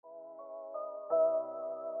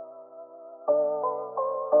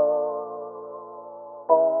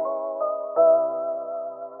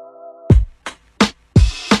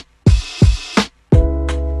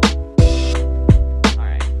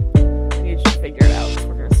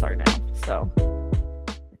So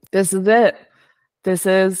this is it. This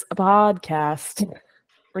is a podcast.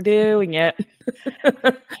 We're doing it.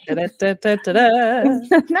 Now it's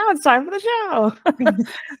time for the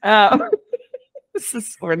show.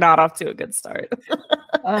 We're not off to a good start.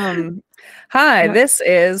 Hi, this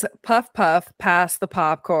is Puff Puff Pass the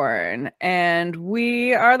Popcorn, and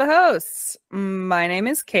we are the hosts. My name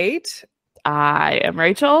is Kate. I am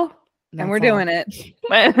Rachel. And we're doing it.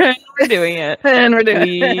 We're doing it. And we're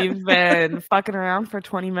doing it. We've been fucking around for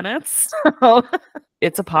 20 minutes. So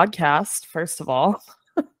it's a podcast, first of all.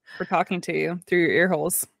 We're talking to you through your ear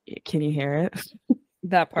holes. Can you hear it?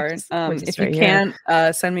 That part. If you right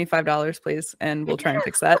can, send me $5, please, and we'll try and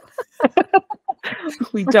fix that.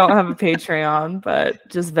 We don't have a Patreon, but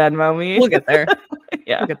just Venmo me. We'll get there.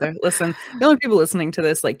 Yeah. We'll get there. Listen, the only people listening to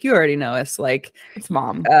this, like, you already know us. Like, it's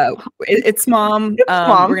mom. It's mom.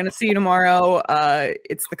 Mom. We're gonna see you tomorrow.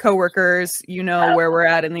 It's the coworkers. You know where we're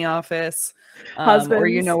at in the office. Or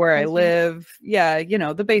you know where I live. Yeah, you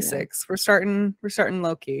know the basics. Yeah. We're starting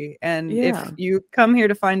low key. And if you come here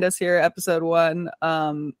to find us here, episode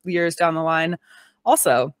 1, years down the line.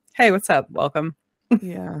 Also, hey, what's up? Welcome.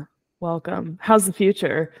 Yeah. Welcome. How's the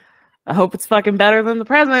future? I hope it's fucking better than the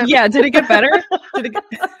present. Yeah, did it get better?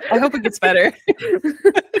 I hope it gets better.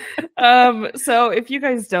 So if you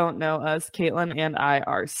guys don't know us, Caitlin and I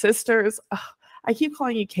are sisters. Ugh, I keep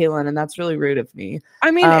calling you Caitlin, and that's really rude of me. I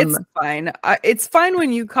mean, it's fine. It's fine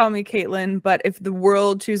when you call me Caitlin, but if the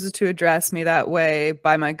world chooses to address me that way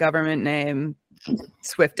by my government name,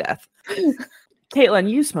 swift death. Caitlin,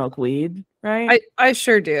 you smoke weed, right? I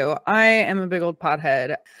sure do. I am a big old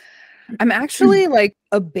pothead. I'm actually like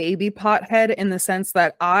a baby pothead in the sense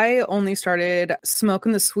that I only started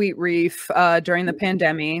smoking the sweet reef during the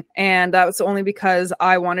pandemic. And that was only because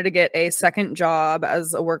I wanted to get a second job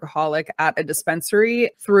as a workaholic at a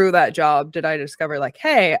dispensary. Through that job, did I discover like,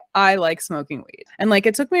 hey, I like smoking weed. And like,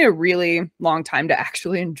 it took me a really long time to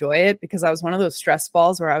actually enjoy it because I was one of those stress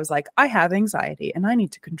balls where I was like, I have anxiety and I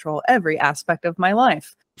need to control every aspect of my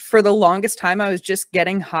life. For the longest time, I was just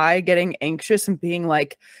getting high, getting anxious and being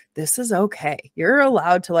like, this is okay. You're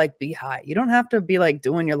allowed to like be high. You don't have to be like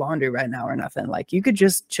doing your laundry right now or nothing. Like you could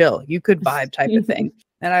just chill. You could vibe type of thing.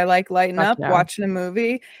 And I like lighting up, watching a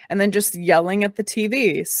movie, and then just yelling at the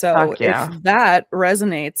TV. So if that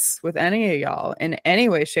resonates with any of y'all in any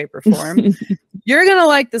way, shape, or form, you're going to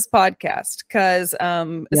like this podcast because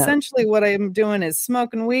essentially what I'm doing is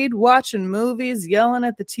smoking weed, watching movies, yelling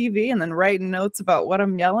at the TV, and then writing notes about what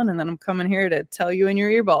I'm yelling. And then I'm coming here to tell you in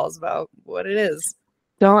your earballs about what it is.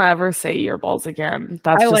 Don't ever say earballs again.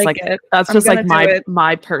 That's just like it. That's just like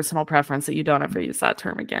my personal preference that you don't ever use that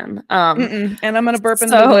term again. And I'm gonna burp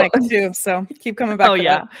into the mic too. So keep coming back. Oh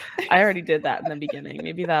yeah, I already did that in the beginning.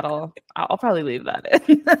 Maybe I'll probably leave that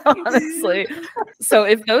in, honestly. So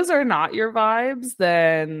if those are not your vibes,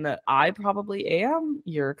 then I probably am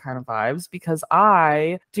your kind of vibes because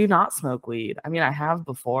I do not smoke weed. I mean, I have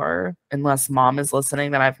before, unless mom is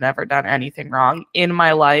listening, that I've never done anything wrong in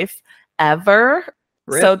my life ever.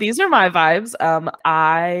 So these are my vibes.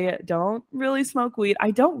 I don't really smoke weed.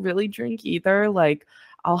 I don't really drink either. Like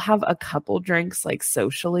I'll have a couple drinks like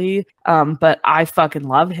socially. But I fucking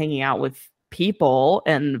love hanging out with people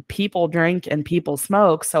and people drink and people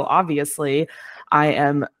smoke. So obviously I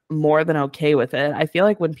am more than okay with it. I feel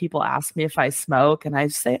like when people ask me if I smoke and I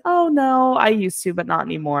say, oh no, I used to, but not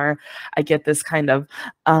anymore. I get this kind of,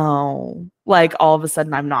 like all of a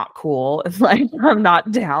sudden I'm not cool. It's like I'm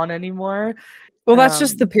not down anymore. Well, that's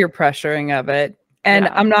just the peer pressuring of it. And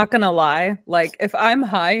I'm not going to lie. Like if I'm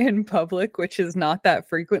high in public, which is not that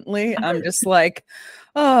frequently, I'm just like,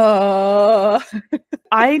 oh,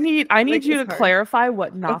 I need you to clarify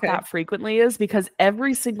what not that frequently is because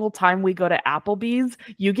every single time we go to Applebee's,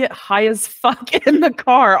 you get high as fuck in the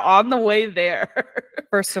car on the way there.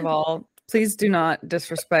 First of all, please do not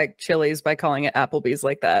disrespect Chili's by calling it Applebee's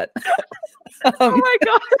like that. Oh my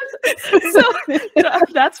god! So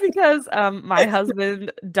that's because my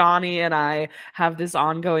husband Donnie and I have this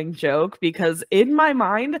ongoing joke because in my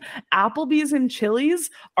mind, Applebee's and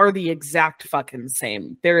Chili's are the exact fucking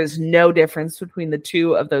same. There is no difference between the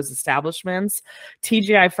two of those establishments.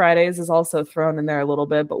 TGI Fridays is also thrown in there a little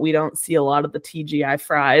bit, but we don't see a lot of the TGI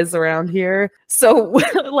fries around here. So,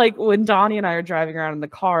 like when Donnie and I are driving around in the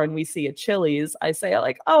car and we see a Chili's, I say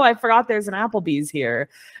like, "Oh, I forgot there's an Applebee's here,"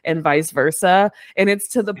 and vice versa. And it's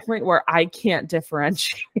to the point where I can't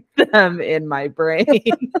differentiate them in my brain.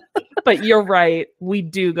 But you're right. We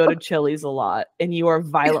do go to Chili's a lot, and you are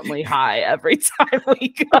violently high every time we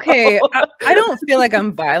go. Okay, I don't feel like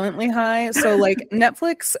I'm violently high. So like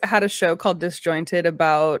Netflix had a show called Disjointed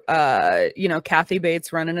about Kathy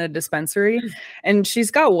Bates running a dispensary, and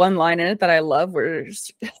she's got one line in it that I love where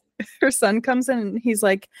her son comes in and he's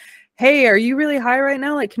like, hey, are you really high right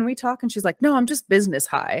now? Like, can we talk? And she's like, no, I'm just business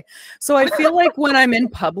high. So I feel like when I'm in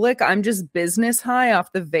public, I'm just business high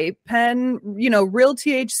off the vape pen, real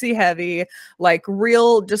THC heavy, like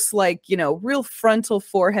real, just like, real frontal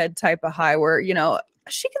forehead type of high where,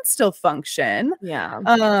 she can still function. Yeah.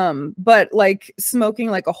 But like smoking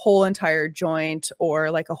like a whole entire joint or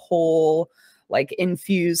like a whole like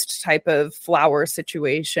infused type of flower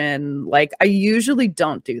situation. Like I usually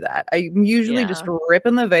don't do that. I'm usually just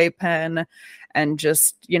ripping the vape pen and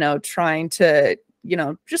just, trying to,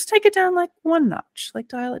 just take it down like one notch, like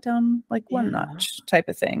dial it down like one notch type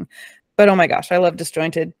of thing. But oh my gosh, I love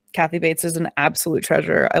Disjointed. Kathy Bates is an absolute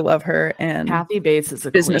treasure. I love her. And Kathy Bates is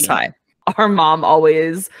a business queen. high. Our mom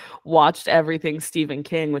always watched everything Stephen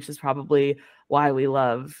King, which is probably why we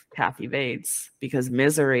love Kathy Bates, because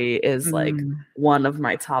Misery is like one of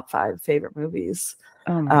my top 5 favorite movies.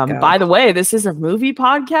 Oh my God. By the way, this is a movie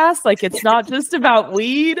podcast. Like it's not just about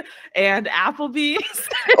weed and Applebee's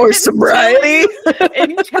or sobriety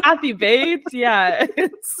and Kathy Bates. Yeah,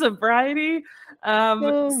 it's sobriety.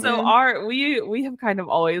 We have kind of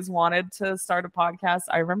always wanted to start a podcast.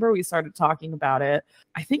 I remember we started talking about it.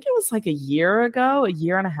 I think it was like a year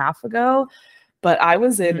and a half ago. But I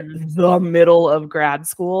was in the middle of grad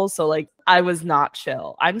school. So like I was not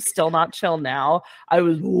chill. I'm still not chill now. I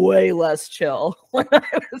was way less chill when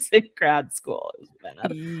I was in grad school. It was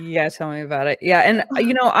bad. Yeah, tell me about it. Yeah. And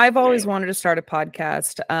I've always wanted to start a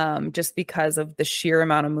podcast just because of the sheer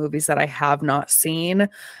amount of movies that I have not seen.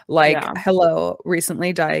 Like Hello,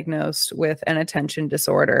 recently diagnosed with an attention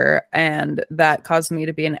disorder, and that caused me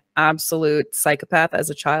to be an absolute psychopath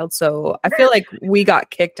as a child. So I feel like we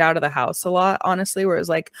got kicked out of the house a lot, honestly, where it was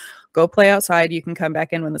like, go play outside, you can come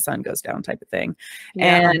back in when the sun goes down type of thing.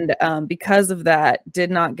 And because of that,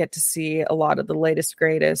 did not get to see a lot of the latest,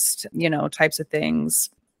 greatest, types of things.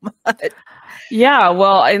 Yeah,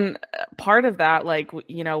 well, and part of that, like,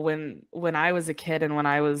 when I was a kid and when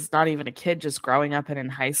I was not even a kid, just growing up and in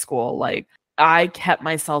high school, like, I kept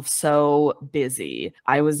myself so busy.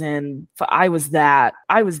 I was that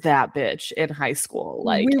bitch in high school.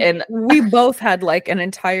 Like, and we both had like an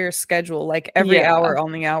entire schedule, like every hour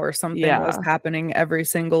on the hour, something was happening every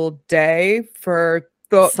single day for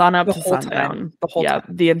the sun up to sundown.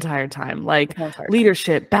 The entire time. Like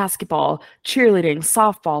leadership, basketball, cheerleading,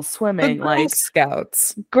 softball, swimming, Girl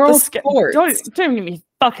Scouts, Girl Scouts. Don't get me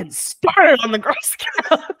fucking started on the Girl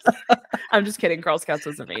Scouts. I'm just kidding. Girl Scouts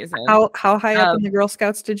was amazing. How high up in the Girl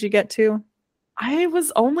Scouts did you get to? I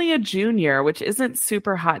was only a junior, which isn't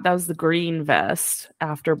super high. That was the green vest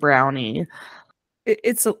after Brownie.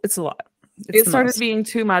 It's a lot. It started being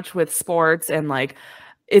too much with sports, and like,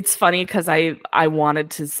 it's funny because I wanted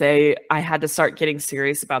to say I had to start getting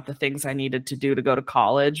serious about the things I needed to do to go to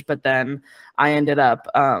college, but then I ended up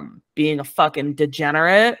being a fucking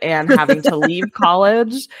degenerate and having to leave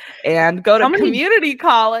college and go to community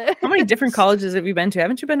college. How many different colleges have you been to?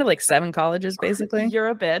 Haven't you been to like 7 colleges, basically? You're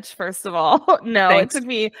a bitch, first of all. No, Thanks. It took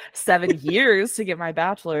me 7 years to get my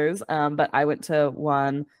bachelor's, but I went to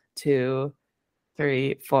 1, 2,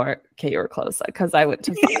 3, 4. Okay, you were close because I went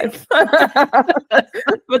to 5.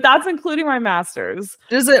 But that's including my master's.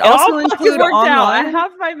 Does it also include online? I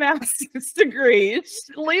have my master's degree.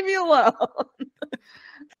 Leave me alone.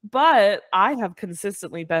 But I have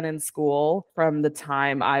consistently been in school from the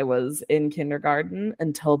time I was in kindergarten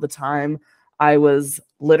until the time I was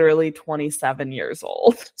literally 27 years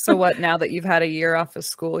old. So what, now that you've had a year off of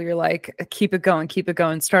school, you're like, keep it going,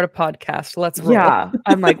 start a podcast. Let's roll. Yeah.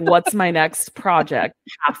 I'm like, what's my next project?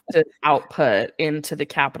 Have to output into the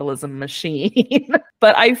capitalism machine.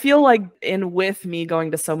 But I feel like with me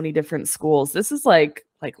going to so many different schools, this is like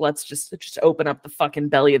let's just open up the fucking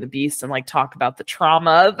belly of the beast and like talk about the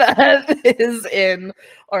trauma that is in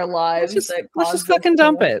our lives. Let's just fucking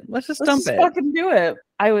dump it. Let's just fucking do it.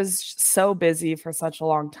 I was so busy for such a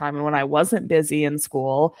long time, and when I wasn't busy in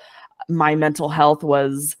school, my mental health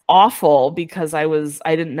was awful because I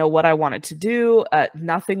didn't know what I wanted to do.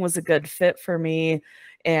 Nothing was a good fit for me.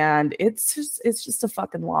 And it's just a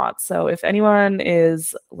fucking lot. So if anyone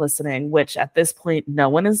is listening, which at this point, no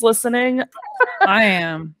one is listening. I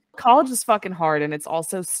am. College is fucking hard, and it's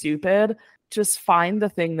also stupid. Just find the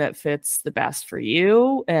thing that fits the best for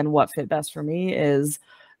you. And what fit best for me is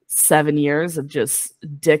 7 years of just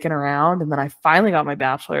dicking around. And then I finally got my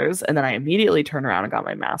bachelor's, and then I immediately turned around and got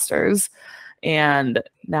my master's. And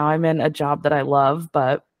now I'm in a job that I love,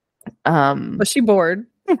 but Was she bored?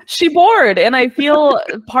 she bored. And I feel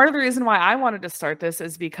part of the reason why I wanted to start this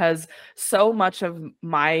is because so much of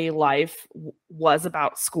my life was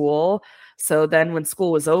about school. So then when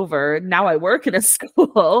school was over, now I work in a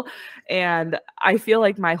school, and I feel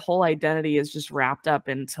like my whole identity is just wrapped up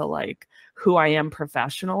into like who I am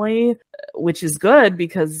professionally, which is good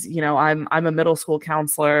because, you know, I'm a middle school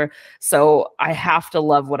counselor, so I have to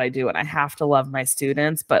love what I do and I have to love my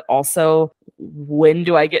students, but also when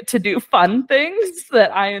do I get to do fun things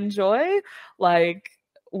that I enjoy, like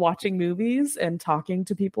watching movies and talking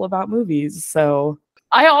to people about movies. So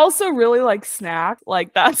I also really like snack.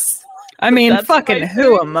 Like that's I mean, that's fucking my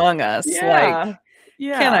who thing. among us? Yeah. Like,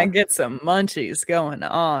 Yeah. can I get some munchies going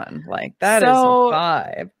on? Like that is So a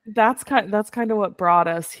vibe. that's kind of what brought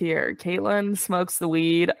us here. Caitlin smokes the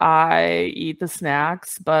weed, I eat the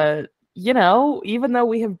snacks, but you know, even though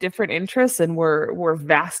we have different interests and we're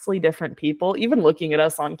vastly different people, even looking at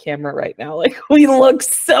us on camera right now, like we look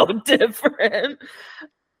so different.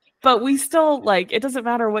 But we still, like, it doesn't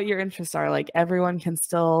matter what your interests are. Like, everyone can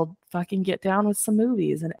still fucking get down with some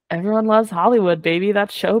movies, and everyone loves Hollywood, baby.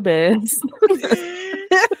 That's showbiz.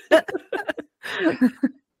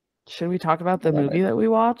 Should we talk about the movie that we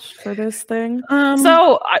watched for this thing?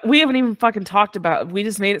 We haven't even fucking talked about. We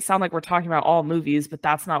just made it sound like we're talking about all movies, but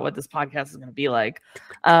that's not what this podcast is going to be like.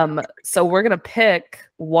 So we're gonna pick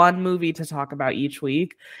one movie to talk about each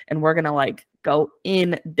week, and we're gonna like go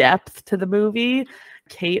in depth to the movie.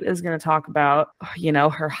 Kate is going to talk about, you know,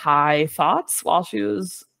 her high thoughts while she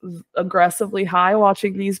was aggressively high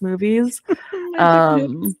watching these movies.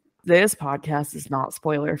 This podcast is not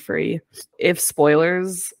spoiler free. If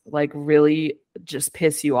spoilers like really just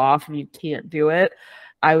piss you off and you can't do it,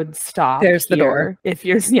 I would stop. There's the door. If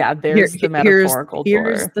you're, there's the metaphorical door.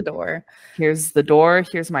 Here's the door. Here's the door.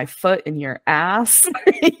 Here's my foot in your ass.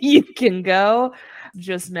 You can go.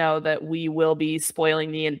 Just know that we will be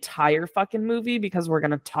spoiling the entire fucking movie because we're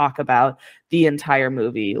going to talk about the entire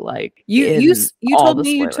movie. Like you told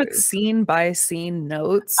me you spoilers. took scene by scene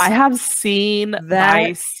notes. I have scene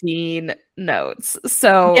by scene notes.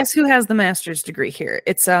 So guess who has the master's degree here?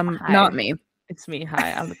 It's not me. It's me.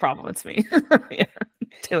 Hi, I'm the problem. It's me. Yeah.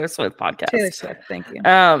 Taylor Swift podcast. Taylor Swift, thank you.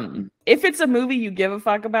 If it's a movie you give a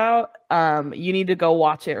fuck about, you need to go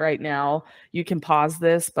watch it right now. You can pause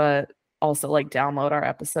this, but also like download our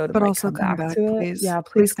episode and but like, also come back to please. it. Yeah,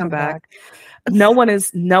 please come back. No one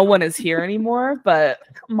is here anymore, but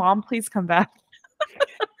mom, please come back.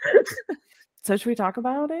 So should we talk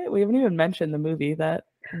about it? We haven't even mentioned the movie that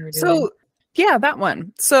we're doing. So yeah, that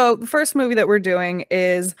one. So the first movie that we're doing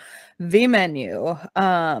is The Menu.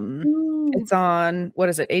 It's on, what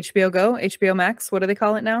is it, HBO Go, HBO Max? What do they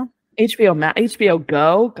call it now? HBO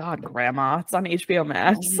Go. God, Grandma, it's on HBO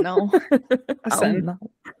Max. Oh, no. Listen. Oh, no.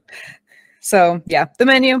 So yeah, The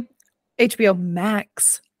Menu, HBO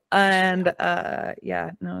Max. And it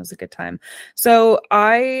was a good time. So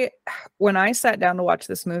when I sat down to watch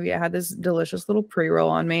this movie, I had this delicious little pre-roll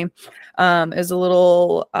on me. Is a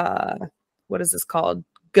little what is this called?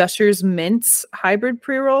 Gushers Mints hybrid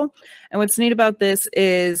pre-roll. And what's neat about this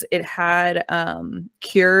is it had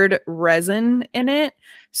cured resin in it.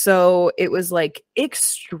 So it was like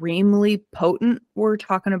extremely potent. We're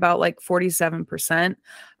talking about like 47%,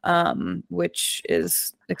 which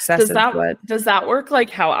is excessive. Does that work like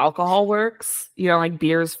how alcohol works? You know, like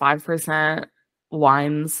beer's 5%,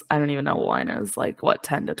 wines, I don't even know what wine is, like what,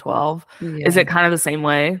 10 to 12? Yeah. Is it kind of the same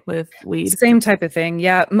way with weed? Same type of thing.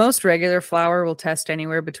 Yeah. Most regular flour will test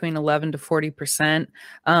anywhere between 11 to 40%.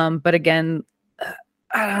 But again,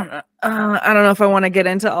 I don't know if I want to get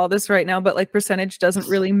into all this right now, but like percentage doesn't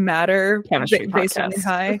really matter based on the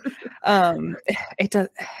high. It does.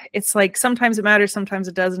 It's like sometimes it matters, sometimes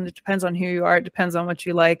it doesn't. It depends on who you are. It depends on what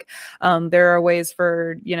you like. There are ways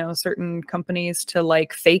for, you know, certain companies to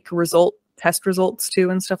like fake test results too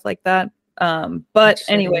and stuff like that. But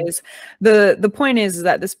anyways, the point is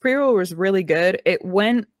that this pre-roll was really good. It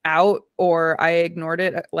went out, or I ignored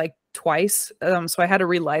it like twice. So I had to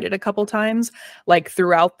relight it a couple times, like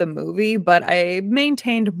throughout the movie, but I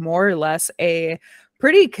maintained more or less a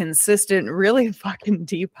pretty consistent, really fucking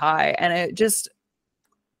deep high. And it just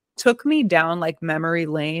took me down like memory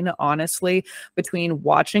lane, honestly, between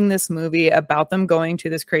watching this movie about them going to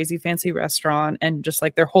this crazy fancy restaurant and just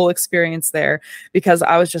like their whole experience there, because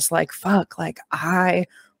I was just like, fuck, like I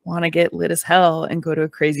want to get lit as hell and go to a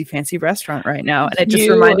crazy fancy restaurant right now. And it just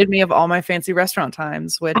reminded me of all my fancy restaurant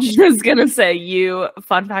times, which I was gonna say,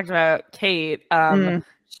 fun fact about Kate,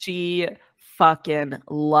 she fucking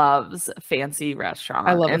loves fancy restaurant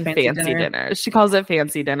I love a and fancy fancy dinner. dinner. She calls it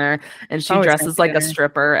fancy dinner, and she Always dresses fancy like a dinner.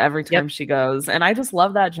 stripper every time she goes. And I just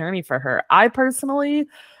love that journey for her. I personally,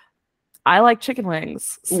 I like chicken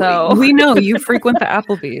wings. So we know you frequent the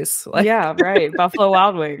Applebee's. Like, yeah, right. Buffalo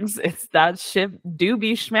Wild Wings. It's that shit do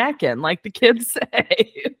be schmacking, like the kids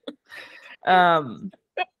say.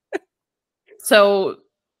 So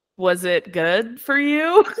was it good for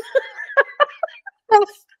you?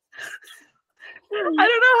 I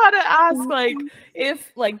don't know how to ask, like,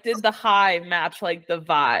 if like did the high match like the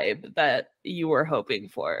vibe that you were hoping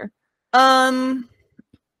for? Kind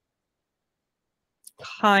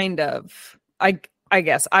of. I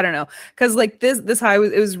guess I don't know, because like this high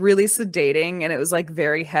was, it was really sedating and it was like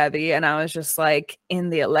very heavy, and I was just like in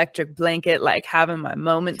the electric blanket, like having my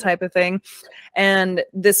moment type of thing. And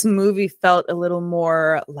this movie felt a little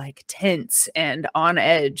more like tense and on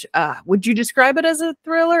edge. Would you describe it as a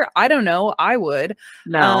thriller? I don't know. I would.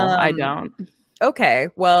 No, I don't. Okay,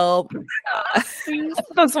 well,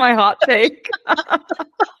 that's my hot take.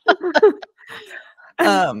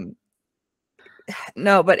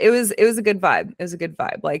 No, but it was a good vibe. It was a good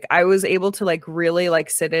vibe. Like I was able to like really like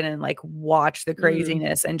sit in and like watch the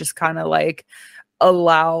craziness and just kind of like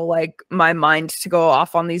allow like my mind to go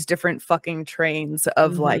off on these different fucking trains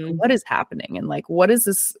of like what is happening and like what is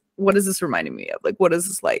this reminding me of? Like what is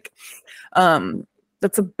this like?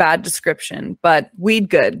 That's a bad description, but weed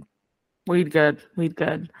good. I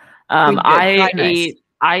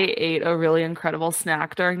ate a really incredible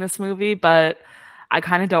snack during this movie, but I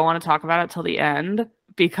kind of don't want to talk about it till the end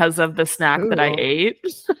because of the snack that I ate.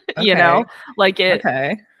 You know, like it.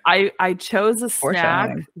 Okay. I chose a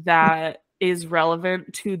snack that is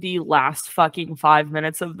relevant to the last fucking 5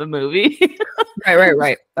 minutes of the movie.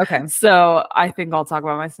 Right. Okay. So I think I'll talk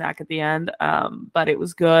about my snack at the end. But it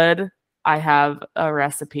was good. I have a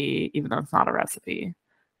recipe, even though it's not a recipe.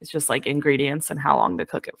 It's just like ingredients and how long to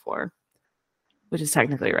cook it for, which is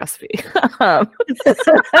technically a recipe.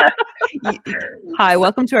 Hi,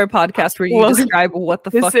 welcome to our podcast where you describe what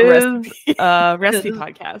the fuck a recipe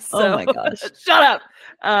podcast. So, oh my gosh. Shut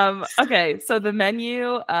up. Okay, so the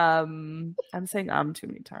menu, I'm saying too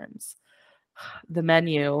many times. The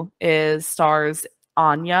menu stars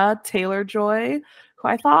Anya Taylor-Joy, who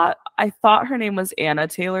I thought her name was Anna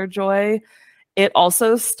Taylor-Joy. It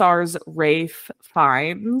also stars Ralph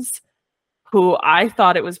Fiennes, who I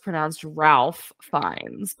thought it was pronounced Ralph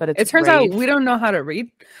Fiennes, but it turns out we don't know how to read.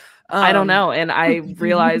 I don't know. And I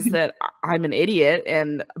realized that I'm an idiot,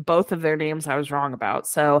 and both of their names I was wrong about.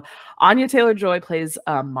 So Anya Taylor-Joy plays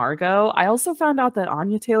Margot. I also found out that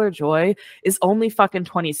Anya Taylor-Joy is only fucking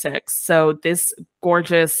 26. So this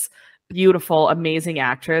gorgeous, beautiful, amazing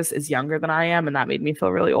actress is younger than I am, and that made me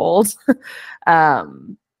feel really old.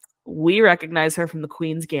 We recognize her from The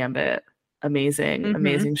Queen's Gambit.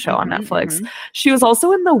 Amazing show on Netflix. She was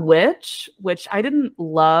also in The Witch, which I didn't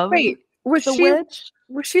love. Wait, was The she Witch?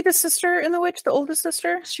 Was she the sister in The Witch, the oldest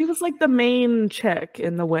sister? She was like the main chick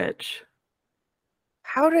in The Witch.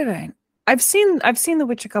 How did I've seen The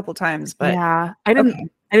Witch a couple times, but yeah, I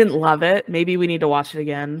didn't love it. Maybe we need to watch it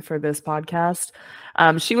again for this podcast.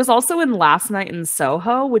 She was also in Last Night in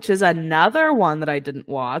Soho, which is another one that I didn't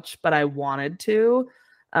watch, but I wanted to.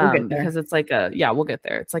 Because it's like we'll get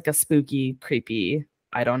there. It's like a spooky, creepy,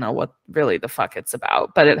 I don't know what really the fuck it's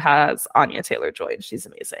about, but it has Anya Taylor-Joy and she's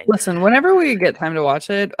amazing. Listen, whenever we get time to watch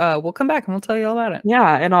it, we'll come back and we'll tell you all about it.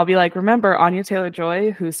 Yeah, and I'll be like, remember Anya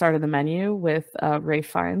Taylor-Joy, who started the menu with Ralph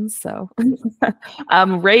Fiennes. So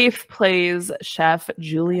Ralph plays Chef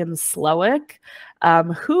Julian Slowik,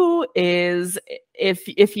 who is,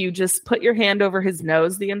 if you just put your hand over his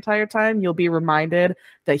nose the entire time, you'll be reminded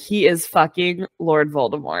that he is fucking Lord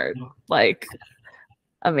Voldemort. Like,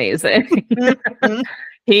 amazing.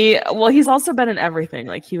 He's also been in everything.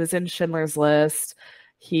 Like, he was in Schindler's List.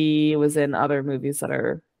 He was in other movies that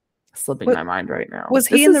are slipping my mind right now. Was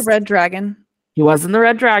he in The Red Dragon? He was in The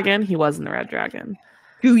Red Dragon.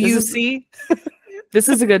 Do you see? This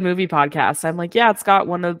is a good movie podcast. I'm like, yeah, it's got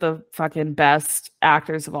one of the fucking best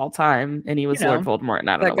actors of all time, and he was Lord Voldemort,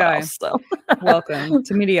 and I don't know what else. So welcome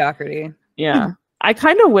to mediocrity. Yeah. I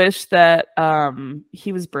kind of wish that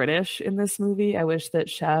he was British in this movie. I wish that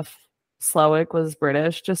Chef Slowik was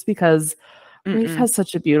British, just because Rafe has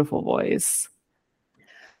such a beautiful voice.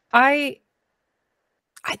 I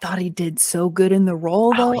thought he did so good in the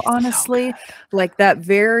role, though, honestly. So like that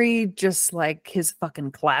very, just like his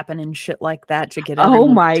fucking clapping and shit like that to get oh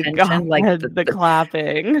my attention. God, like the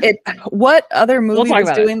clapping. What other movie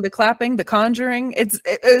was doing the clapping? The Conjuring. It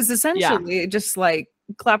was essentially just like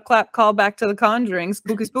clap, clap, call back to The Conjuring.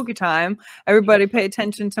 Spooky, spooky time. Everybody pay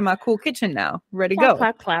attention to my cool kitchen now. Ready, Clap, go.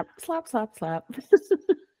 clap, clap, slap, slap, slap.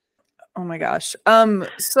 Oh my gosh.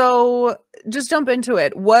 So just jump into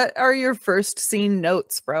it. What are your first scene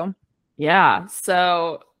notes, bro? Yeah.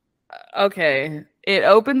 So, okay. It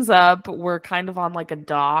opens up. We're kind of on like a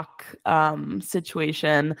dock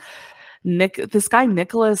situation. This guy,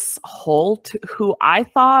 Nicholas Hoult, who I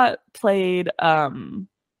thought played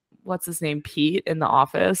what's his name, Pete in The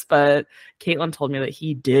Office, but Caitlin told me that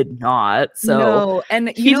he did not. So no,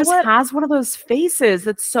 and he just has one of those faces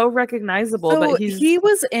that's so recognizable. So but he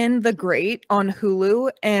was in The Great on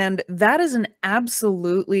Hulu, and that is an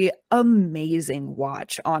absolutely amazing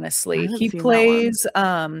watch. Honestly, he plays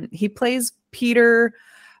Peter,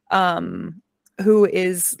 who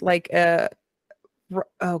is like a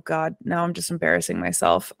oh god, now I'm just embarrassing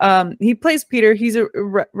myself. He plays Peter. He's a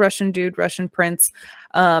Russian dude, Russian prince,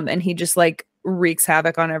 and he just like wreaks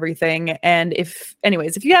havoc on everything. And if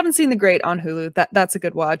you haven't seen The Great on Hulu, that's a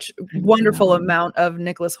good watch. Wonderful amount of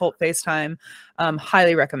Nicholas Hoult FaceTime.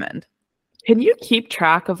 Highly recommend. Can you keep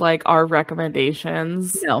track of like our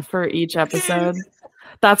recommendations for each episode?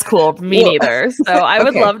 That's cool. Me neither. So I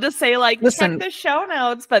would love to say like, check the show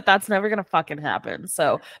notes, but that's never gonna fucking happen.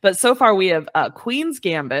 So, but so far we have Queen's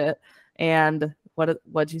Gambit and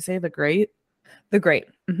what'd you say? The Great,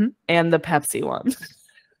 mm-hmm. And the Pepsi one,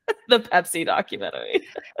 the Pepsi documentary.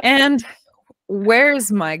 And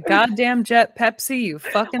where's my goddamn jet Pepsi? You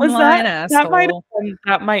fucking lying asshole.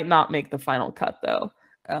 That might not make the final cut though.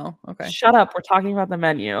 Oh, okay. Shut up. We're talking about the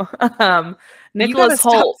menu. Nicholas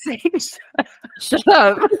Hoult. Shut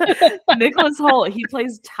up. Nicholas Hoult. He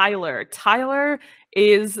plays Tyler. Tyler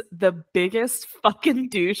is the biggest fucking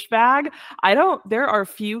douchebag. There are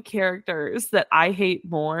few characters that I hate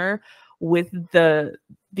more with the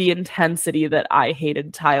intensity that I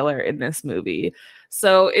hated Tyler in this movie.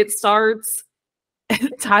 So it starts.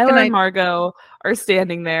 Tyler and Margot are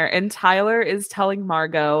standing there, and Tyler is telling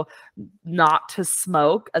Margot not to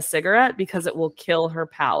smoke a cigarette because it will kill her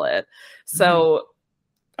palate. So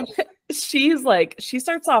she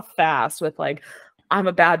starts off fast with like, I'm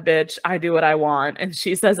a bad bitch, I do what I want, and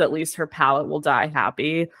she says at least her palate will die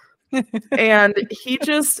happy. And he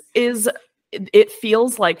just is. It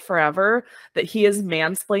feels like forever that he is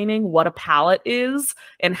mansplaining what a palate is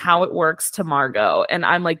and how it works to Margot. And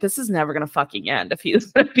I'm like, this is never going to fucking end if he's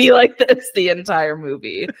going to be like this the entire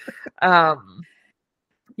movie.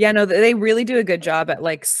 Yeah, no, they really do a good job at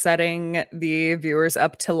like setting the viewers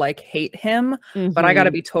up to like hate him. But I got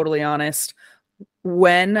to be totally honest.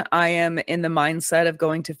 When I am in the mindset of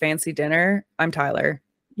going to fancy dinner, I'm Tyler.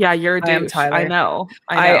 Yeah, you're a douche. I know.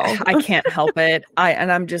 I can't help it.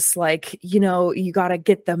 I'm just like, you got to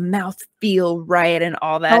get the mouth feel right and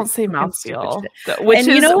all that. Don't say mouth feel.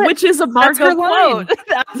 Which is a Margot quote.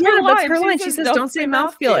 That's her line. She says, don't say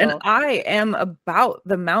mouth feel. And I am about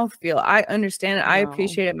the mouth feel. I understand it. I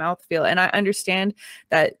appreciate it, mouth feel. And I understand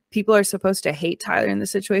that people are supposed to hate Tyler in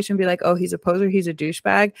this situation, be like, oh, he's a poser, he's a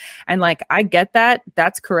douchebag. And like, I get that.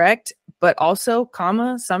 That's correct. But also,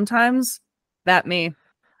 sometimes that me.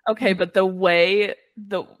 Okay, but the way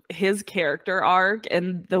his character arc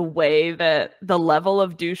and the way that the level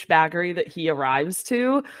of douchebaggery that he arrives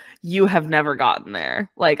to, you have never gotten there.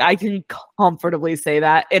 Like, I can comfortably say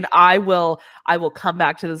that, and I will come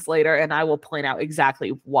back to this later, and I will point out exactly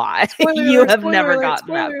why you have never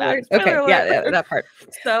gotten that back. Okay, yeah, that part.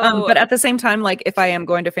 So, but at the same time, like if I am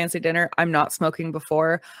going to fancy dinner, I'm not smoking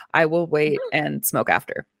before. I will wait and smoke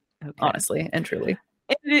after. Okay. Honestly and truly.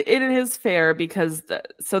 It is fair because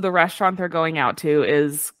the restaurant they're going out to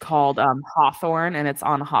is called Hawthorne, and it's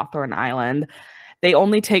on Hawthorne Island. They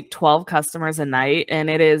only take 12 customers a night, and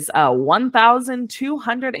it is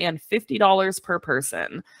 $1,250 per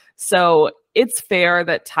person. So it's fair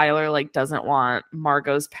that Tyler like doesn't want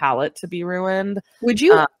Margot's palate to be ruined. Would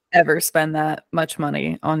you ever spend that much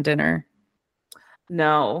money on dinner?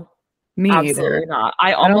 No. Me Absolutely either. not.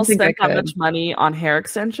 I almost spent that much money on hair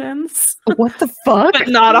extensions. What the fuck? But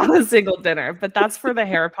not on a single dinner. But that's for the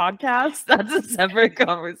hair podcast. That's a separate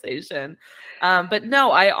conversation. But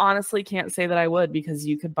no, I honestly can't say that I would, because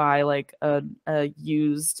you could buy like a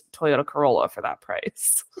used Toyota Corolla for that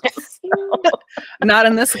price. Not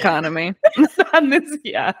in this economy.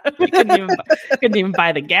 Yeah. You couldn't even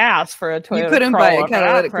buy the gas for a Toyota Corolla. You couldn't buy a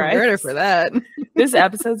catalytic converter for that. This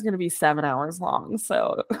episode's going to be 7 hours long.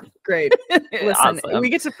 So great. Listen, awesome. We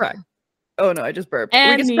get to practice. Oh no, I just burped. We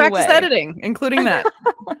get to practice editing, including that.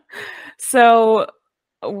 So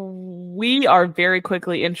we are very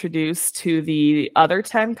quickly introduced to the other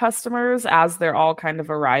 10 customers as they're all kind of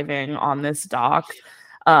arriving on this dock.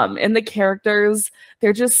 And the characters,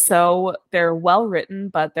 they're well written,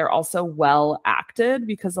 but they're also well acted,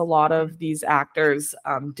 because a lot of these actors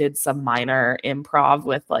did some minor improv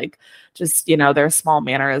with like just, their small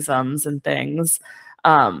mannerisms and things.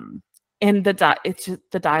 And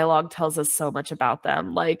the dialogue tells us so much about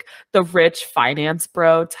them. Like the rich finance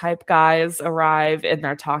bro type guys arrive, and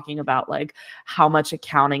they're talking about like how much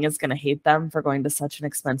accounting is going to hate them for going to such an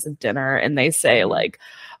expensive dinner. And they say like,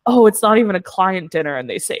 oh, it's not even a client dinner. And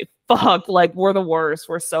they say, fuck, like we're the worst.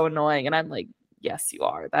 We're so annoying. And I'm like, yes, you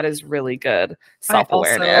are. That is really good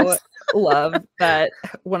self-awareness. I also love that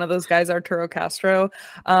one of those guys, Arturo Castro,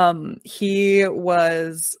 he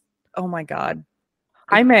was, oh my God,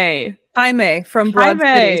 Jaime from Broad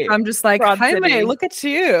City. So I'm just like, Jaime, City. Look at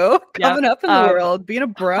you coming up in the world, being a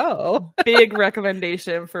bro. Big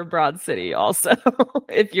recommendation for Broad City also.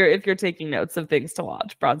 if you're taking notes of things to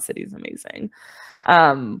watch, Broad City is amazing.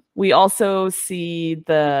 We also see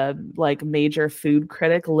the like major food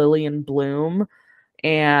critic Lillian Bloom,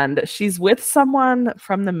 and she's with someone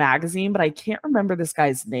from the magazine, but I can't remember this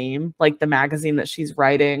guy's name, like the magazine that she's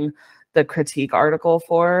writing the critique article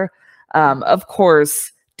for. Of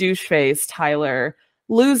course, doucheface Tyler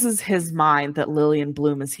loses his mind that Lillian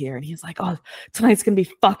Bloom is here, and he's like, oh, tonight's gonna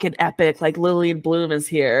be fucking epic, like Lillian Bloom is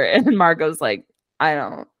here. And Margot's like, I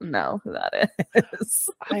don't know who that is.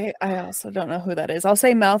 I also don't know who that is. I'll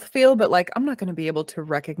say mouthfeel, but like I'm not going to be able to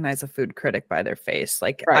recognize a food critic by their face,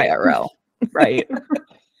 like IRL. Right.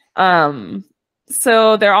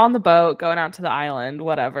 So they're on the boat going out to the island,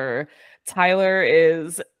 whatever. Tyler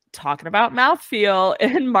is talking about mouthfeel,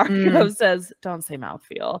 and Margot says, don't say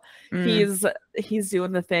mouthfeel. He's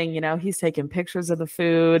doing the thing, he's taking pictures of the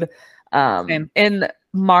food. And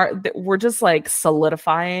we're just like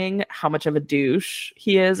solidifying how much of a douche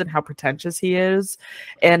he is and how pretentious he is.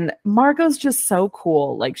 And Margot's just so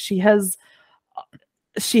cool. Like she has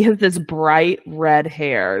this bright red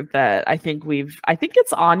hair that I think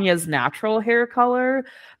it's Anya's natural hair color,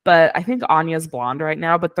 but I think Anya's blonde right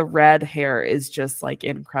now, but the red hair is just like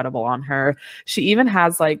incredible on her. She even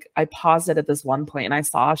has like, I paused it at this one point and I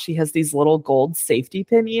saw she has these little gold safety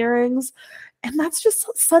pin earrings. And that's just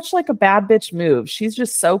such like a bad bitch move. She's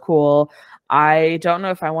just so cool. I don't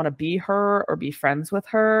know if I want to be her or be friends with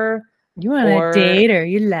her. You want to date her?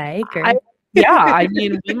 You like her? I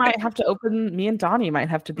mean, me and Donnie might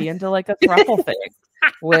have to be into like a throuple thing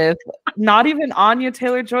with not even Anya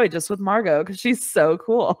Taylor-Joy, just with Margot, because she's so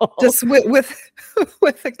cool. Just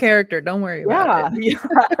with a character. Don't worry about it. Yeah.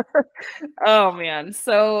 Oh man.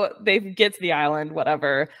 So they get to the island,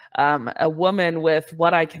 whatever. A woman with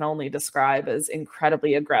what I can only describe as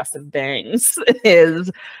incredibly aggressive bangs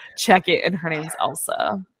is checking, and her name's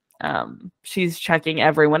Elsa. She's checking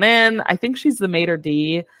everyone in. I think she's the maitre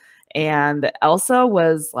d'. And Elsa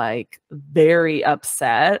was like very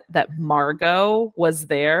upset that Margot was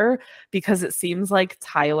there, because it seems like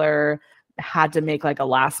Tyler had to make like a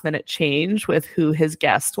last minute change with who his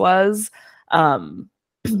guest was.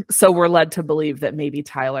 So we're led to believe that maybe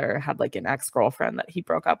Tyler had like an ex-girlfriend that he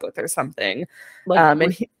broke up with or something.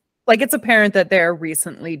 Like it's apparent that they're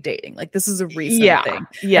recently dating. Like this is a recent thing.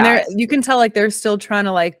 Yeah. You can tell like they're still trying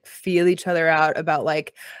to like feel each other out about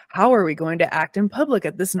like, how are we going to act in public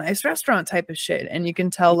at this nice restaurant type of shit. And you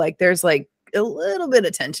can tell like there's like a little bit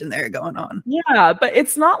of tension there going on. Yeah, but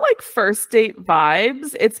it's not like first date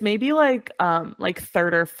vibes. It's maybe like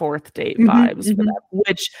third or fourth date vibes for them,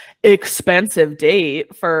 which expensive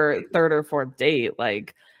date for third or fourth date.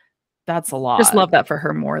 Like that's a lot. Just love that for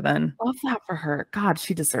her more than. Love that for her. God,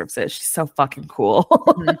 she deserves it. She's so fucking cool.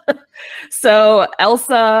 So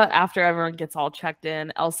Elsa, after everyone gets all checked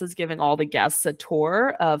in, Elsa's giving all the guests a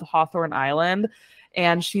tour of Hawthorne Island.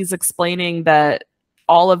 And she's explaining that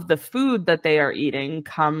all of the food that they are eating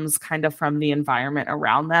comes kind of from the environment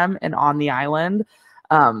around them and on the island.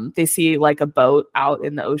 They see like a boat out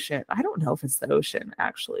in the ocean. I don't know if it's the ocean,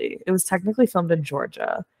 actually. It was technically filmed in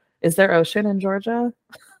Georgia. Is there ocean in Georgia?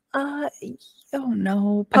 Oh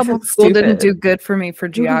no, public school didn't do good for me for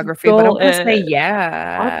geography, but I'm gonna say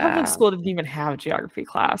Our public school didn't even have a geography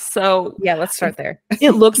class, so yeah, let's start there.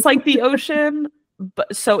 It looks like the ocean,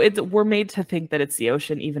 but so we're made to think that it's the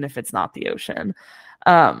ocean, even if it's not the ocean.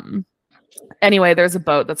 Anyway, there's a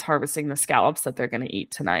boat that's harvesting the scallops that they're gonna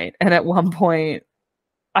eat tonight, and at one point,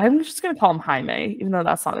 I'm just gonna call him Jaime, even though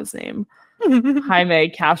that's not his name. Jaime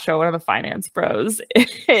Castro, one of the finance bros,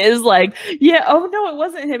 is like, yeah, oh no, it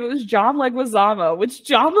wasn't him. It was John Leguizamo, which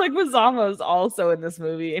John Leguizamo is also in this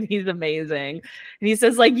movie, and he's amazing. And he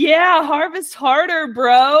says like, yeah, harvest harder,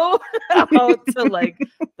 bro. Out to like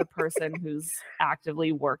the person who's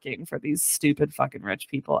actively working for these stupid fucking rich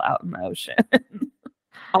people out in the ocean.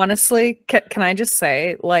 Honestly, can I just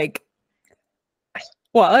say, like,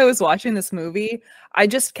 while I was watching this movie, I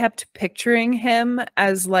just kept picturing him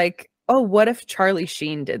as like, oh, what if Charlie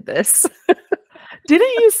Sheen did this?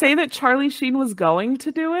 Didn't you say that Charlie Sheen was going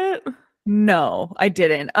to do it? No, I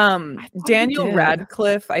didn't. I thought you Daniel did.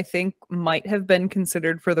 Radcliffe, I think, might have been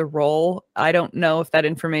considered for the role. I don't know if that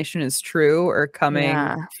information is true or coming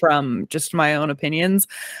from just my own opinions,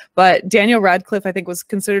 but Daniel Radcliffe, I think, was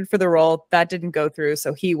considered for the role. That didn't go through,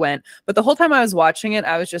 so he went. But the whole time I was watching it,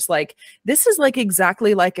 I was just like, this is like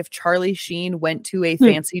exactly like if Charlie Sheen went to a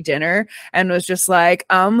fancy dinner and was just like,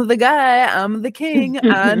 I'm the guy, I'm the king,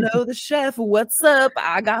 I know the chef, what's up?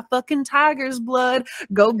 I got fucking tiger's blood.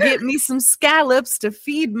 Go get me some scallops to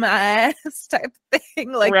feed my ass type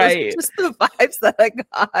thing. Like, those are just the vibes that I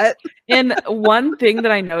got. And one thing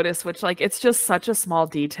that I noticed, which like it's just such a small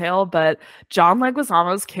detail, but John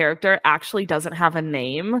Leguizamo's character actually doesn't have a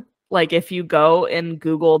name. Like if you go and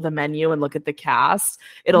Google the menu and look at the cast,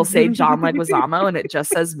 it'll say John Leguizamo and it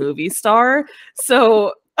just says movie star.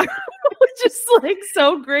 So which is like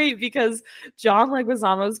so great because John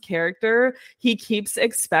Leguizamo's character, he keeps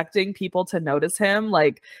expecting people to notice him.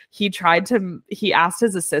 Like he asked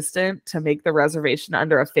his assistant to make the reservation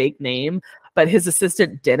under a fake name, but his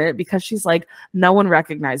assistant didn't because she's like, no one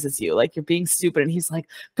recognizes you. Like you're being stupid. And he's like,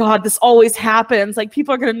 God, this always happens. Like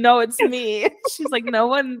people are going to know it's me. She's like, no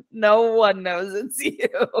one knows it's you.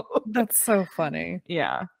 That's so funny.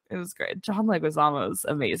 Yeah. It was great. John Leguizamo is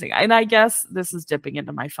amazing. And I guess this is dipping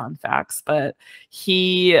into my fun facts, but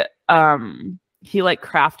he like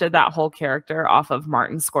crafted that whole character off of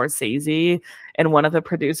Martin Scorsese. And one of the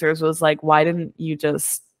producers was like, why didn't you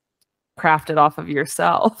just craft it off of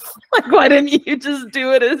yourself? Like, why didn't you just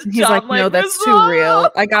do it as He's John like, no, that's too real.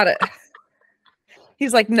 I got it.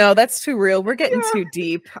 He's like, no, that's too real. We're getting too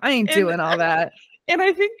deep. I ain't doing all that. And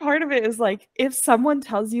I think part of it is like, if someone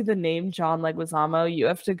tells you the name John Leguizamo, you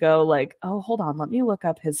have to go like, oh, hold on, let me look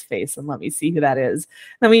up his face and let me see who that is.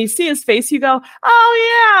 And when you see his face, you go,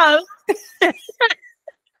 oh yeah.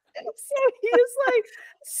 So he's like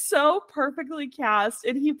so perfectly cast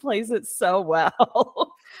and he plays it so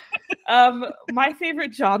well. My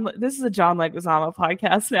favorite this is a John Leguizamo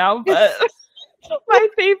podcast now, but my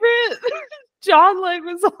favorite John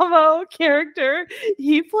Leguizamo character,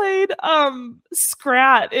 he played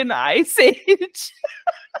Scrat in Ice Age.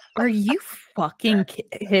 Are you fucking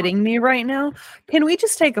hitting me right now? Can we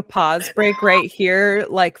just take a pause break right here,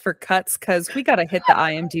 like for cuts, because we gotta hit the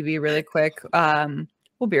IMDb really quick.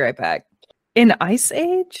 We'll be right back. In Ice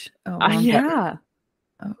Age? Oh yeah.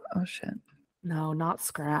 Oh shit. No, not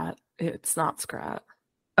Scrat. It's not Scrat.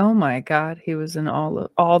 Oh my god, he was in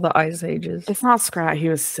all the Ice Ages. It's not Scrat, he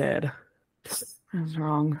was Sid. I was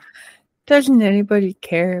wrong. Doesn't anybody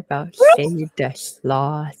care about Sid the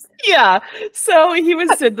Sloth? Yeah, so he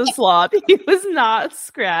was Sid the Sloth. He was not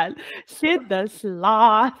Scrat. Sid the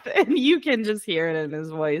Sloth. And you can just hear it in his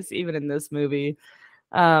voice, even in this movie.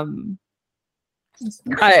 Yeah.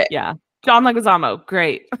 John Leguizamo,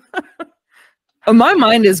 great. My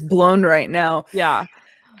mind is blown right now. Yeah.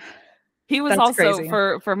 He was also, crazy.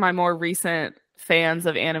 for my more recent fans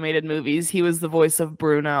of animated movies, he was the voice of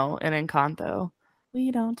Bruno in Encanto. We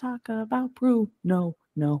don't talk about Bruno.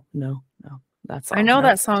 No. That's I know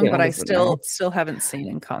that song, but I still haven't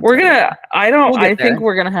seen Encanto. I think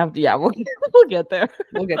we're gonna have to, we'll get there.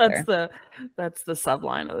 We'll get there. That's the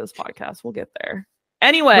subline of this podcast. We'll get there.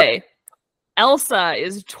 Anyway, Elsa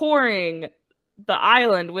is touring the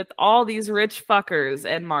island with all these rich fuckers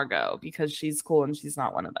and Margot because she's cool and she's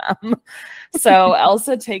not one of them. So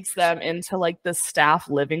Elsa takes them into like the staff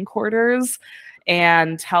living quarters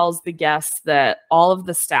and tells the guests that all of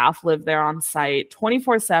the staff live there on site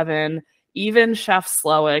 24/7. Even Chef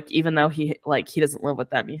Slowick, even though he doesn't live with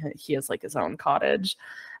them, he has like his own cottage.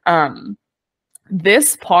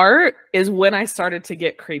 This part is when I started to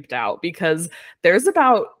get creeped out because there's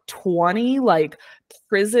about 20 like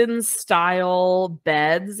prison style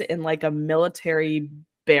beds in like a military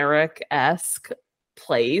barrack-esque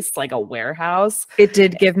place, like a warehouse. It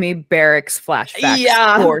did give me barracks flashbacks.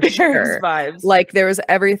 Yeah, for sure. Vibes. Like there was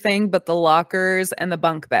everything but the lockers and the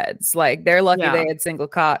bunk beds. Like they're lucky they had single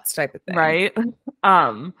cots type of thing. Right.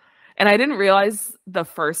 And I didn't realize the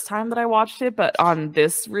first time that I watched it, but on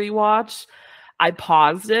this rewatch, I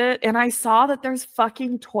paused it and I saw that there's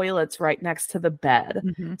fucking toilets right next to the bed.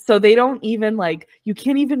 Mm-hmm. So they don't even you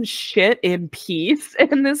can't even shit in peace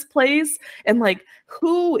in this place. And like,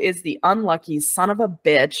 who is the unlucky son of a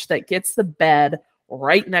bitch that gets the bed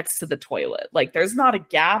right next to the toilet? Like there's not a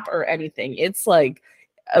gap or anything. It's like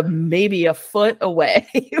maybe a foot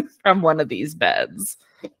away from one of these beds.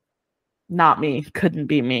 Not me. Couldn't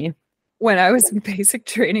be me. when I was in basic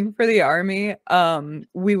training for the army,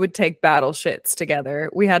 we would take battle shits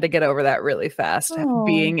together. We had to get over that really fast.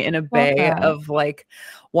 Being in a bay of like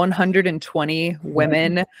 120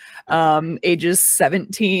 women, ages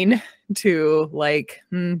 17 to like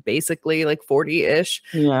basically like 40-ish,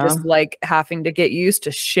 just like having to get used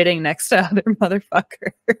to shitting next to other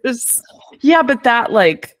motherfuckers. Yeah, but that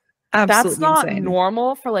like absolutely that's not insane.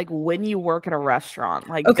 Normal for like when you work at a restaurant.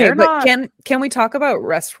 Like, okay, but can we talk about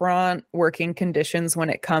restaurant working conditions when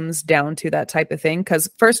it comes down to that type of thing? Because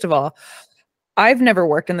first of all, I've never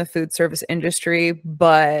worked in the food service industry,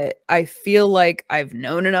 but I feel like I've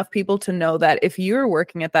known enough people to know that if you're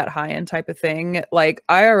working at that high-end type of thing, like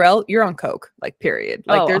IRL, you're on coke, like period.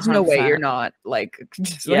 Like there's 100%. No way you're not like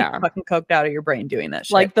just like fucking coked out of your brain doing that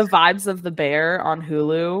shit. Like The Vibes of the Bear on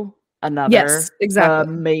Hulu, another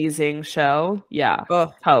amazing show. Yeah.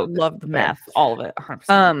 Oh, coke, love the meth, all of it.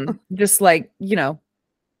 100%. Just like, you know,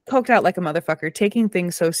 coked out like a motherfucker, taking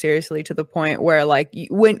things so seriously to the point where like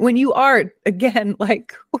when you are again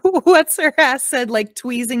like what's her ass said, like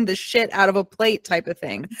tweezing the shit out of a plate type of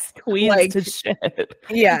thing. Tweezed to shit.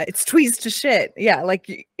 Yeah, it's tweezed to shit. Yeah,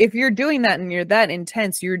 like if you're doing that and you're that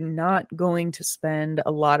intense, you're not going to spend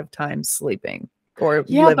a lot of time sleeping or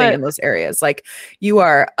living in those areas. Like you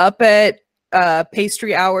are up at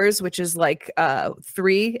pastry hours, which is like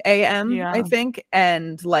 3 a.m. I think,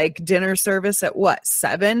 and like dinner service at what,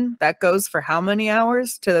 7? That goes for how many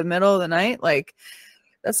hours to the middle of the night? Like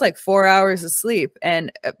that's like 4 hours of sleep.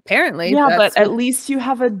 And apparently but at least you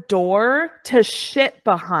have a door to shit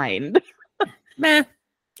behind. Meh.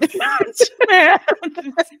 That's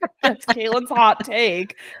Caitlin's hot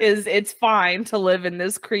take, is it's fine to live in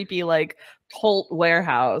this creepy like cult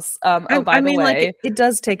warehouse. By the way, like it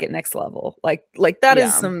does take it next level. Like that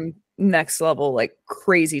is some next level like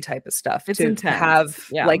crazy type of stuff. It's to intense.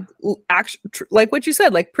 Have like like what you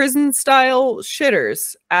said, like prison style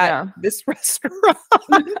shitters at this restaurant.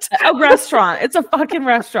 A restaurant. It's a fucking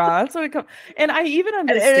restaurant. That's what it comes. And I even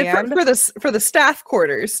understand for the staff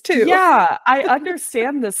quarters too. Yeah, I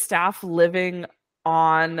understand the staff living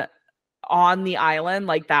on the island,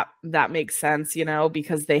 like that makes sense, you know,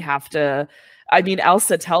 because they have to. I mean,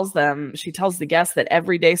 Elsa tells the guests that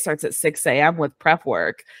every day starts at 6 a.m. with prep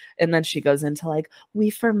work. And then she goes into like, we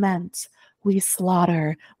ferment, we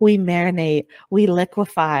slaughter, we marinate, we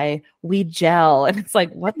liquefy, we gel. And it's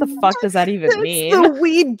like, what the fuck does that even mean? The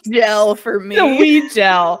we gel for me. The we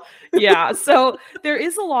gel. Yeah. So there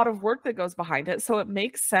is a lot of work that goes behind it. So it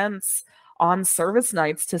makes sense on service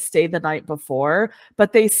nights to stay the night before,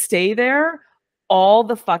 but they stay there all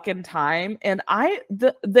the fucking time. And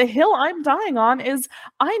the hill I'm dying on is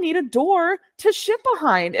I need a door to shit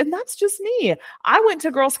behind. And that's just me. I went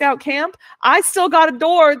to Girl Scout camp. I still got a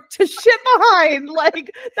door to shit behind.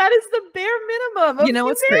 Like that is the bare minimum of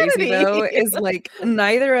what's crazy though is like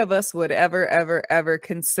neither of us would ever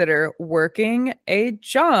consider working a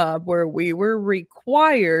job where we were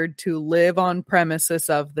required to live on premises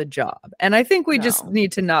of the job. And I think we just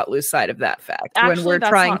need to not lose sight of that fact. Actually, when we're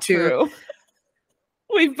trying to true.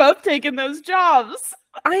 We've both taken those jobs.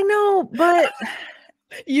 I know, but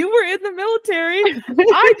you were in the military.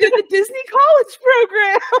 I did the Disney college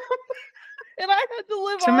program. And I had to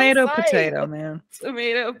live tomato on site. Potato, man.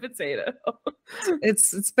 Tomato potato.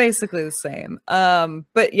 It's basically the same.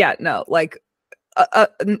 But yeah, no, like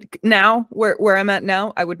now where I'm at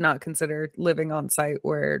now, I would not consider living on site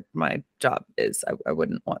where my job is. I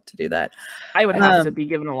wouldn't want to do that. I would have to be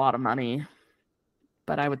given a lot of money.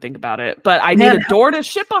 But I would think about it. But I need a door to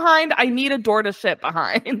shit behind. I need a door to shit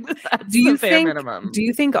behind. That's the bare minimum. Do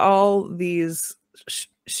you think all these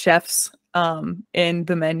chefs in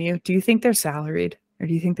the menu, do you think they're salaried or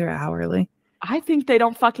do you think they're hourly? I think they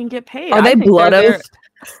don't fucking get paid. Are they blood oath?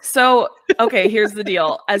 So, okay, here's the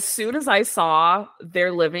deal. As soon as I saw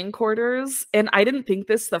their living quarters, and I didn't think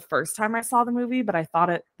this the first time I saw the movie, but I thought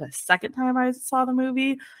it the second time I saw the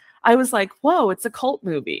movie, I was like, whoa, it's a cult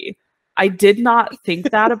movie. I did not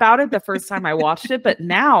think that about it the first time I watched it, but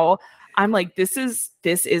now I'm like, this is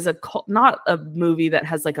a cult, not a movie that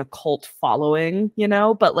has like a cult following, you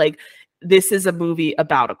know, but like this is a movie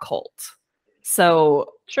about a cult.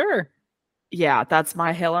 So sure. Yeah, that's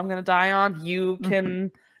my hill I'm gonna die on. You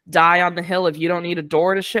can die on the hill if you don't need a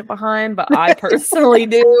door to shit behind, but I personally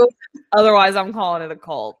do. Otherwise, I'm calling it a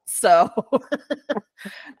cult. So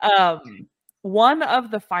one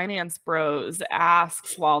of the finance bros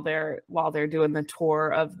asks while they're doing the tour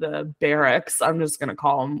of the barracks, I'm just gonna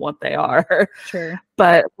call them what they are. Sure.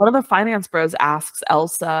 But one of the finance bros asks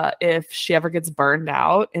Elsa if she ever gets burned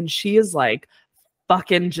out, and she is like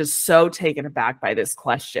fucking just so taken aback by this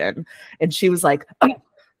question. And she was like, oh,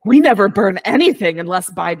 we never burn anything unless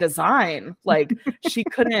by design. Like she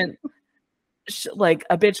couldn't, like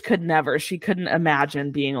a bitch could never, she couldn't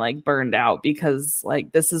imagine being like burned out, because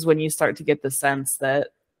like this is when you start to get the sense that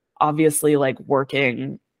obviously like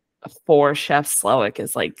working for Chef Slowik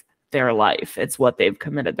is like their life. It's what they've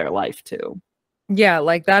committed their life to. Yeah,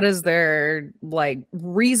 like that is their like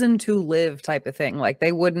reason to live type of thing. Like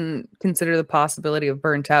they wouldn't consider the possibility of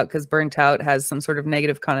burnt out, because burnt out has some sort of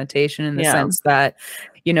negative connotation in the sense that,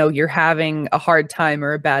 you know, you're having a hard time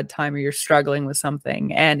or a bad time or you're struggling with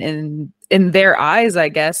something. And in their eyes, I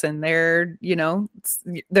guess, and their, you know,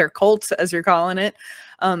 their cult, as you're calling it,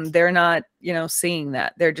 they're not, you know, seeing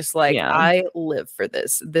that. They're just like, I live for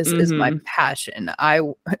this. This is my passion.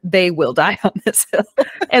 They will die on this hill.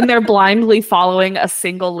 And they're blindly following a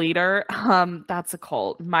single leader. That's a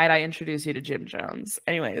cult. Might I introduce you to Jim Jones?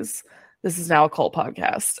 Anyways, this is now a cult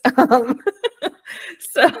podcast.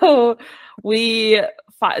 So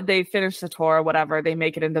they finish the tour, whatever. They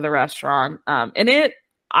make it into the restaurant. And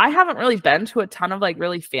I haven't really been to a ton of like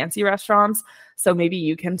really fancy restaurants, so maybe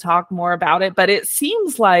you can talk more about it, but it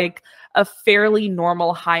seems like a fairly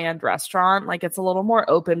normal high-end restaurant. Like it's a little more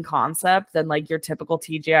open concept than like your typical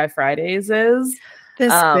TGI Fridays is.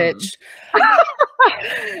 This bitch.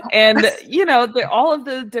 And you know, all of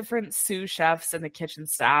the different sous chefs and the kitchen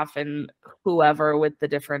staff and whoever with the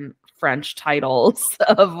different French titles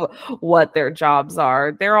of what their jobs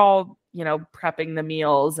are, they're all, you know, prepping the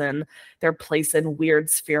meals, and they're placing weird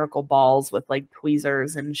spherical balls with like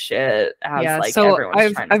tweezers and shit. So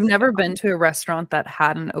I've never been to a restaurant that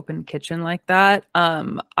had an open kitchen like that.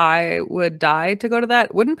 I would die to go to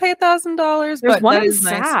that. Wouldn't pay $1,000, but one that in is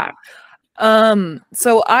nice. Sac.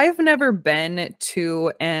 So I've never been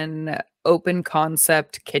to an open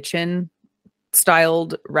concept kitchen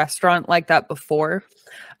styled restaurant like that before.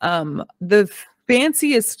 The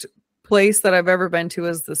fanciest place that I've ever been to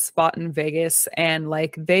is the Spot in Vegas, and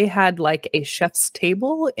like they had like a chef's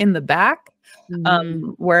table in the back,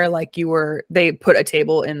 where like they put a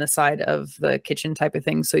table in the side of the kitchen type of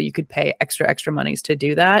thing, so you could pay extra monies to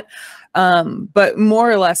do that. But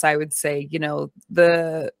more or less, I would say, you know,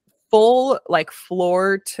 the full like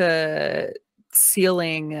floor to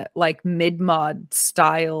ceiling like mid-mod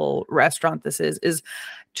style restaurant this is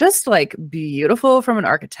just like beautiful from an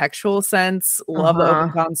architectural sense. Love the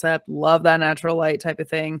open concept, love that natural light type of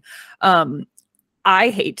thing. I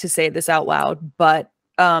hate to say this out loud, but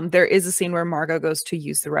there is a scene where Margot goes to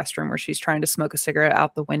use the restroom where she's trying to smoke a cigarette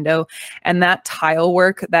out the window, and that tile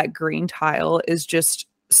work, that green tile, is just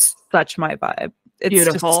such my vibe. It's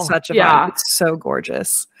beautiful. Just such a vibe. It's so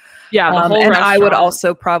gorgeous. Yeah, the whole and I would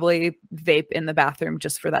also probably vape in the bathroom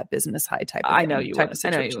just for that business high type of I know you would.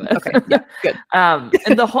 Okay, yeah, good.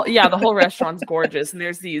 And the whole restaurant's gorgeous, and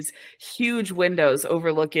there's these huge windows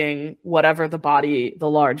overlooking whatever the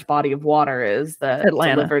large body of water is that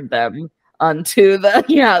delivered them onto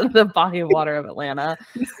the body of water of Atlanta.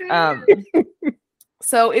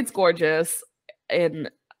 So it's gorgeous, and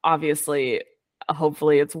obviously,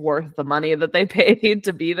 hopefully, it's worth the money that they paid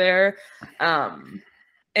to be there.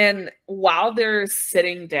 And while they're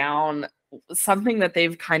sitting down, something that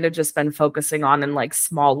they've kind of just been focusing on in like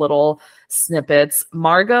small little snippets,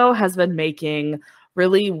 Margot has been making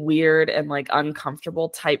really weird and like uncomfortable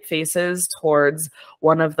typefaces towards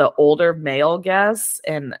one of the older male guests.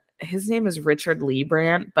 And his name is Richard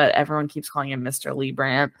Leibrandt, but everyone keeps calling him Mr.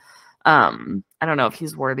 Leibrandt. I don't know if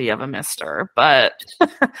he's worthy of a mister, but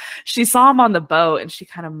she saw him on the boat and she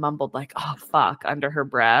kind of mumbled like, "Oh, fuck," under her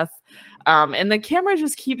breath. And the camera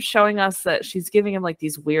just keeps showing us that she's giving him like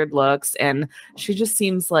these weird looks, and she just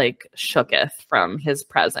seems like shooketh from his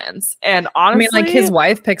presence. And honestly, I mean, like his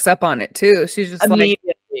wife picks up on it too. She's just like,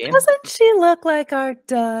 "Doesn't she look like our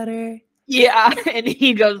daughter?" Yeah, and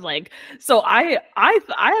he goes like, so I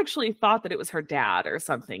actually thought that it was her dad or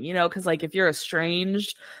something, you know, because like if you're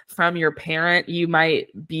estranged from your parent, you might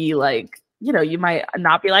be like, you know, you might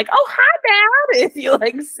not be like, "Oh, hi, Dad," if you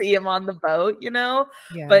like see him on the boat, you know.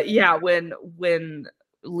 Yeah. But yeah, when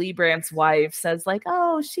Leibrandt's wife says like,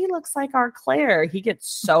 "Oh, she looks like our Claire," he gets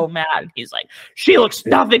so mad. He's like, "She looks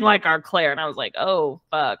nothing like our Claire," and I was like, "Oh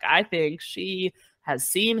fuck, I think she has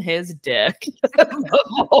seen his dick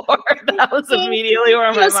before." That was immediately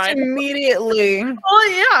where my mind immediately. Well,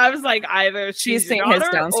 yeah, I was like, either she's seen his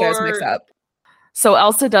downstairs mix up. So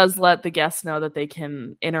Elsa does let the guests know that they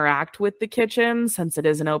can interact with the kitchen since it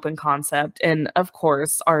is an open concept. And of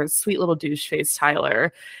course, our sweet little douche face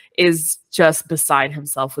Tyler is just beside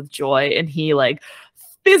himself with joy. And he like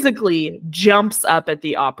physically jumps up at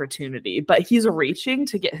the opportunity, but he's reaching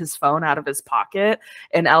to get his phone out of his pocket.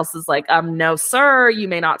 And Elsa's like, "No, sir, you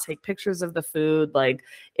may not take pictures of the food. Like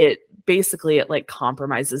basically it like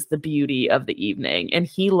compromises the beauty of the evening. And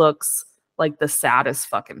he looks like the saddest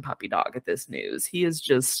fucking puppy dog at this news. He is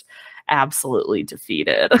just absolutely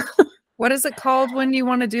defeated. What is it called when you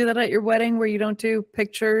want to do that at your wedding where you don't do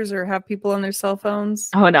pictures or have people on their cell phones?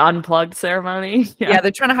 Oh, an unplugged ceremony? Yeah,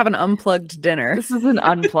 they're trying to have an unplugged dinner. This is an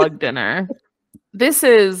unplugged dinner. This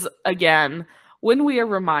is, again, when we are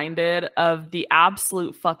reminded of the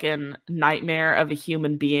absolute fucking nightmare of a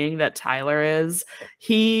human being that Tyler is.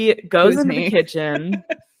 He goes into the kitchen,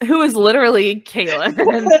 who is literally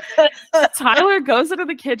Kaylin. Tyler goes into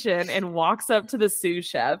the kitchen and walks up to the sous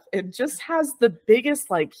chef and just has the biggest,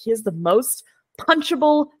 like, he has the most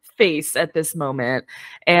punchable face at this moment.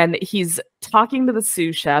 And he's talking to the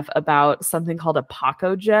sous chef about something called a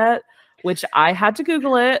Paco jet, which I had to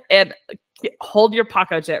Google it, and hold your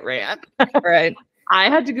Paco jet rant. Right. I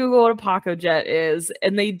had to Google what a Paco jet is,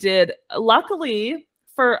 and they did. Luckily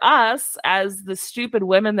for us, as the stupid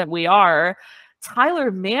women that we are,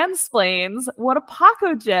 Tyler mansplains what a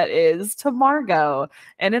Paco jet is to Margot,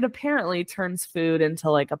 and it apparently turns food into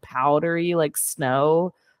like a powdery, like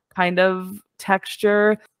snow kind of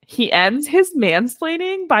texture. He ends his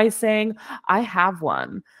mansplaining by saying, "I have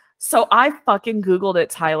one." So I fucking Googled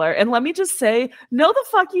it, Tyler. And let me just say, no, the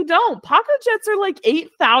fuck you don't. Paco jets are like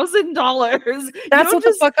 $8,000. That's what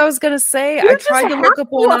the fuck I was going to say. I tried to look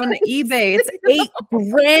up one on eBay. It's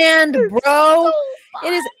 $8,000, bro.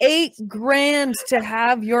 It is $8,000 to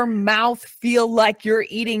have your mouth feel like you're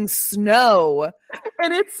eating snow.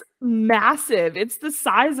 And it's massive. It's the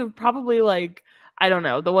size of probably like, I don't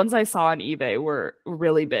know. The ones I saw on eBay were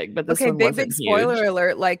really big, but this one wasn't big huge. Spoiler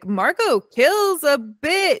alert. Like, Margot kills a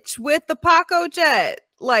bitch with the Paco jet.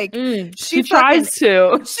 Like, she tries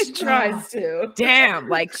to. She tries to. Damn.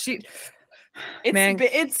 Like, it's man,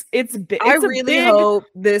 it's big. I really hope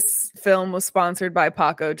this film was sponsored by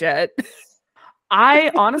Paco jet.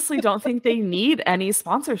 I honestly don't think they need any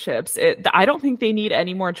sponsorships. I don't think they need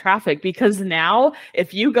any more traffic, because now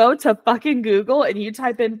if you go to fucking Google and you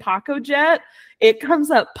type in Paco jet, it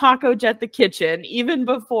comes up Paco jet the kitchen, even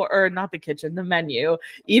before, or not the kitchen, the menu,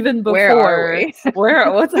 even before. Where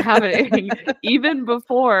are we? What's happening? Even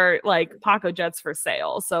before like Paco jet's for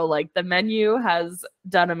sale. So like the menu has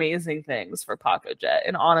done amazing things for Paco jet,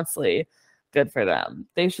 and honestly, good for them.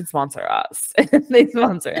 They should sponsor us. They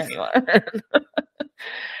sponsor anyone.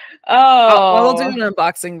 I'll do an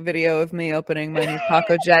unboxing video of me opening my new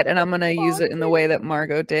Paco jet, and I'm going to use it in the way that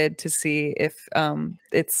Margot did to see if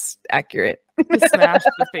it's accurate. To smash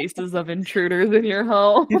the faces of intruders in your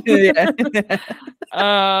home. Yeah.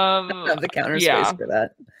 Have the counter space for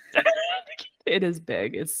that. It is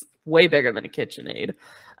big. It's way bigger than a KitchenAid.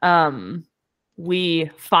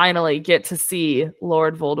 We finally get to see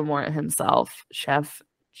Lord Voldemort himself, Chef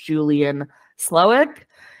Julian Slowik,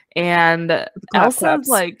 and Elsa's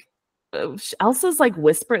like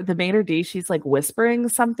the maitre d', she's like whispering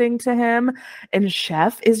something to him, and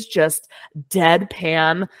Chef is just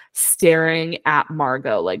deadpan staring at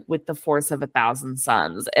Margot like with the force of 1,000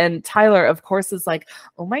 suns. And Tyler, of course, is like,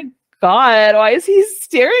 "Oh my God, why is he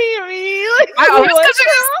staring at me?" Like, I always get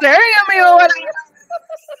you staring at me.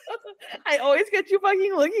 I always get you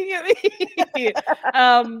fucking looking at me.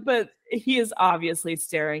 But he is obviously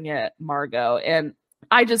staring at Margot, and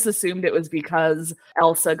I just assumed it was because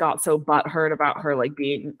Elsa got so butthurt about her like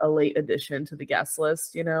being a late addition to the guest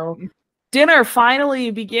list, you know. Dinner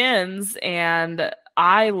finally begins, and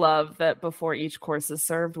I love that before each course is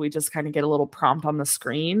served, we just kind of get a little prompt on the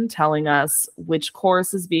screen telling us which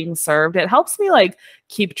course is being served. It helps me like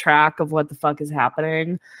keep track of what the fuck is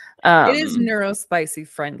happening. It is neurospicy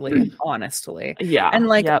friendly, honestly. Yeah. And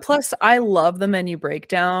like, plus I love the menu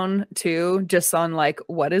breakdown too, just on like,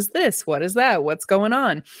 what is this? What is that? What's going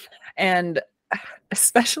on? And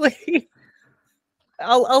especially,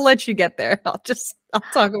 I'll let you get there. I'll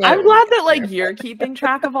talk about I'm glad that like you're keeping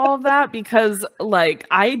track of all of that, because like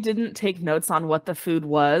I didn't take notes on what the food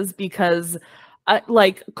was, because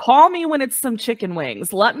like call me when it's some chicken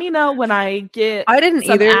wings. Let me know when I get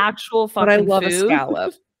actual fucking but I love food. A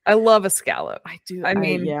scallop. I love a scallop. I do. I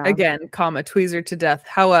mean, again, tweezer to death.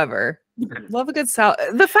 However, love a good salad.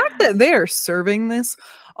 The fact that they are serving this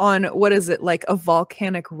on, what is it, like a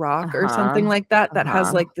volcanic rock or something like that, that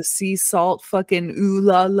has like the sea salt fucking ooh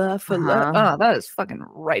la la that is fucking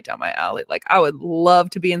right down my alley. Like, I would love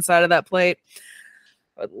to be inside of that plate.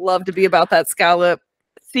 I would love to be about that scallop.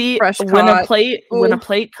 See, when a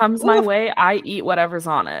plate comes my way, I eat whatever's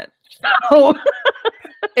on it. So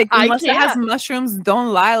unless it has mushrooms,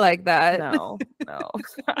 don't lie like that. No,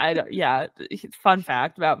 I don't. Yeah, fun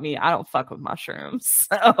fact about me: I don't fuck with mushrooms,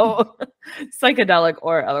 so psychedelic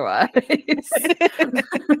or otherwise.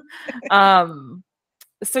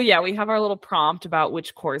 So yeah, we have our little prompt about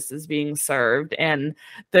which course is being served, and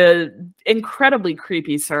the incredibly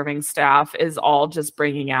creepy serving staff is all just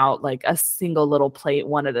bringing out like a single little plate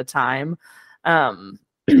one at a time. And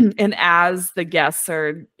as the guests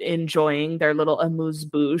are enjoying their little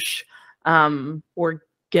amuse-bouche, we're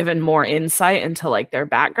given more insight into like their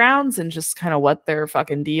backgrounds and just kind of what their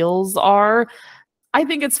fucking deals are. I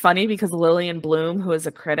think it's funny because Lillian Bloom, who is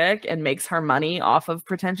a critic and makes her money off of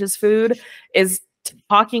pretentious food, is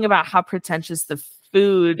talking about how pretentious the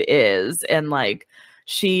food is, and like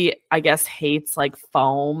she, I guess, hates like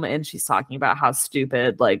foam, and she's talking about how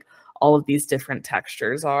stupid like all of these different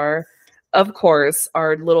textures are. Of course,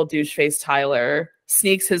 our little douche face Tyler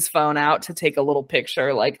sneaks his phone out to take a little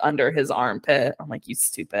picture like under his armpit. I'm like, you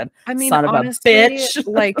stupid son of honestly, a bitch.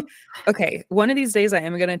 Like, okay, one of these days I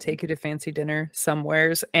am gonna take you to fancy dinner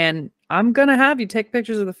somewheres, and I'm gonna have you take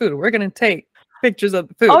pictures of the food. We're gonna take pictures of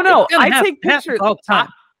the food. Oh no, I take pictures all the time.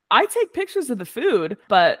 I take pictures of the food,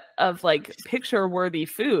 but of like picture worthy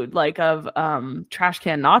food, like of trash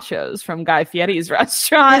can nachos from Guy Fieri's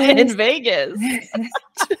restaurant in Vegas.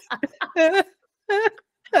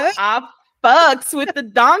 I fucks with the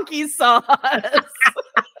donkey sauce.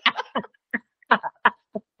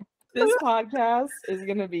 This podcast is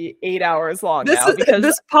going to be 8 hours long now because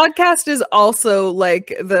this podcast is also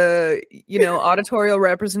like the, auditorial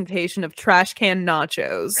representation of trash can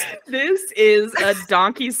nachos. This is a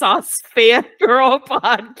donkey sauce fangirl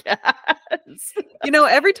podcast.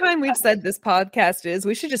 Every time we've said this podcast is,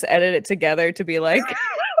 we should just edit it together to be like,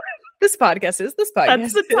 this podcast is, this podcast.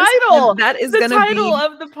 That's the title. That is the title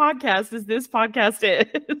of the podcast is This Podcast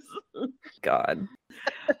Is. God.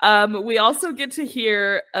 We also get to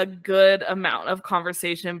hear a good amount of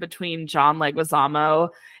conversation between John Leguizamo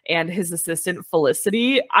and his assistant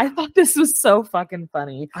Felicity. I thought this was so fucking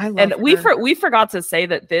funny. We forgot to say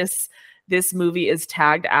that this movie is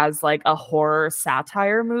tagged as like a horror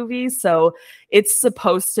satire movie, so it's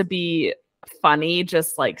supposed to be funny,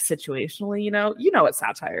 just like situationally. You know what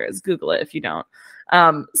satire is. Google it if you don't.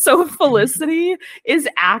 So Felicity is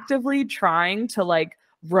actively trying to like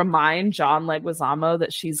remind John Leguizamo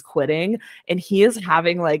that she's quitting, and he is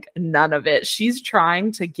having like none of it. She's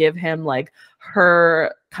trying to give him like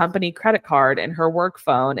her company credit card and her work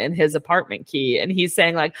phone and his apartment key, and he's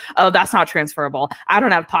saying like, oh, that's not transferable, I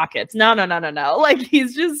don't have pockets. No. Like,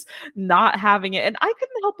 he's just not having it. And I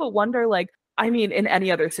couldn't help but wonder, like, I mean, in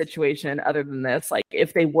any other situation other than this, like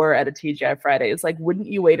if they were at a TGI Fridays, like, wouldn't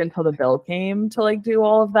you wait until the bill came to like do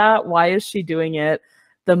all of that? Why is she doing it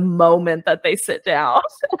the moment that they sit down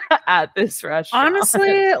at this restaurant?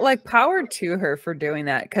 Honestly, like, power to her for doing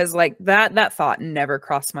that, because like that thought never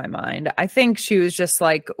crossed my mind. I think she was just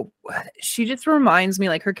like, she just reminds me,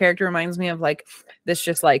 like, her character reminds me of like this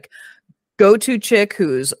just like go-to chick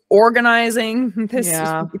who's organizing this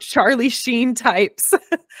Charlie Sheen types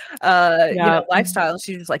lifestyle.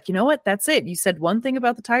 She's just like, you know what, that's it. You said one thing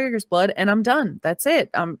about the tiger's blood and I'm done. That's it.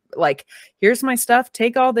 I'm like, here's my stuff,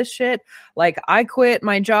 take all this shit. Like, I quit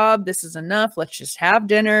my job, this is enough. Let's just have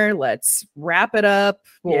dinner, let's wrap it up,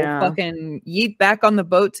 we'll fucking yeet back on the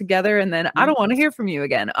boat together, and then I don't want to hear from you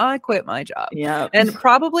again. I quit my job. And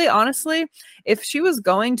probably, honestly, if she was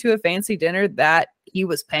going to a fancy dinner that he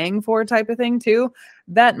was paying for type of thing too,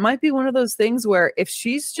 that might be one of those things where if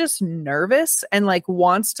she's just nervous and like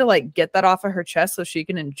wants to like get that off of her chest so she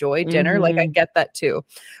can enjoy dinner, like, I get that too.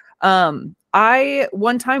 I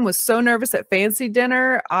one time was so nervous at fancy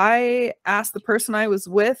dinner, I asked the person I was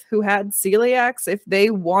with who had celiacs if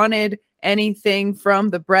they wanted anything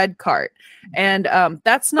from the bread cart, and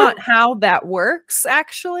that's not how that works,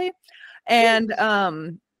 actually. And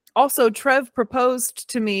also, Trev proposed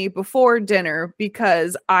to me before dinner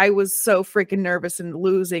because I was so freaking nervous and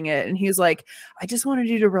losing it. And he was like, I just wanted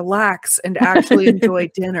you to relax and actually enjoy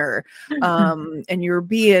dinner. And you're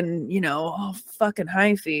being, all fucking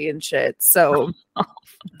hyphy and shit. So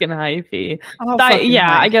fucking hyphy.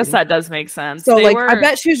 I guess that does make sense. So I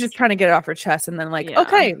bet she was just trying to get it off her chest, and then like,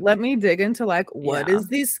 okay, let me dig into like, what is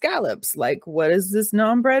these scallops? Like, what is this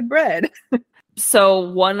non-bread bread? So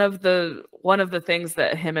one of the things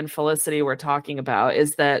that him and Felicity were talking about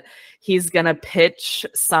is that he's gonna pitch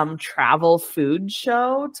some travel food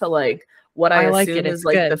show to like what I assume is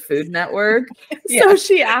like the Food Network. So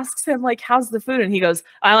she asks him like, how's the food? And he goes,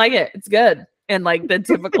 I like it, it's good. And like the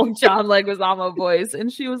typical John Leguizamo voice. And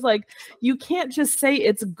she was like, you can't just say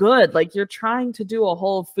it's good. Like, you're trying to do a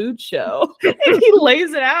whole food show. And he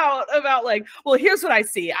lays it out about like, well, here's what I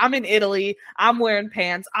see. I'm in Italy. I'm wearing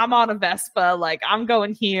pants. I'm on a Vespa. Like, I'm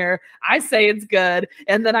going here. I say it's good.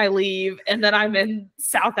 And then I leave. And then I'm in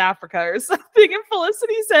South Africa or something. And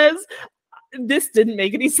Felicity says, this didn't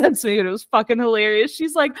make any sense to me, but it was fucking hilarious.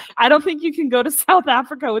 She's like, I don't think you can go to South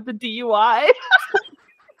Africa with the DUI.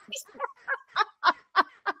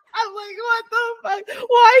 I'm like, what the fuck?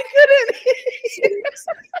 Why couldn't he?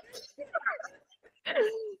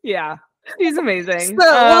 Yeah, she's amazing.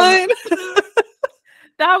 That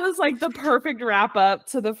was like the perfect wrap up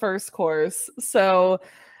to the first course. So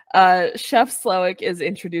Chef Slowick is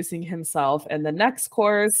introducing himself in the next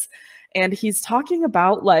course, and he's talking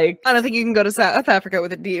about like, I don't think you can go to South Africa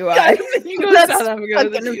with a DUI. I think you go to South Africa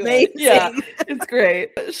with a DUI. Amazing. Yeah, it's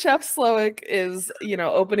great. Chef Slowick is,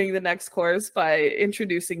 opening the next course by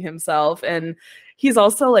introducing himself, and he's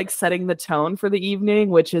also like setting the tone for the evening,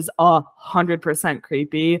 which is 100%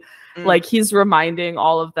 creepy. Like he's reminding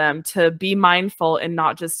all of them to be mindful and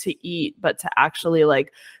not just to eat, but to actually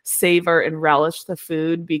like savor and relish the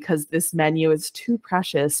food, because this menu is too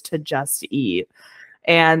precious to just eat.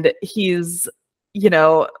 And he's,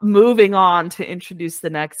 moving on to introduce the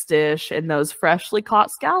next dish and those freshly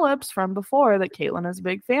caught scallops from before that Caitlin is a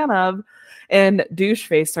big fan of. And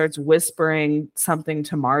Doucheface starts whispering something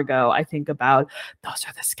to Margot, I think about, those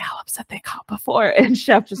are the scallops that they caught before. And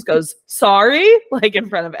Chef just goes, sorry, like in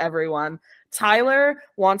front of everyone. Tyler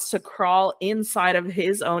wants to crawl inside of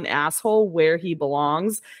his own asshole where he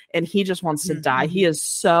belongs, and he just wants to die. He is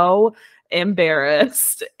so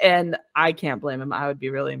embarrassed, and I can't blame him. I would be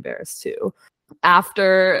really embarrassed too.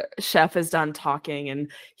 After Chef is done talking, and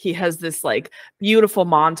he has this like beautiful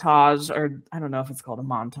montage, or I don't know if it's called a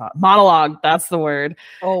monologue, that's the word.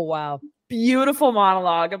 Oh wow. Beautiful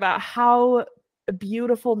monologue about how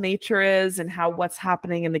beautiful nature is and how what's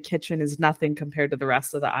happening in the kitchen is nothing compared to the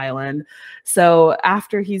rest of the island. So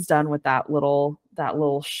after he's done with that little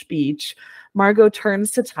speech, Margot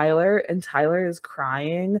turns to Tyler, and Tyler is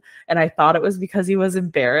crying, and I thought it was because he was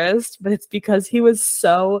embarrassed, but it's because he was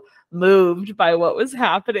so moved by what was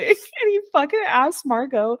happening. And he fucking asked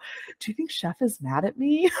Margot, do you think Chef is mad at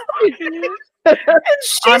me?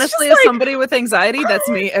 Honestly, as somebody with anxiety, that's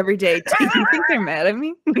me every day. Do you think they're mad at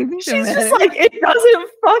me? She's just like, it doesn't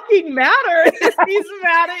fucking matter if he's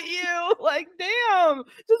mad at you. Like, damn,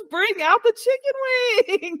 just bring out the chicken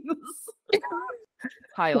wings.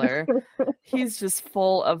 Tyler, he's just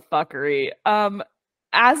full of fuckery.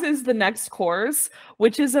 As is the next course,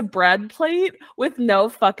 which is a bread plate with no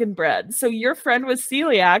fucking bread. So your friend with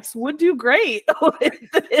celiacs would do great with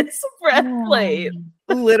this bread plate.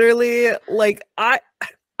 Literally, like I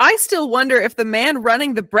still wonder if the man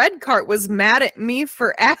running the bread cart was mad at me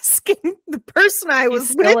for asking the person I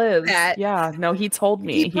was with that. Yeah, no, he told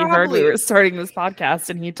me. He heard we were starting this podcast,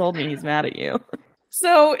 and he told me he's mad at you.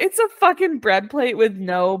 So it's a fucking bread plate with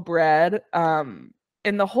no bread.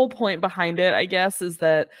 And the whole point behind it, I guess, is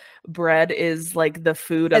that bread is like the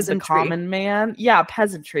food of the common man. Yeah,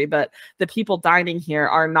 peasantry. But the people dining here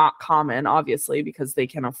are not common, obviously, because they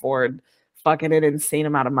can afford fucking an insane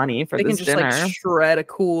amount of money for this dinner. They can just like shred a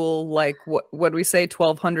cool, like, what do we say,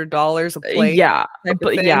 $1,200 a plate? Yeah,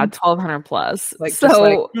 but yeah, $1,200 plus. Like,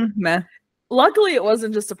 so meh. Luckily, it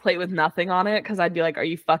wasn't just a plate with nothing on it, because I'd be like, are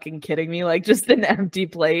you fucking kidding me? Like, just an empty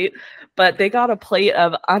plate. But they got a plate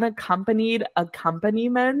of unaccompanied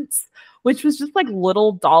accompaniments, which was just like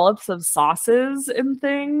little dollops of sauces and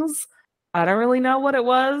things. I don't really know what it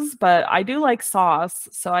was, but I do like sauce,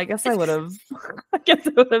 so I guess I would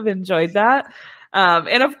have enjoyed that.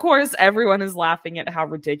 And of course, everyone is laughing at how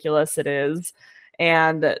ridiculous it is.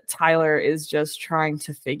 And Tyler is just trying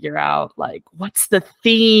to figure out, like, what's the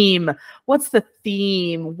theme? What's the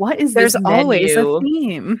theme? What is this menu? There's always a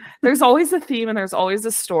theme. There's always a theme, and there's always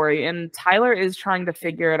a story. And Tyler is trying to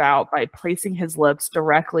figure it out by placing his lips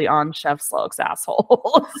directly on Chef Slowick's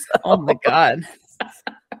asshole. Oh my God.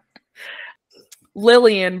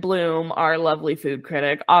 Lillian Bloom, our lovely food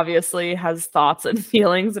critic, obviously has thoughts and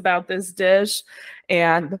feelings about this dish.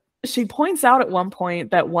 And she points out at one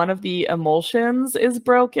point that one of the emulsions is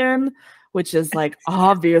broken, which is like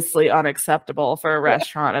obviously unacceptable for a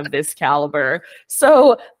restaurant of this caliber.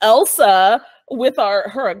 So Elsa, with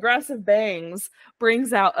her aggressive bangs,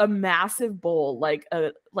 brings out a massive bowl, like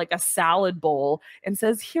a salad bowl, and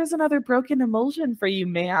says, "Here's another broken emulsion for you,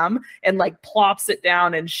 ma'am," and like plops it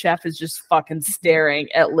down, and Chef is just fucking staring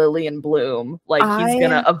at Lillian Bloom like he's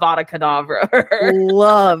gonna Avada Kedavra her.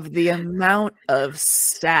 Love the amount of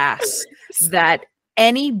sass that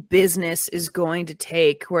any business is going to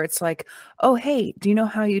take, where it's like, oh, hey, do you know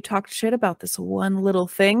how you talked shit about this one little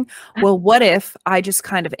thing? Well, what if I just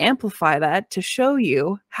kind of amplify that to show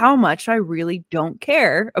you how much I really don't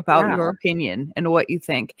care about your opinion and what you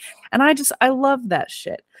think? And I love that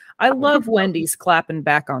shit. I love Wendy's clapping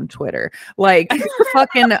back on Twitter. Like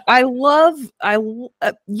fucking,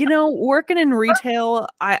 you know, working in retail,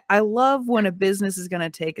 I love when a business is going to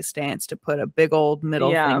take a stance to put a big old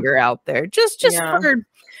middle finger out there. Just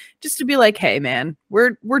to be like, hey man,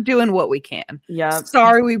 we're doing what we can. Yeah.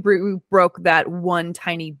 Sorry we broke that one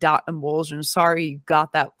tiny dot emulsion. Sorry you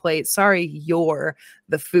got that plate. Sorry you're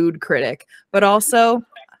the food critic. But also,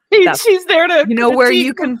 she's there to you know where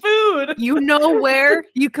you can food. You know where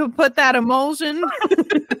you can put that emulsion.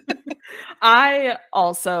 I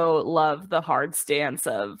also love the hard stance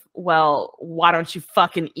of, well, why don't you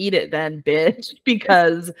fucking eat it then, bitch?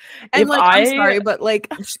 Because and like, I'm sorry, but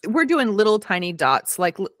like we're doing little tiny dots,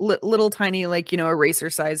 like little tiny, like, you know, eraser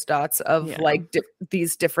sized dots of like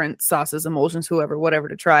these different sauces, emulsions, whatever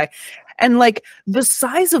to try. And like the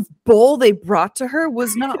size of bowl they brought to her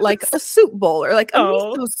was not like a soup bowl or like a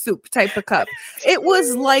miso soup type of cup. It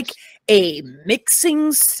was like a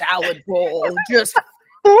mixing salad bowl, just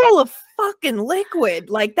full of fucking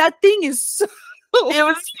liquid. Like that thing is so it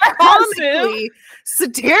was comically,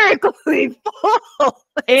 satirically full.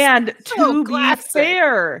 And to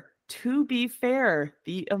be fair,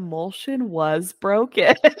 the emulsion was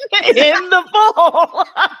broken in the bowl.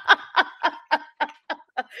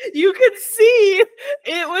 You could see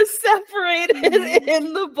it was separated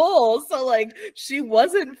in the bowl. So like she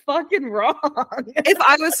wasn't fucking wrong. If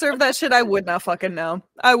I was served that shit, I would not fucking know.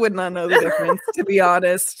 I would not know the difference, to be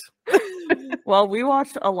honest. Well, we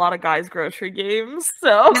watched a lot of Guys Grocery Games,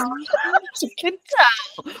 so you can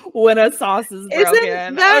tell when a sauce is broken.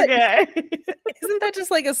 Isn't that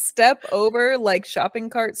just like a step over like shopping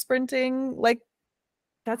cart sprinting? Like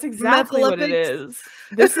that's exactly what it is.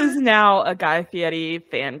 This is now a Guy Fieri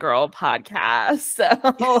fangirl podcast. So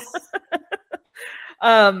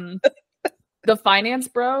the finance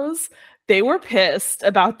bros, they were pissed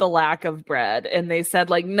about the lack of bread, and they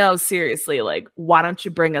said, like, no, seriously, like, why don't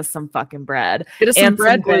you bring us some fucking bread? Get us some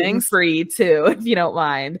bread, gluten free too, if you don't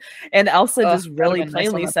mind. And Elsa just really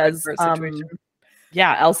plainly says,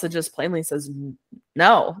 Elsa just plainly says,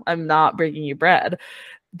 no, I'm not bringing you bread.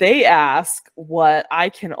 They ask what I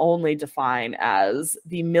can only define as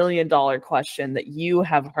the $1 million question that you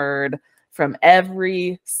have heard from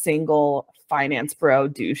every single finance bro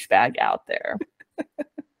douchebag out there.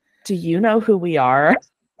 Do you know who we are?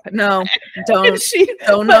 No,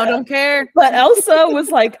 don't care. But Elsa was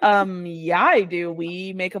like, yeah, I do.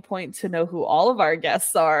 We make a point to know who all of our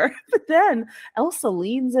guests are. But then Elsa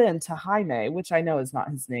leans into Jaime, which I know is not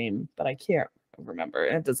his name, but I can't remember.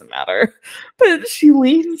 It doesn't matter. But she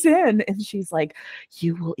leans in and she's like,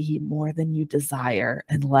 you will eat more than you desire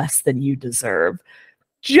and less than you deserve.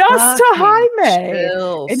 Just to Jaime.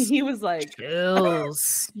 Chills. And he was like,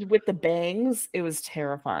 chills. With the bangs, it was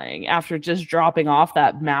terrifying. After just dropping off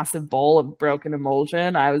that massive bowl of broken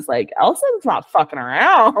emulsion, I was like, Elsa's not fucking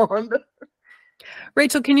around.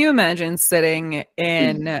 Rachel, can you imagine sitting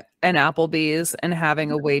in an Applebee's and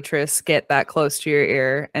having a waitress get that close to your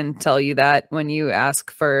ear and tell you that when you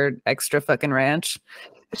ask for extra fucking ranch?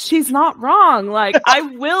 She's not wrong. Like, I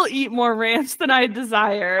will eat more ranch than I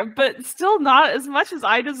desire, but still not as much as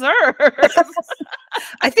I deserve.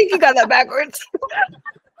 I think you got that backwards.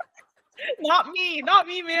 Not me,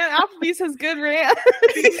 man. Applebee's has good ranch.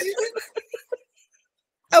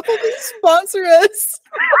 Applebee's sponsor us.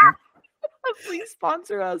 Please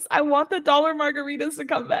sponsor us. I want the dollar margaritas to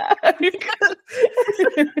come back.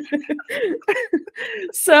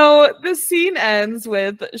 So the scene ends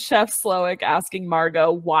with Chef Slowik asking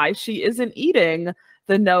Margot why she isn't eating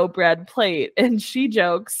the no bread plate. And she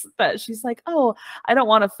jokes that she's like, oh, I don't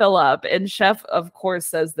want to fill up. And Chef, of course,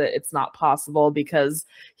 says that it's not possible because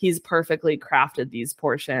he's perfectly crafted these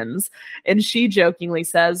portions. And she jokingly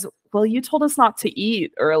says, well, you told us not to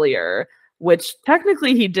eat earlier. Which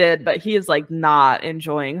technically he did, but he is like not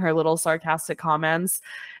enjoying her little sarcastic comments.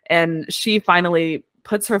 And she finally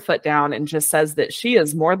puts her foot down and just says that she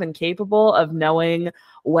is more than capable of knowing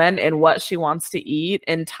when and what she wants to eat.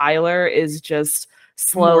 And Tyler is just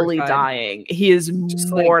slowly dying. He is just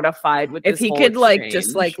mortified with this. If he could like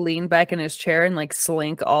just like lean back in his chair and like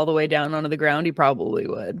slink all the way down onto the ground, he probably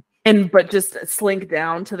would. But just slink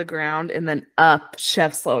down to the ground and then up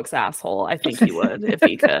Chef Slowik's asshole. I think he would if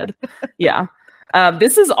he could. Yeah.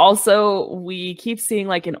 This is also, we keep seeing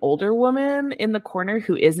like an older woman in the corner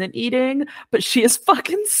who isn't eating, but she is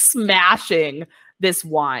fucking smashing this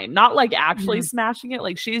wine. Not like actually smashing it.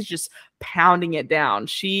 Like she's just pounding it down.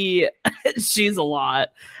 She's a lot.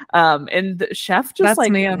 And the chef just That's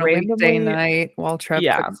like me on a weekday night while Trev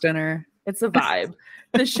cooks dinner. It's a vibe.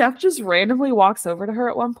 The chef just randomly walks over to her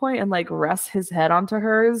at one point and like rests his head onto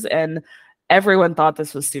hers, and Everyone thought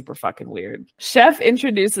this was super fucking weird. Chef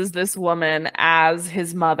introduces this woman as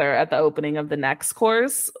his mother at the opening of the next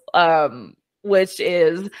course, which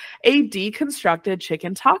is a deconstructed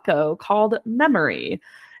chicken taco called Memory.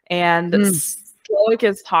 And Slowik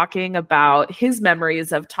is talking about his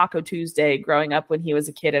memories of Taco Tuesday growing up when he was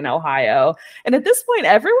a kid in Ohio. And at this point,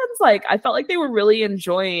 everyone's like, I felt like they were really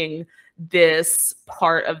enjoying this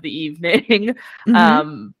part of the evening.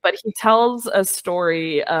 But he tells a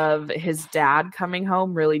story of his dad coming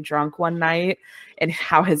home really drunk one night and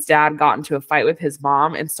how his dad got into a fight with his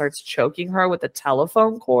mom and starts choking her with a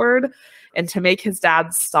telephone cord. And to make his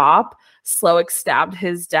dad stop, Slowik stabbed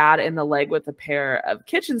his dad in the leg with a pair of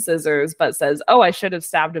kitchen scissors, but says, "Oh, I should have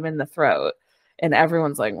stabbed him in the throat." And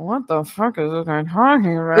everyone's like, "What the fuck is this guy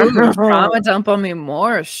talking about?" Trauma dump on me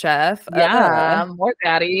more, chef. Yeah, more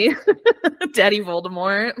daddy. Daddy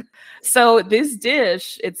Voldemort. So this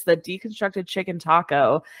dish, it's the deconstructed chicken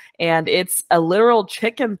taco, and it's a literal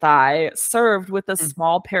chicken thigh served with a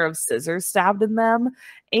small pair of scissors stabbed in them.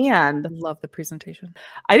 And love the presentation.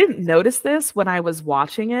 I didn't notice this when I was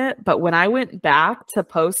watching it, but when I went back to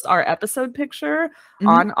post our episode picture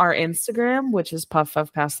on our Instagram, which is Puff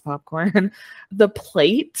Puff Pass the Popcorn, the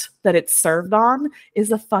plate that it's served on is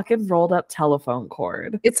a fucking rolled up telephone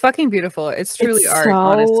cord. It's fucking beautiful. It's truly art,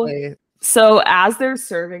 honestly. So as they're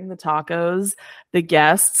serving the tacos, the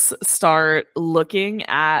guests start looking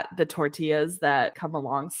at the tortillas that come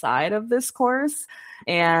alongside of this course.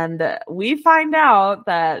 And we find out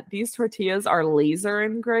that these tortillas are laser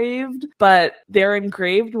engraved, but they're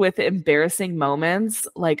engraved with embarrassing moments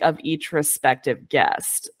like of each respective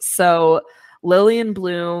guest. So Lillian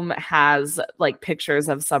Bloom has like pictures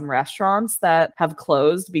of some restaurants that have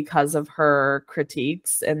closed because of her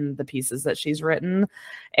critiques and the pieces that she's written.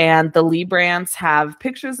 And the Lee Brandts have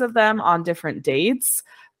pictures of them on different dates.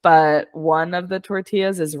 But one of the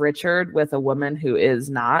tortillas is Richard with a woman who is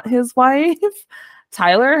not his wife.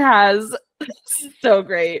 Tyler has so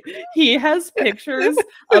great. He has pictures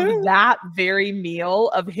of that very meal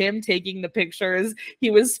of him taking the pictures he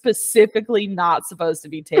was specifically not supposed to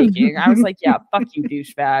be taking. I was like, yeah, fuck you,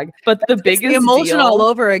 douchebag. But the biggest the emotion deal, all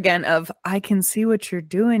over again of I can see what you're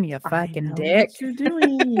doing, you fucking dick. What you're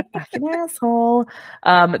doing, you fucking asshole.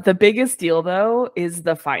 The biggest deal though is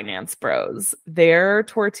the finance bros. Their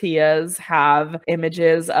tortillas have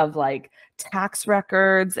images of like tax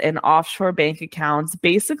records and offshore bank accounts,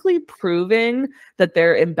 basically proving that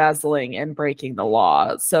they're embezzling and breaking the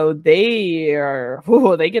law. So they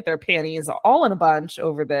get their panties all in a bunch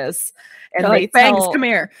over this. And they're like, Banks, come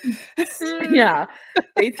here. Yeah.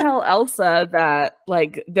 They tell Elsa that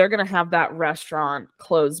like they're gonna have that restaurant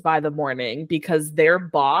closed by the morning because their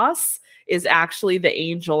boss is actually the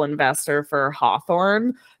angel investor for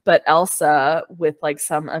Hawthorne. But Elsa, with like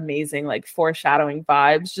some amazing like foreshadowing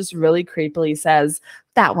vibes, just really creepily says,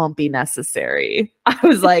 "That won't be necessary." I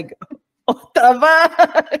was like, what the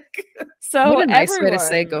fuck? So what a nice way to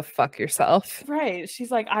say go fuck yourself. Right. She's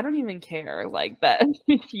like, I don't even care. Like that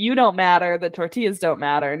you don't matter. The tortillas don't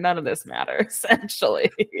matter. None of this matters, essentially.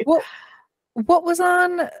 Well, what was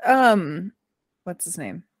on what's his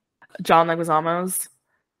name? John Leguizamo's.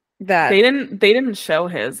 That they didn't show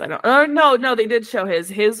his. I don't. Oh no, they did show his.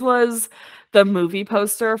 His was the movie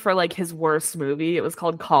poster for like his worst movie. It was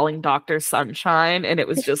called Calling Dr. Sunshine, and it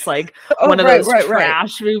was just like one of those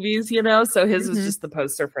trash movies, you know. So his was just the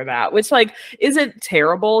poster for that, which like isn't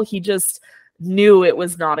terrible. He just knew it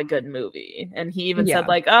was not a good movie, and he even said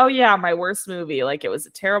like, "Oh yeah, my worst movie. Like it was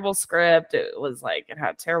a terrible script. It was like it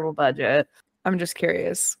had a terrible budget." I'm just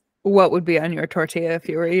curious, what would be on your tortilla if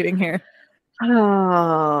you were eating here?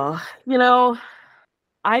 Oh, you know,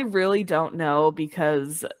 I really don't know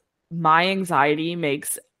because my anxiety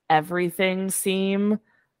makes everything seem.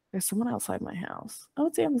 There's someone outside my house. Oh,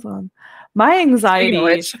 it's Amazon. My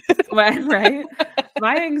anxiety, right?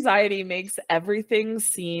 My anxiety makes everything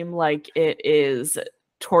seem like it is a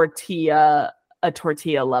tortilla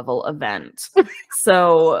level event.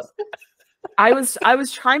 So I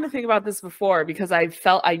was trying to think about this before because I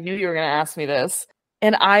knew you were going to ask me this.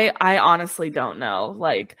 And I honestly don't know.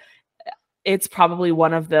 Like, it's probably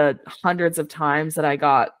one of the hundreds of times that I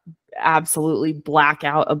got absolutely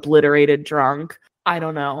blackout, obliterated drunk. I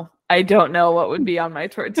don't know. I don't know what would be on my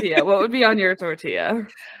tortilla. What would be on your tortilla?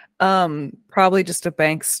 Probably just a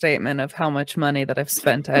bank statement of how much money that I've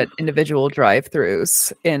spent at individual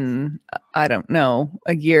drive-thrus in, I don't know,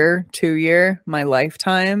 a year, 2 year, my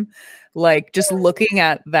lifetime. Like, just looking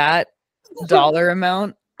at that dollar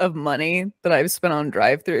amount of money that I've spent on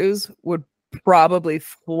drive-thrus would probably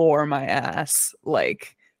floor my ass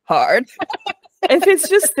like hard. If it's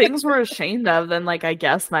just things we're ashamed of, then like I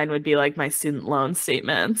guess mine would be like my student loan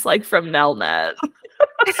statements, like from Nelnet.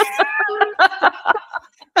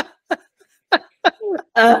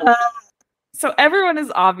 So everyone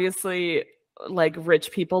is obviously like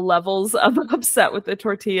rich people levels of upset with the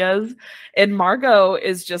tortillas. And Margot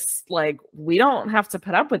is just like, we don't have to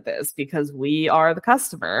put up with this because we are the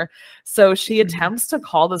customer. So she attempts to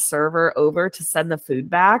call the server over to send the food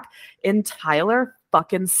back. And Tyler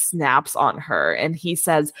fucking snaps on her. And he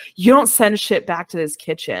says, you don't send shit back to this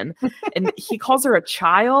kitchen. And he calls her a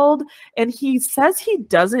child. And he says he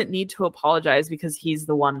doesn't need to apologize because he's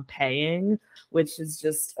the one paying, which is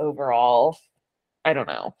just overall, I don't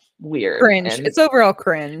know, weird. Cringe. It's overall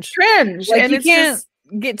cringe. Cringe. Like, and you it's can't just,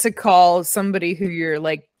 get to call somebody who you're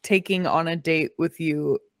like taking on a date with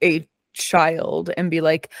you a child and be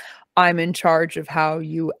like, I'm in charge of how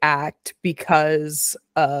you act because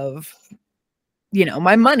of, you know,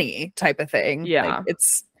 my money type of thing. Yeah. Like,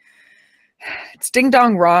 it's ding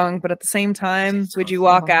dong wrong, but at the same time, would you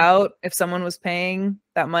walk out if someone was paying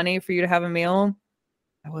that money for you to have a meal?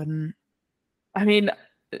 I wouldn't. I mean,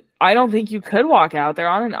 I don't think you could walk out. They're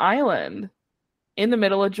on an island in the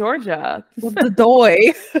middle of Georgia. The doy.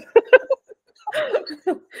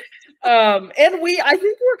 And I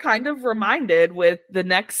think we're kind of reminded with the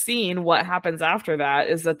next scene, what happens after that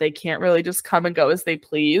is that they can't really just come and go as they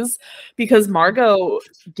please, because Margot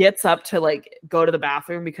gets up to like go to the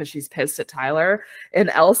bathroom because she's pissed at Tyler, and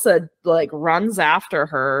Elsa like runs after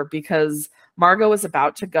her because Margot is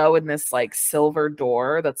about to go in this like silver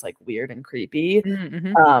door that's like weird and creepy.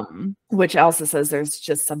 Which Elsa says there's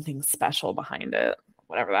just something special behind it,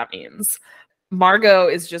 whatever that means. Margot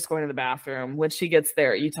is just going to the bathroom. When she gets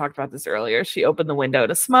there, you talked about this earlier, she opened the window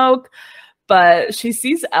to smoke, but she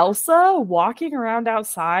sees Elsa walking around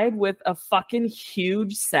outside with a fucking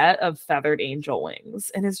huge set of feathered angel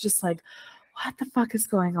wings. And it's just like, what the fuck is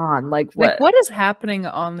going on? Like what is happening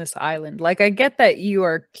on this island? Like, I get that you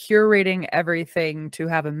are curating everything to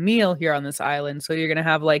have a meal here on this island. So you're going to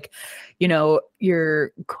have like, you know,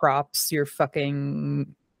 your crops, your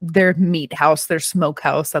fucking their meat house, their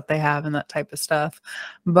smokehouse that they have and that type of stuff.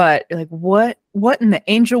 But like, what in the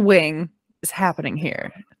angel wing is happening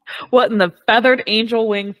here? What in the feathered angel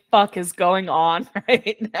wing fuck is going on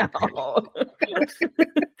right now?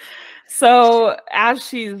 So as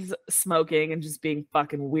she's smoking and just being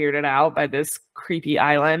fucking weirded out by this creepy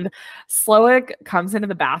island, Slowik comes into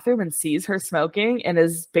the bathroom and sees her smoking and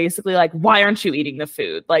is basically like, why aren't you eating the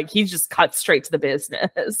food? Like, he just cuts straight to the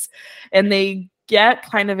business. And they get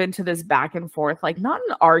kind of into this back and forth, like not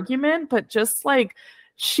an argument, but just like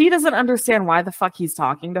she doesn't understand why the fuck he's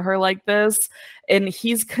talking to her like this. And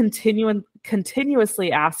he's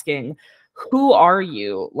continuously asking, who are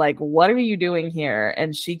you? Like, what are you doing here?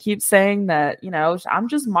 And she keeps saying that, you know, I'm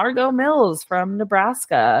just Margot Mills from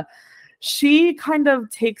Nebraska. She kind of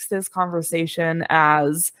takes this conversation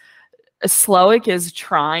as Slowik is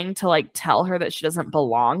trying to like tell her that she doesn't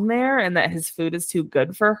belong there and that his food is too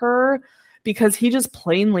good for her, because he just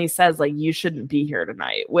plainly says like, you shouldn't be here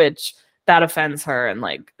tonight, which that offends her, and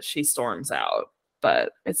like she storms out.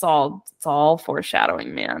 But it's all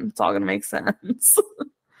foreshadowing, man. It's all gonna make sense.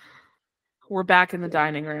 We're back in the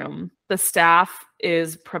dining room. The staff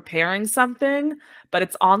is preparing something, but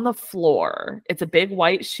it's on the floor. It's a big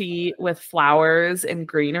white sheet with flowers and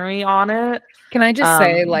greenery on it. Can I just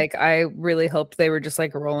say, like, I really hoped they were just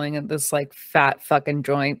like rolling at this like fat fucking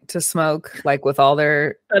joint to smoke, like with all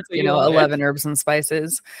their, you know, 11 herbs and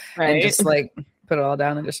spices, right? And just like put it all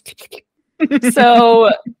down and just.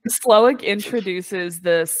 So Slowik introduces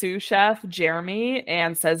the sous chef, Jeremy,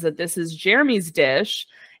 and says that this is Jeremy's dish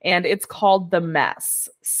and it's called the mess.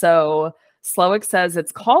 So Slowik says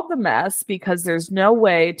it's called the mess because there's no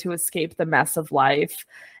way to escape the mess of life.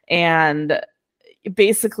 And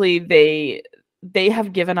basically they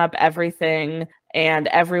have given up everything and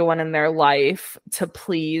everyone in their life to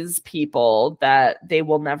please people that they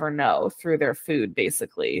will never know through their food,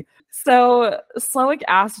 basically. So Slowik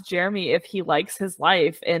asked Jeremy if he likes his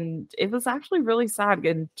life, and it was actually really sad.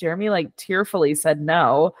 And Jeremy like tearfully said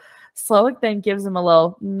no. Slowik then gives him a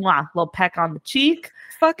little peck on the cheek.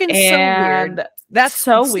 Fucking so weird. That's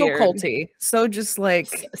so weird. So culty. So just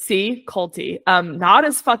like, see, culty. Not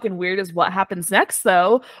as fucking weird as what happens next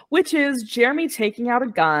though, which is Jeremy taking out a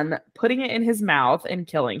gun, putting it in his mouth, and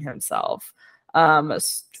killing himself.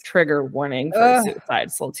 Trigger warning for suicide.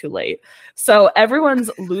 It's a little too late. So everyone's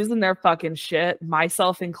losing their fucking shit,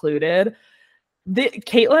 myself included.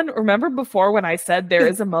 Caitlin, remember before when I said there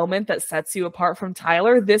is a moment that sets you apart from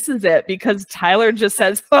Tyler? This is it, because Tyler just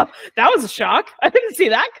says, oh, that was a shock. I didn't see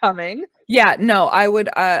that coming. Yeah, no, I would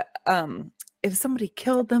if somebody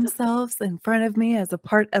killed themselves in front of me as a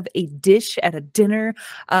part of a dish at a dinner.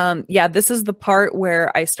 Yeah, this is the part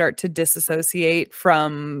where I start to disassociate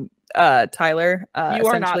from Tyler, You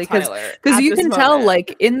are not essentially, Tyler. because at you this can tell, moment.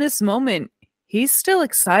 like, in this moment, he's still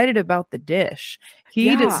excited about the dish.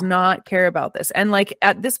 He does Yeah. not care about this. And like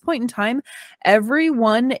at this point in time,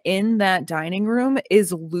 everyone in that dining room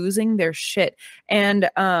is losing their shit. And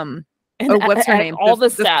And oh, what's her name? all the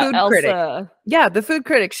The staff, food critic. Elsa. Yeah, the food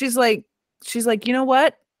critic. She's like, you know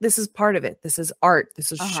what? This is part of it. This is art.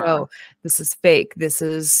 This is show. This is fake. This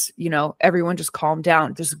is, everyone just calm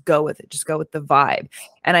down. Just go with it. Just go with the vibe.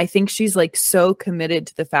 And I think she's like so committed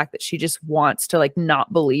to the fact that she just wants to like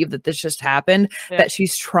not believe that this just happened, that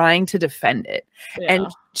she's trying to defend it. Yeah. And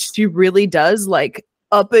she really does, like,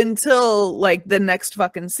 up until like the next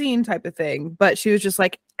fucking scene type of thing. But she was just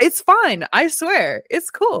like, it's fine. I swear. It's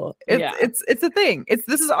cool. It's a thing.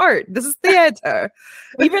 This is art. This is theater.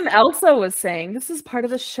 Even Elsa was saying, this is part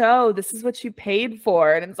of the show. This is what you paid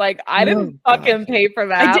for. And it's like, I didn't fucking pay for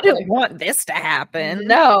that. I didn't want this to happen.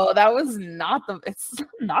 No, that was it's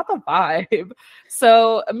not the vibe.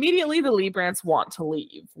 So immediately the Lee Brants want to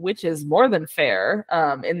leave, which is more than fair.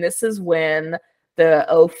 And this is when the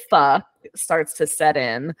oh fuck starts to set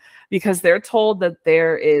in, because they're told that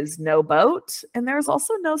there is no boat and there's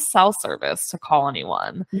also no cell service to call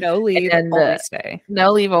anyone. No leave, only stay.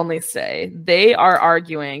 No leave, only stay. They are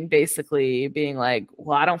arguing, basically being like,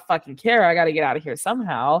 well, I don't fucking care. I got to get out of here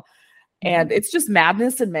somehow. And it's just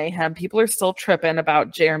madness and mayhem. People are still tripping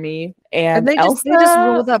about Jeremy. And they Elsa, just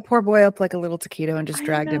rolled that poor boy up like a little taquito and just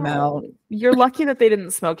dragged him out. You're lucky that they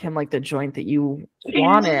didn't smoke him like the joint that you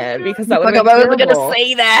wanted, because that would I was gonna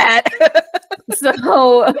say that.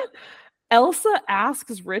 So Elsa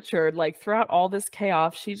asks Richard, like, throughout all this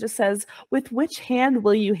chaos, she just says, with which hand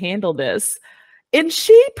will you handle this? And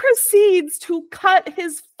she proceeds to cut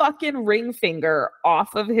his fucking ring finger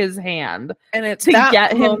off of his hand, and it's to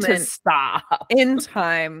get him to stop. In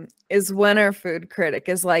time is when our food critic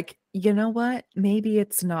is like, you know what? Maybe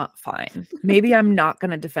it's not fine. Maybe I'm not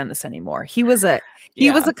going to defend this anymore. He was a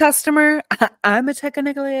customer. I'm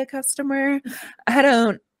technically a customer.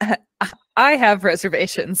 I have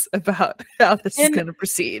reservations about how this is going to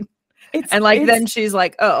proceed. Then she's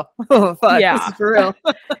like, oh fuck, this is for real.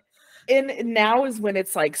 And now is when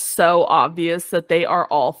it's like so obvious that they are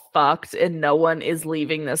all fucked and no one is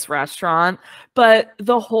leaving this restaurant. But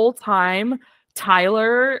the whole time,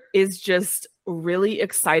 Tyler is just really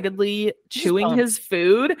excitedly chewing his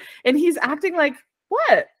food, and he's acting like,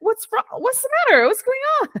 what? What's wrong? What's the matter? What's going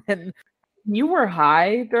on? You were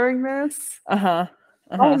high during this? How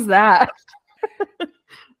was that?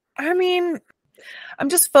 I mean, I'm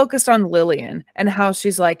just focused on Lillian and how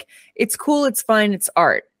she's like, it's cool, it's fine, it's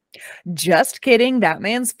art. Just kidding. That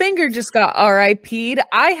man's finger just got RIP'd.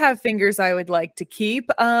 I have fingers I would like to keep.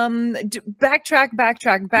 Backtrack.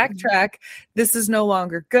 This is no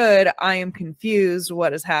longer good. I am confused.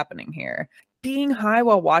 What is happening here? Being high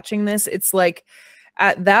while watching this, it's like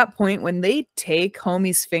at that point when they take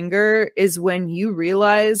homie's finger is when you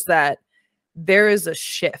realize that there is a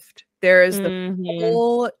shift. There is the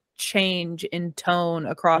whole change in tone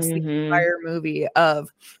across the entire movie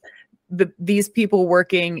of these people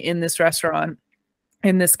working in this restaurant,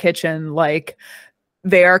 in this kitchen, like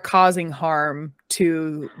they are causing harm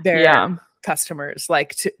to their customers,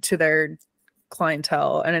 like to their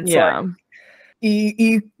clientele. And it's like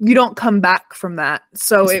you don't come back from that.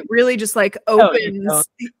 So it really just like opens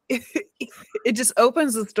it just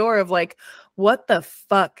opens this door of like, what the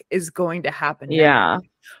fuck is going to happen now?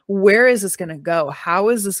 Where is this gonna go? How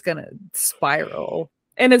is this gonna spiral?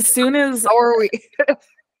 And as soon as how are we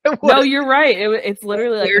no, you're right. It's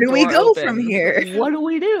literally like, where do we go from here? What do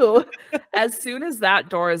we do? As soon as that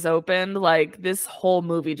door is opened, like this whole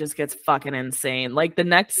movie just gets fucking insane. Like the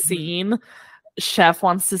next scene, Chef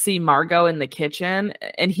wants to see Margot in the kitchen,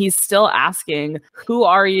 and he's still asking, who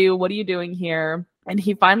are you? What are you doing here? And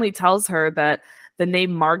he finally tells her that the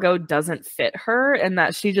name Margot doesn't fit her and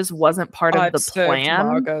that she just wasn't part of the plan.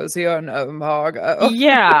 Margot's your no Margot.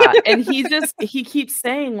 Yeah. And he keeps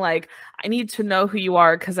saying like, I need to know who you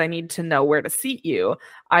are because I need to know where to seat you,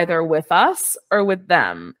 either with us or with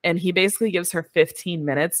them. And he basically gives her 15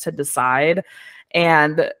 minutes to decide.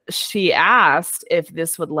 And she asked if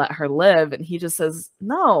this would let her live. And he just says,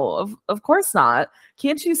 no, of course not.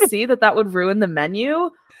 Can't you see that would ruin the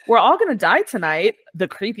menu? We're all going to die tonight. The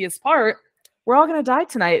creepiest part, we're all going to die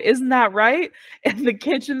tonight. Isn't that right? And the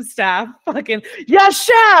kitchen staff fucking, yes,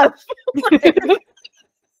 chef.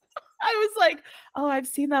 I was like, oh, I've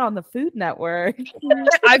seen that on the Food Network.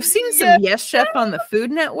 I've seen some Yes Chef on the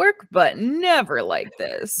Food Network, but never like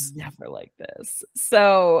this. Never like this.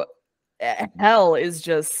 So hell is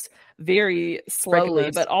just very slowly,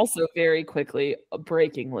 loose. but also very quickly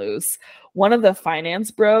breaking loose. One of the finance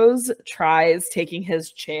bros tries taking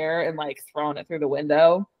his chair and like throwing it through the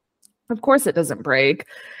window. Of course, it doesn't break.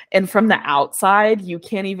 And from the outside, you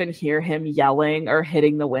can't even hear him yelling or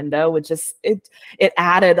hitting the window, which is it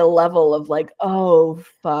added a level of like, oh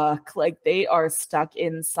fuck, like they are stuck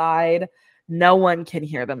inside. No one can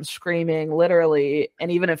hear them screaming, literally.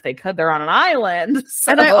 And even if they could, they're on an island.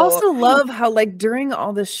 So. And I also love how, like, during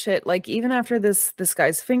all this shit, like, even after this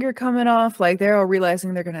guy's finger coming off, like, they're all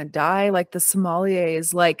realizing they're gonna die. Like, the sommelier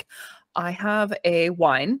is like, I have a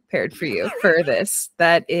wine paired for you for this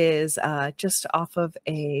that is just off of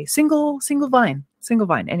a single vine.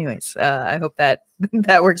 Anyways, I hope that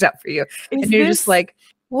that works out for you. And you're just like,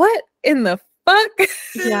 what in the fuck?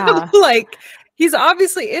 Yeah. Like, he's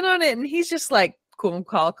obviously in on it, and he's just like cool,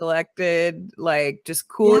 collected, like just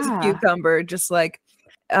cool as a cucumber, just like,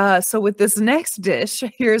 so with this next dish,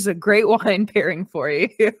 here's a great wine pairing for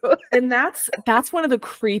you. And that's one of the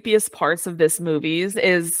creepiest parts of this movie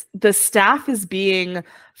is the staff is being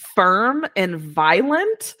firm and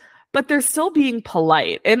violent, but they're still being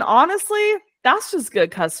polite. And honestly, that's just good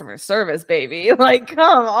customer service, baby. Like,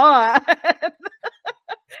 come on.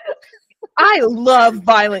 I love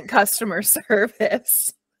violent customer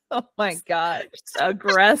service. Oh my god.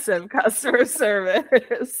 Aggressive customer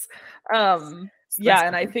service. Yeah,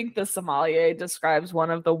 and I think the sommelier describes one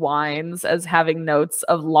of the wines as having notes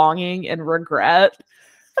of longing and regret.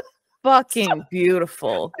 Fucking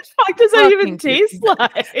beautiful. What the fuck does that even taste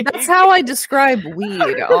like? That's how I describe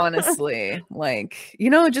weed, honestly. Like,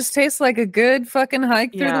 it just tastes like a good fucking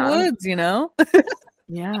hike through the woods,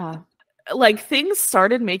 Yeah. Like, things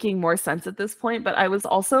started making more sense at this point, but I was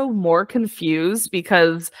also more confused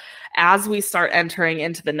because as we start entering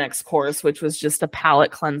into the next course, which was just a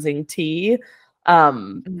palate cleansing tea,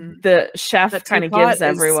 the chef kind of gives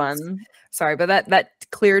everyone sorry, but that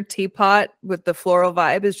clear teapot with the floral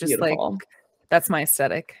vibe is just beautiful. Like, that's my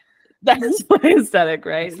aesthetic. That's my aesthetic,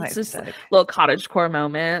 right? It's just a little cottagecore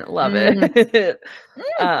moment. Love it.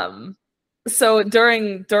 So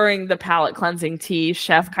during the palate cleansing tea,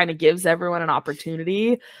 chef kind of gives everyone an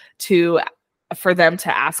opportunity for them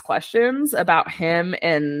to ask questions about him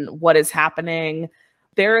and what is happening.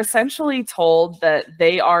 They're essentially told that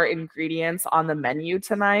they are ingredients on the menu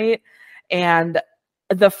tonight. And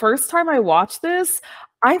the first time I watched this,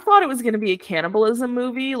 I thought it was going to be a cannibalism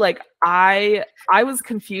movie. Like, I was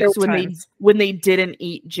confused when they didn't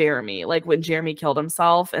eat Jeremy, like when Jeremy killed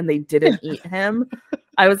himself and they didn't eat him.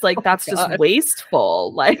 I was like, that's just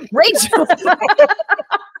wasteful. Like, Rachel.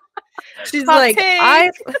 She's hot like,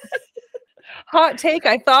 take. Hot take.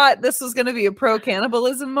 I thought this was going to be a pro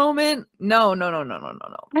cannibalism moment. No.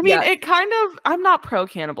 I mean, it kind of, I'm not pro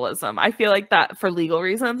cannibalism. I feel like that for legal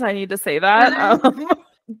reasons, I need to say that.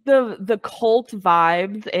 The cult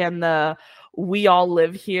vibes and the we all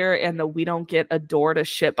live here and the we don't get a door to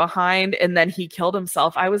shit behind. And then he killed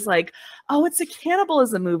himself. I was like, oh, it's a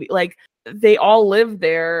cannibalism movie. Like, they all live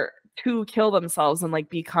there to kill themselves and like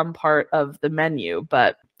become part of the menu,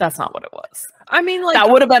 but that's not what it was. I mean, like, that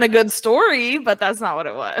would have been a good story, but that's not what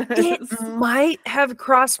it was. It might have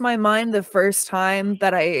crossed my mind the first time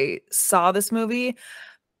that I saw this movie.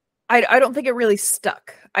 I don't think it really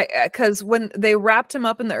stuck. Because when they wrapped him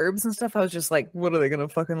up in the herbs and stuff, I was just like, what are they gonna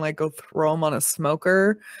fucking like go throw him on a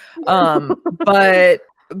smoker?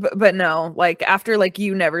 But no, like after like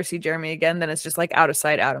you never see Jeremy again, then it's just like out of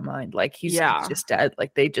sight, out of mind. Like he's just dead.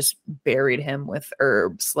 Like they just buried him with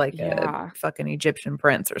herbs, like a fucking Egyptian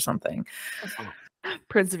prince or something.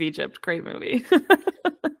 Prince of Egypt, great movie.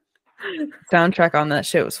 Soundtrack on that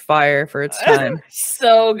shit was fire for its time.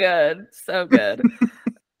 So good.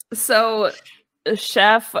 So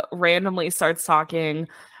chef randomly starts talking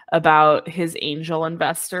about his angel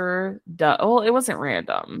investor. Well, it wasn't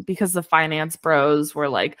random because the finance bros were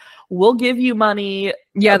like, we'll give you money.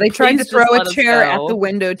 Yeah, they tried to throw a chair at the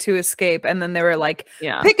window to escape. And then they were like,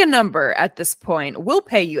 pick a number at this point. We'll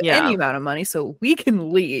pay you any amount of money so we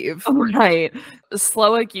can leave. Right.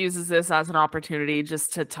 Slowik uses this as an opportunity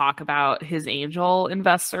just to talk about his angel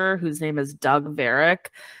investor, whose name is Doug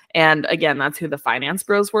Varick. And again, that's who the finance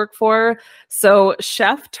bros work for. So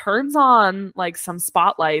chef turns on like some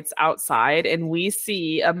spotlights outside and we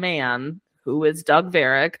see a man who is Doug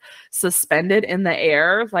Varick suspended in the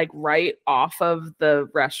air, like right off of the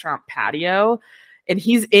restaurant patio. And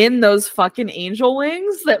he's in those fucking angel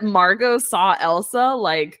wings that Margot saw Elsa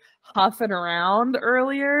like huffing around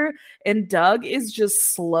earlier. And Doug is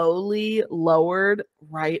just slowly lowered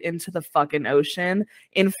right into the fucking ocean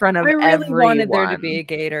in front of everyone. I really wanted there to be a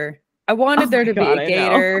gator. I wanted there to be a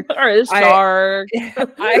gator or a shark.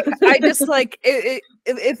 I just like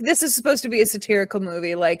if this is supposed to be a satirical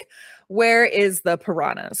movie, like where is the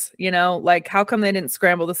piranhas? You know, like how come they didn't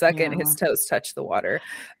scramble the second his toes touched the water?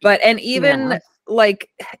 But and even like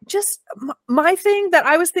just my thing that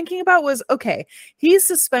I was thinking about was, okay, he's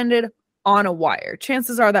suspended on a wire.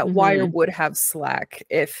 Chances are that wire would have slack.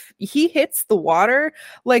 If he hits the water,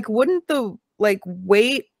 like wouldn't the like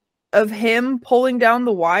weight of him pulling down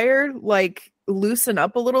the wire like loosen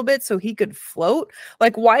up a little bit so he could float?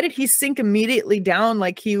 Like why did he sink immediately down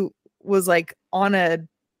like he was like on a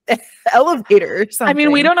elevator or something? I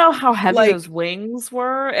mean, we don't know how heavy those wings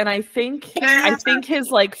were, and I think his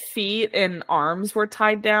like feet and arms were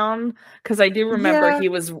tied down, because I do remember he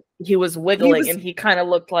was wiggling, and he kind of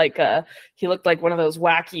looked like one of those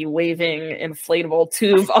wacky waving inflatable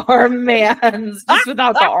tube arm mans, just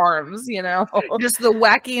without the arms, you know, just the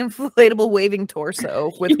wacky inflatable waving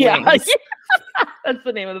torso with wings. That's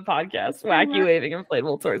the name of the podcast, Wacky Waving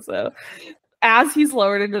Inflatable Torso. As he's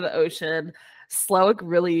lowered into the ocean, Slowik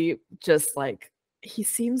really just like, he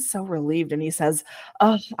seems so relieved, and he says,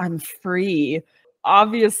 "Oh, I'm free."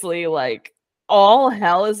 Obviously, like all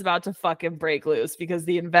hell is about to fucking break loose because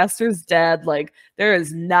the investor's dead. Like there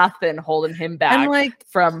is nothing holding him back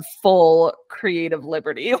from full creative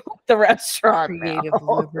liberty with the restaurant.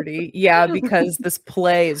 Liberty. Yeah, because this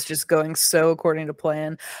play is just going so according to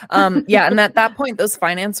plan. Yeah, and at that point, those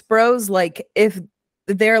finance bros, like if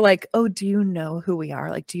they're like, "Oh, do you know who we are?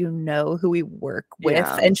 Like, do you know who we work with?"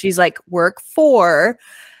 And she's like, "Work for,"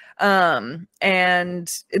 and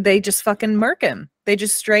they just fucking murk him. They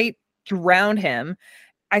just straight drown him.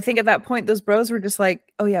 I think at that point, those bros were just like,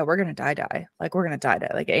 "Oh yeah, we're gonna die. Like, we're gonna die.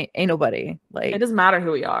 Like, ain't nobody. Like, it doesn't matter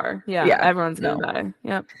who we are. Yeah, everyone's gonna die.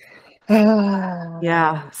 Yep."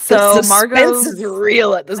 Yeah. So Margot's is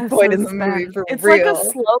real at this point in the movie. For it's real. like a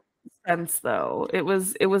slow sense, though. It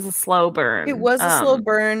was a slow burn. It was a slow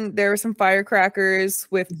burn. There were some firecrackers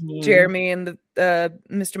with Jeremy and the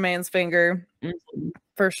Mr. Man's finger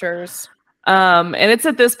for sure. And it's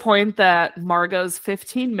at this point that Margot's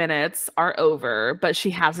 15 minutes are over, but she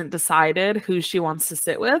hasn't decided who she wants to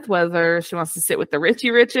sit with, whether she wants to sit with the Richie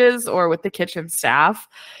Riches or with the kitchen staff.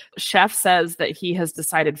 Chef says that he has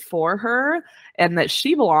decided for her and that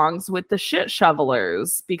she belongs with the shit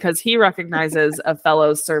shovelers because he recognizes a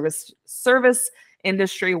fellow service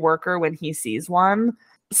industry worker when he sees one.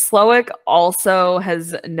 Slowik also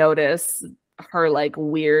has noticed her like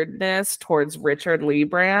weirdness towards Richard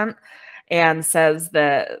Liebrandt, and says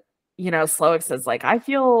that, you know, Slowik says, like, I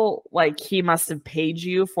feel like he must have paid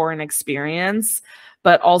you for an experience,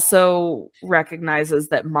 but also recognizes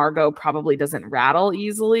that Margot probably doesn't rattle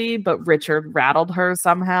easily, but Richard rattled her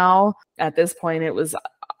somehow. At this point, it was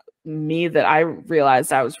me that I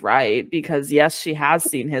realized I was right, because yes, she has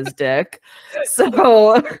seen his dick.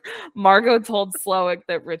 So Margot told Slowik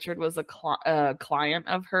that Richard was a client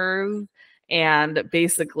of hers. And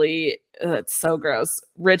basically, it's so gross.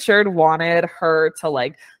 Richard wanted her to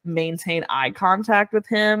like maintain eye contact with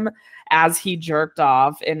him as he jerked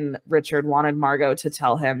off. And Richard wanted Margot to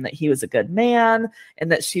tell him that he was a good man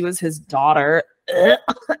and that she was his daughter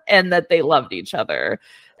and that they loved each other.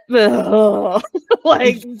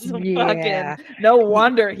 Like fucking no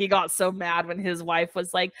wonder he got so mad when his wife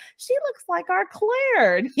was like, "She looks like our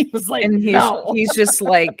Claire," and he was like, and no. He's just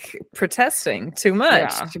like protesting too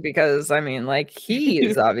much because I mean, like, he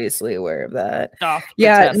is obviously aware of that.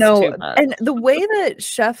 And the way that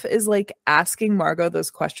Chef is like asking Margot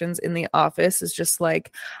those questions in the office is just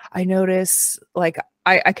like, I notice, like,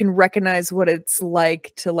 I can recognize what it's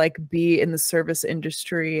like to like be in the service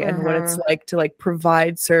industry and what it's like to like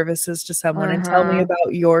provide services to someone and tell me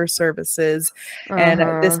about your services and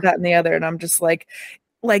this, that, and the other. And I'm just like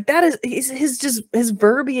that is his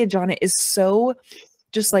verbiage on it is so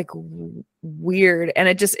just like weird, and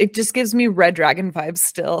it just gives me Red Dragon vibes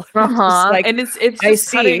still. Like, and it's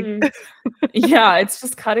just cutting. Yeah, it's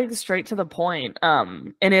just cutting straight to the point.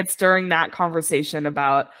 And it's during that conversation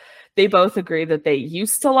about, they both agree that they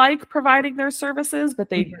used to like providing their services, but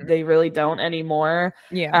they really don't anymore.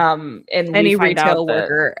 Yeah. And any retail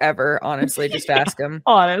worker ever, honestly, just ask him.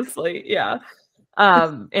 Honestly, yeah.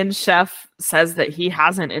 And Chef says that he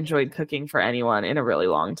hasn't enjoyed cooking for anyone in a really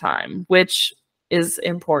long time, which is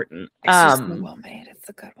important. It's just so well made. It's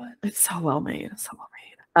a good one. It's so well made. It's so well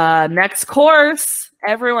made. Next course,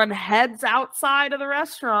 everyone heads outside of the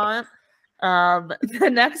restaurant. The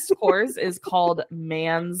next course is called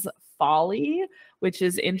Man's Folly, which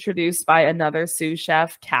is introduced by another sous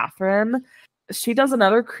chef, Catherine. she does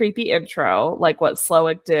another creepy intro, like what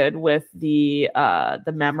Slowick did with the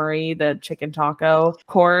memory, the chicken taco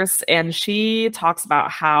course. And she talks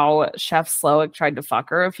about how Chef Slowick tried to fuck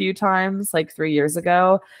her a few times, like 3 years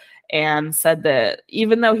ago, and said that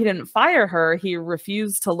even though he didn't fire her, he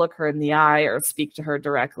refused to look her in the eye or speak to her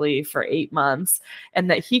directly for 8 months, and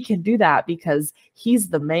that he can do that because he's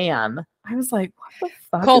the man. I was like, what the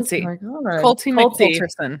fuck Culty. is going on? Colty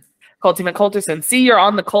McColterson. Colty McColterson. See, you're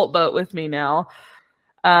on the cult boat with me now.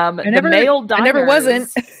 I never wasn't.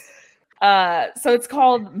 So it's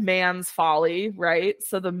called Man's Folly, right?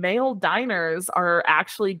 So the male diners are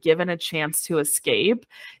actually given a chance to escape,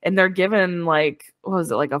 and they're given like, what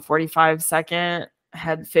was it, like a 15-second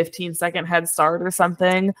head start or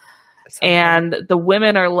something. And the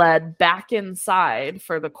women are led back inside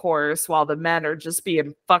for the course while the men are just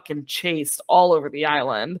being fucking chased all over the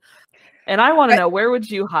island. And I want to know, where would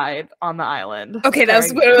you hide on the island? Okay,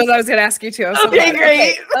 that's what I was going to ask you too. Okay,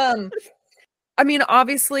 great. I mean,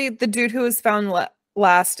 obviously, the dude who was found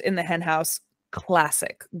last in the hen house,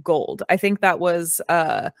 classic gold. I think that was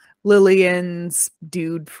Lillian's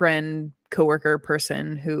dude friend, coworker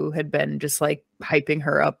person who had been just like hyping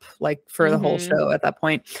her up like for the whole show at that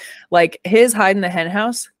point. Like his hide in the hen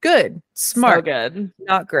house, good, smart, so good,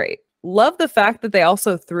 not great. Love the fact that they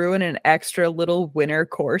also threw in an extra little winter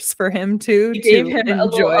course for him to gave him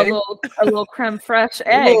enjoy a little creme fraiche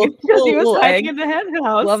egg because he was hiding in the hen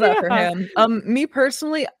house. Love that for him. Me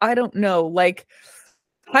personally, I don't know. Like,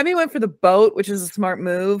 Jaime went for the boat, which is a smart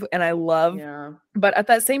move, and I love. Yeah. But at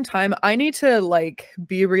that same time, I need to like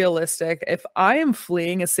be realistic. If I am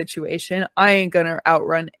fleeing a situation, I ain't gonna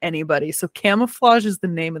outrun anybody. So camouflage is the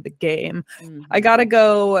name of the game. I gotta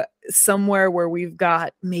go somewhere where we've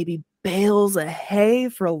got maybe bales of hay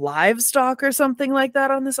for livestock or something like that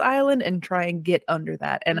on this island and try and get under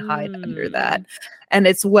that and hide under that. And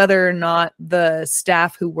it's whether or not the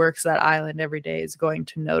staff who works that island every day is going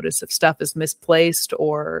to notice if stuff is misplaced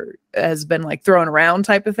or has been like thrown around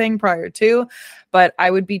type of thing prior to. But I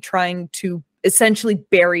would be trying to essentially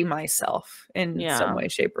bury myself in some way,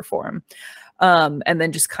 shape, or form. And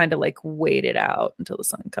then just kind of like wait it out until the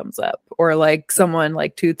sun comes up, or like someone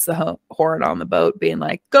like toots the horn on the boat being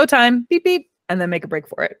like, go time, beep, beep, and then make a break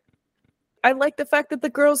for it. I like the fact that the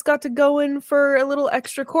girls got to go in for a little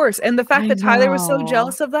extra course, and the fact that Tyler was so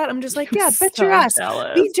jealous of that. I'm just like, yeah, bet your ass.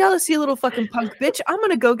 Be jealous, you little fucking punk bitch. I'm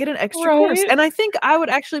going to go get an extra course. And I think I would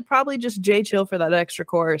actually probably just chill for that extra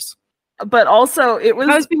course. But also, if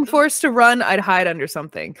I was being forced to run, I'd hide under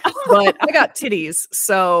something. But I got titties,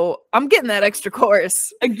 so I'm getting that extra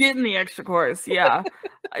course. Getting the extra course, yeah.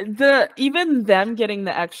 Even them getting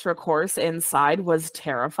the extra course inside was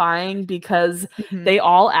terrifying because they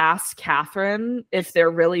all asked Catherine if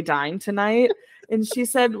they're really dying tonight. And she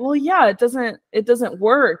said, well, yeah, it doesn't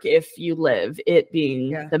work if you live, it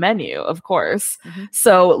being the menu, of course.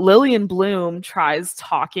 So Lillian Bloom tries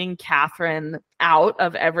talking Catherine out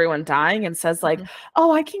of everyone dying and says like,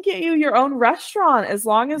 oh, I can get you your own restaurant as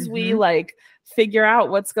long as we like figure out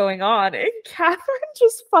what's going on. And Catherine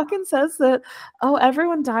just fucking says that, oh,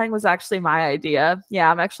 everyone dying was actually my idea.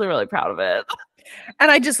 Yeah, I'm actually really proud of it.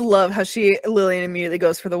 And I just love how Lillian immediately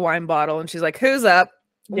goes for the wine bottle and she's like, who's up?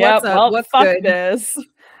 What's up? Well, what's good? This?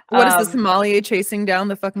 What is the sommelier chasing down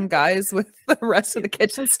the fucking guys with the rest of the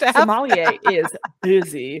kitchen staff? Sommelier is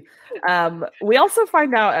busy. We also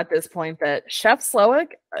find out at this point that Chef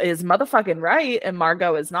Slowick is motherfucking right, and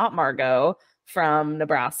Margot is not Margot from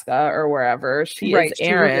Nebraska or wherever. She is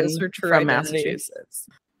Erin from Massachusetts.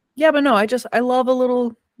 Yeah, but no, I love a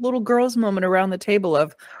little girls moment around the table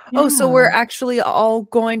of, so we're actually all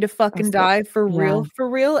going to fucking die for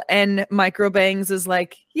real. And Microbangs is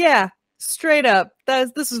like, yeah, straight up,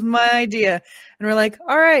 this is my idea. And we're like,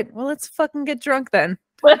 all right, well, let's fucking get drunk then.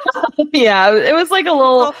 Yeah, it was like a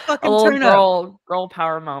little girl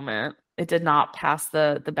power moment. It did not pass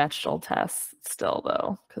the Bechdel test still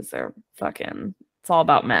though, because they're fucking, it's all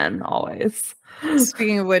about men always.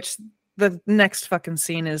 Speaking of which, the next fucking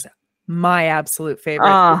scene is my absolute favorite.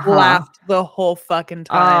 Laughed the whole fucking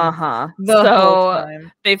time. Whole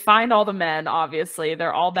time. They find all the men, obviously.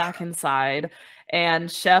 They're all back inside.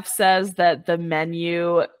 And Chef says that the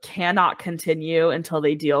menu cannot continue until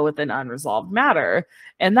they deal with an unresolved matter.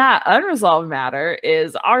 And that unresolved matter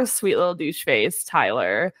is our sweet little douche face,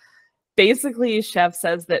 Tyler. Basically, Chef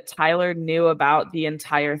says that Tyler knew about the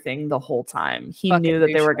entire thing the whole time. He knew that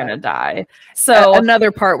they were going to die. So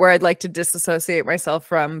another part where I'd like to disassociate myself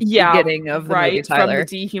from the beginning of the movie, Tyler. From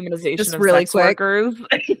the dehumanization just of really sex workers.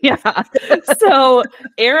 Yeah. So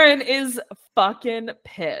Erin is fucking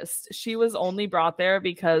pissed. She was only brought there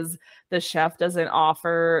because the chef doesn't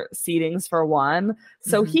offer seatings for one.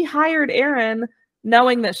 So he hired Erin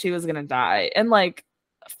knowing that she was going to die. And like,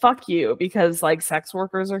 fuck you, because like sex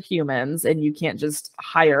workers are humans and you can't just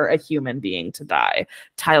hire a human being to die.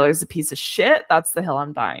 Tyler's a piece of shit. That's the hill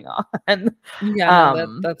I'm dying on. Yeah,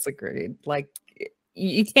 that's agreed. Like,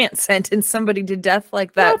 you can't sentence somebody to death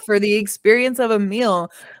like that for the experience of a meal.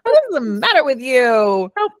 What is the matter with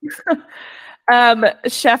you?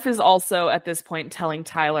 Chef is also at this point telling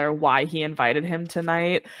Tyler why he invited him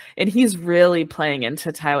tonight, and he's really playing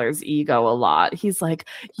into Tyler's ego a lot. He's like,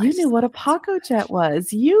 you knew what a Paco Jet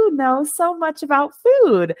was. You know so much about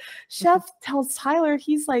food. Chef tells Tyler,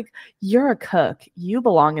 he's like, you're a cook. You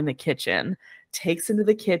belong in the kitchen. Takes him to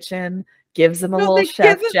the kitchen, gives him a little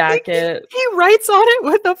chef jacket. He writes on it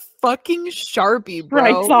with a fucking Sharpie,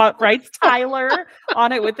 bro. Writes Tyler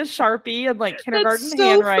on it with a Sharpie and like kindergarten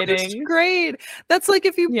handwriting. Great. That's like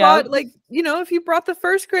if you brought like, you know, if you brought the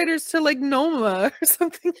first graders to like Noma or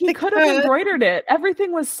something. He could have embroidered it.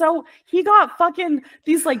 Everything was so, he got fucking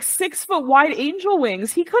these like 6 foot wide angel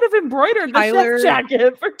wings. He could have embroidered the chef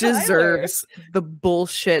jacket for deserves the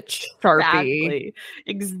bullshit Sharpie.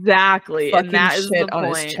 Exactly. Fucking and that is shit the on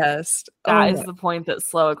point. His chest. That is the point that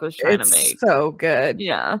Slowik was trying to make. So good.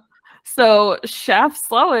 Yeah. So Chef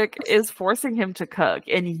Slowik is forcing him to cook,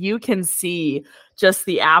 and you can see just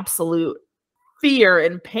the absolute fear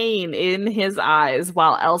and pain in his eyes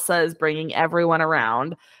while Elsa is bringing everyone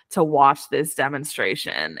around to watch this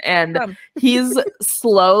demonstration. And he's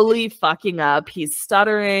slowly fucking up. He's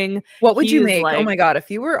stuttering. What would you make? Like, oh my God,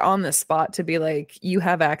 if you were on the spot to be like, you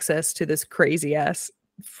have access to this crazy ass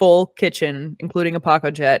full kitchen, including a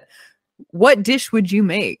Paco Jet, what dish would you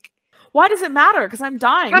make? Why does it matter? Because I'm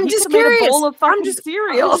dying. I'm just curious. Made a bowl of fucking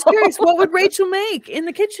cereal. I'm just curious. What would Rachel make in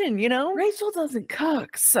the kitchen? You know, Rachel doesn't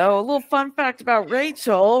cook. So a little fun fact about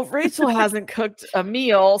Rachel: Rachel hasn't cooked a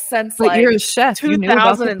meal since like you're a chef.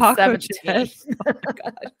 2017. Oh my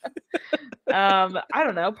God. I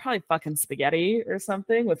don't know. Probably fucking spaghetti or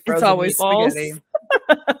something with frozen meatballs. Spaghetti.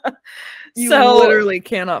 You literally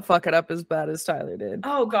cannot fuck it up as bad as Tyler did.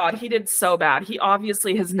 Oh God, he did so bad. He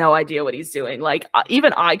obviously has no idea what he's doing. Like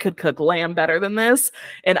even I could cook lamb better than this,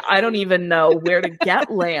 and I don't even know where to get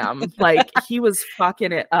lamb. Like he was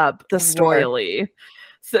fucking it up royally.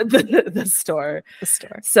 So the store.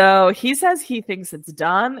 So he says he thinks it's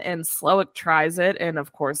done, and Slowik tries it, and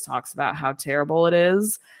of course talks about how terrible it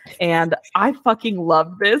is. And I fucking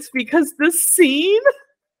love this because this scene.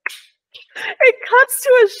 It cuts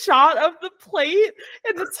to a shot of the plate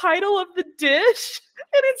and the title of the dish,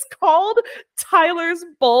 and it's called Tyler's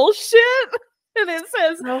Bullshit. And it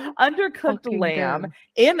says undercooked lamb,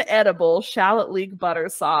 inedible shallot leek butter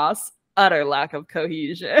sauce, utter lack of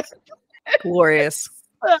cohesion. Glorious.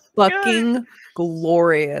 Fucking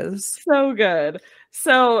glorious. So good.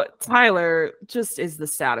 So Tyler just is the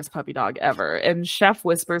saddest puppy dog ever. And Chef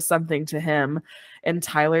whispers something to him, and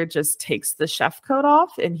Tyler just takes the chef coat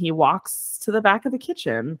off and he walks to the back of the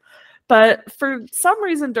kitchen. But for some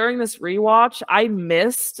reason during this rewatch, I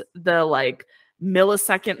missed the like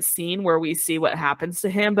millisecond scene where we see what happens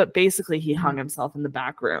to him. But basically he hung himself in the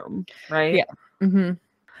back room, right? Yeah. Mm-hmm.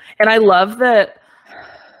 And I love that.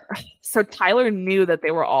 So Tyler knew that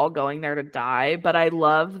they were all going there to die, but I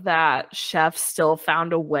love that Chef still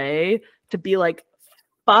found a way to be like,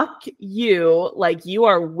 fuck you, like you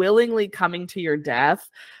are willingly coming to your death,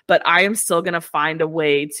 but I am still going to find a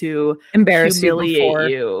way to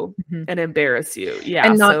humiliate you and embarrass you. Yeah.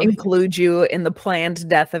 And not include you in the planned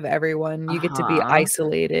death of everyone. You get to be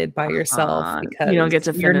isolated by yourself because you don't get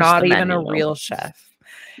to you're not even a real chef.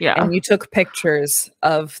 Yeah. And you took pictures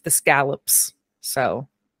of the scallops. So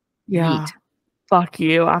yeah. Yeet. Fuck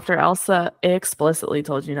you. After Elsa explicitly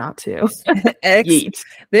told you not to. Yeet.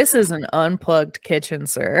 This is an unplugged kitchen,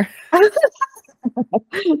 sir.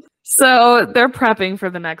 So they're prepping for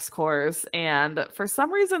the next course, and for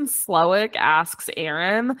some reason Slowik asks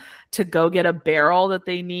Erin to go get a barrel that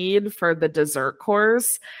they need for the dessert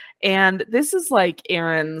course. And this is like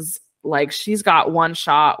Erin's, like she's got one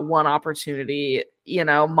shot, one opportunity, you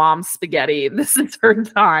know, mom spaghetti. This is her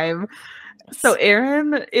time. So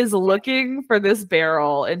Erin is looking for this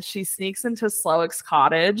barrel, and she sneaks into Slowik's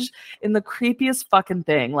cottage in the creepiest fucking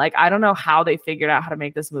thing. Like, I don't know how they figured out how to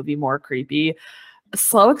make this movie more creepy.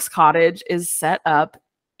 Slowik's cottage is set up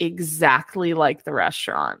exactly like the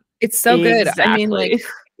restaurant. It's so good. I mean, like,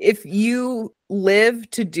 if you live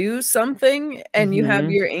to do something and you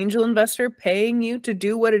have your angel investor paying you to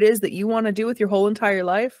do what it is that you want to do with your whole entire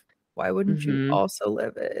life, why wouldn't you also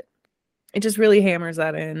live it? It just really hammers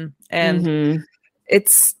that in. And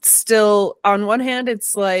it's still, on one hand,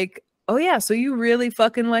 it's like, oh yeah, so you really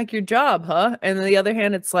fucking like your job, huh? And on the other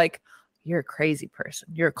hand, it's like, you're a crazy person.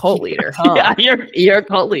 You're a cult leader, huh? Yeah, you're a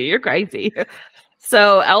cult leader. You're crazy.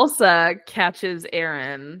 So Elsa catches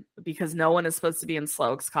Aaron because no one is supposed to be in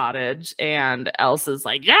Sloake's cottage. And Elsa's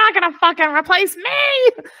like, you're not going to fucking replace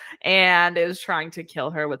me. And is trying to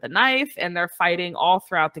kill her with a knife. And they're fighting all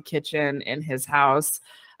throughout the kitchen in his house.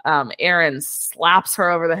 Aaron slaps her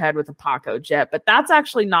over the head with a Paco jet, but that's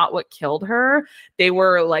actually not what killed her. They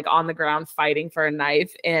were like on the ground fighting for a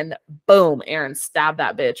knife. And boom, Aaron stabbed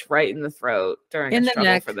that bitch right in the throat during a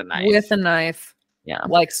struggle for the knife. With a knife. Yeah.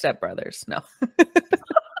 Like Step Brothers. No.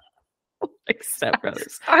 Like Step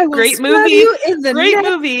Brothers. Great movie. Great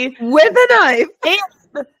movie. With a knife. And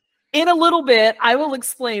in a little bit, I will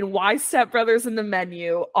explain why Step Brothers and The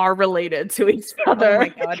Menu are related to each other. Oh my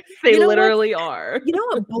God. They literally are. You know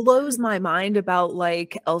what blows my mind about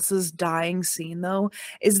like Elsa's dying scene though,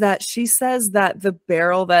 is that she says that the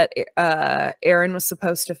barrel that Aaron was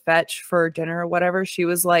supposed to fetch for dinner or whatever, she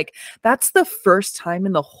was like, that's the first time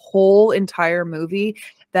in the whole entire movie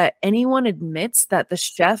that anyone admits that the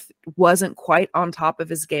chef wasn't quite on top of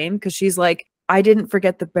his game, because she's like, I didn't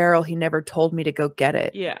forget the barrel. He never told me to go get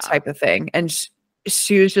it. Yeah. Type of thing. And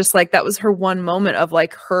she was just like, that was her one moment of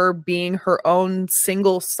like her being her own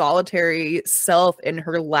single solitary self in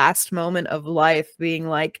her last moment of life, being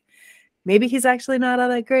like, maybe he's actually not all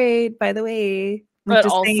that great, by the way. But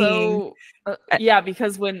also, yeah,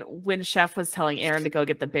 because when Chef was telling Aaron to go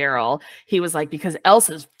get the barrel, he was like, because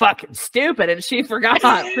Elsa's fucking stupid and she forgot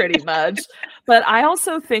pretty much. But I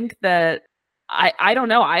also think that I don't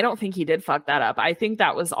know. I don't think he did fuck that up. I think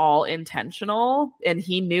that was all intentional, and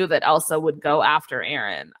he knew that Elsa would go after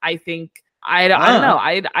Aaron. I think I don't know.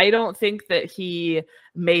 I don't think that he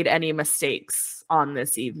made any mistakes on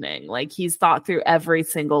this evening. Like, he's thought through every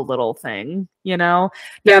single little thing, you know?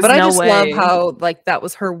 Yeah, but I just love how like that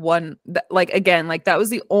was her one, like again, like that was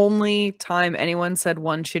the only time anyone said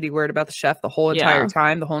one shitty word about the chef the whole entire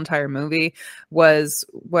time, the whole entire movie, was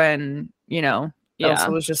when, you know,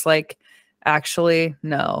 Elsa was just like, actually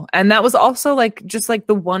no. And that was also like just like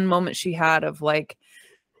the one moment she had of like,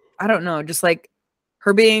 I don't know, just like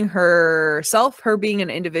her being herself, her being an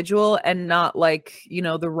individual, and not like, you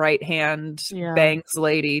know, the right hand bangs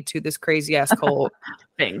lady to this crazy ass cult.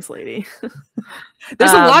 Bangs lady.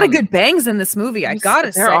 There's a lot of good bangs in this movie, I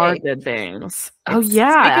gotta say. There are good bangs. It's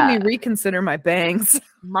making me reconsider my bangs.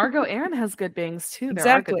 Margot Aaron has good bangs too. There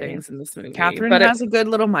are good bangs in this movie. Catherine has a good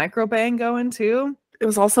little micro bang going too. It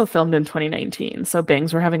was also filmed in 2019, so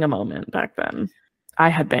bangs were having a moment back then. I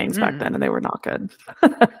had bangs back then, and they were not good.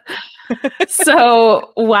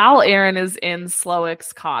 So while Aaron is in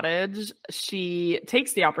Sloake's cottage, she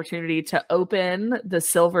takes the opportunity to open the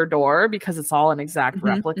silver door because it's all an exact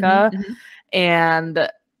replica. And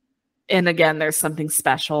again, there's something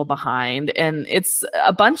special behind. And it's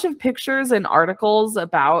a bunch of pictures and articles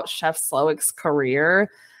about Chef Sloake's career.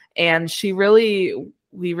 And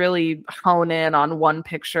we really hone in on one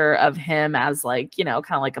picture of him as like, you know,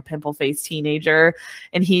 kind of like a pimple-faced teenager.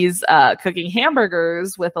 And he's cooking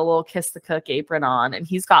hamburgers with a little Kiss the Cook apron on. And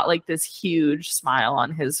he's got like this huge smile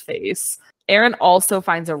on his face. Aaron also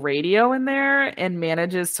finds a radio in there and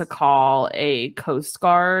manages to call a Coast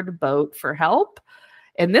Guard boat for help.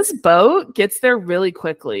 And this boat gets there really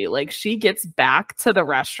quickly. Like, she gets back to the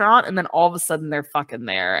restaurant and then all of a sudden they're fucking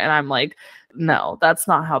there. And I'm like, no, that's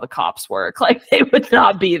not how the cops work. Like, they would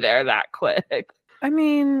not be there that quick. I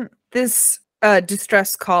mean, this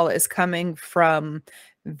distress call is coming from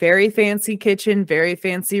very fancy kitchen, very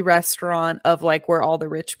fancy restaurant of like where all the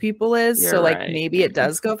rich people is. You're so like right. maybe it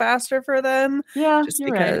does go faster for them. Yeah, just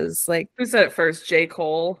because like, who said it first? J.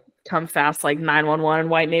 Cole. Come fast like 911 in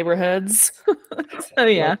white neighborhoods. So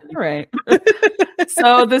yeah, right.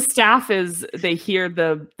 So the staff they hear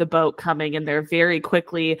the boat coming, and they're very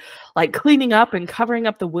quickly like cleaning up and covering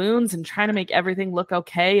up the wounds and trying to make everything look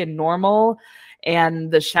okay and normal.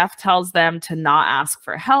 And the chef tells them to not ask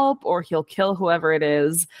for help or he'll kill whoever it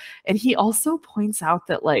is. And he also points out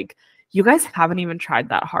that like, you guys haven't even tried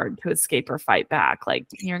that hard to escape or fight back. Like,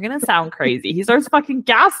 you're going to sound crazy. He starts fucking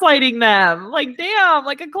gaslighting them. Like, damn,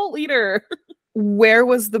 like a cult leader. Where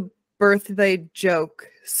was the birthday joke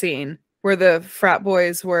scene where the frat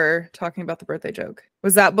boys were talking about the birthday joke?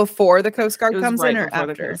 Was that before the Coast Guard comes in or after?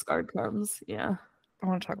 The Coast Guard comes, yeah. I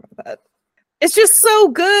want to talk about that. It's just so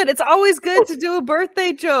good. It's always good to do a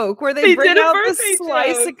birthday joke where they bring out the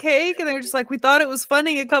slice of cake and they're just like, we thought it was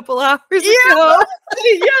funny a couple hours ago.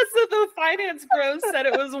 Yes, so the finance bros said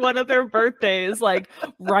it was one of their birthdays, like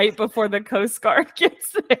right before the Coast Guard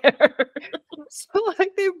gets there. So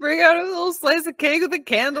like they bring out a little slice of cake with a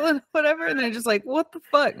candle and whatever, and they're just like, what the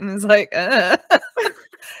fuck? And it's like,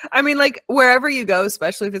 I mean, like wherever you go,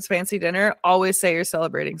 especially if it's fancy dinner, always say you're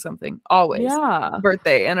celebrating something. Always. Yeah.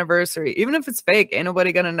 Birthday, anniversary, even if it's fake, ain't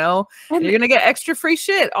nobody gonna know. And you're gonna get extra free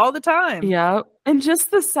shit all the time. yeah. And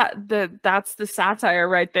just that's the satire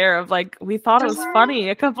right there of like, we thought it was funny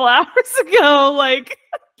a couple hours ago. Like,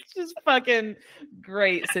 just fucking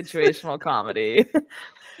great situational comedy.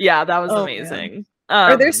 Yeah, that was amazing.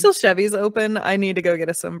 Are there still Chevys open? I need to go get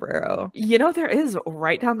a sombrero. You know, there is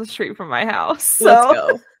right down the street from my house. So let's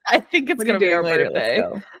go. I think it's going to be our birthday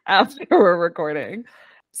after we're recording.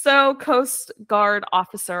 So Coast Guard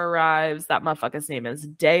officer arrives. That motherfucker's name is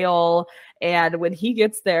Dale. And when he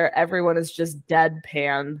gets there, everyone is just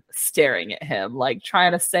deadpan staring at him, like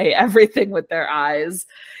trying to say everything with their eyes.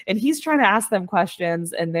 And he's trying to ask them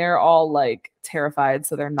questions and they're all like terrified.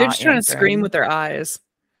 So they're just trying to scream with their eyes.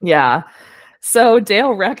 Yeah. So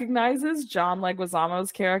Dale recognizes John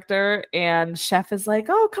Leguizamo's character, and Chef is like,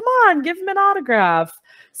 "Oh, come on, give him an autograph."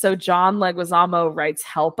 So John Leguizamo writes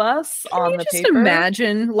 "Help us" on the paper. Just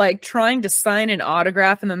imagine like trying to sign an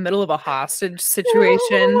autograph in the middle of a hostage situation.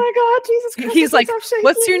 Oh my God, Jesus Christ! He's like,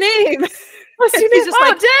 "What's your name?" What's your name? He's just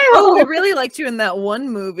like, Dale. "Oh, we really liked you in that one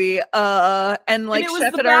movie." And like, and it was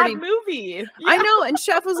Chef the had bad already movie. Yeah. I know, and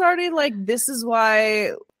Chef was already like, "This is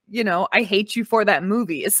why." You know, I hate you for that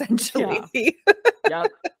movie, essentially. Yeah.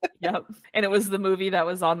 Yep. And it was the movie that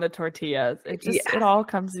was on the tortillas. It all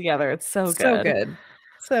comes together. It's so good. So good.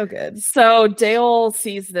 So good. So Dale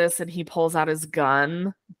sees this and he pulls out his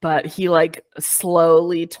gun, but he like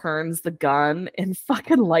slowly turns the gun and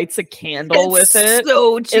fucking lights a candle with it.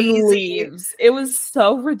 So cheesy. And leaves. It was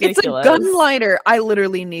so ridiculous. It's a gun lighter. I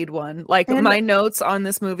literally need one. Like my notes on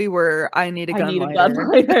this movie were, I need a gun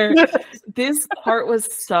lighter. This part was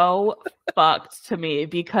so fucked to me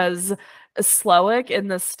because Slowick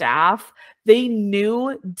and the staff, they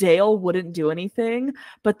knew Dale wouldn't do anything,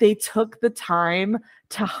 but they took the time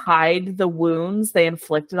to hide the wounds they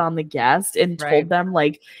inflicted on the guest and told them,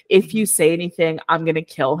 like, if you say anything, I'm going to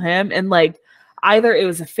kill him. And like, either it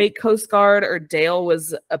was a fake Coast Guard or Dale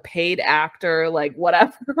was a paid actor, like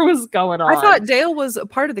whatever was going on. I thought Dale was a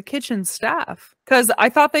part of the kitchen staff because I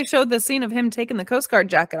thought they showed the scene of him taking the Coast Guard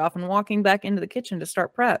jacket off and walking back into the kitchen to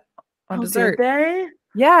start prep on dessert. Did they?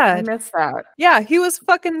 Yeah. I missed that. Yeah, he was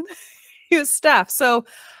staff. So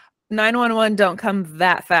 911 don't come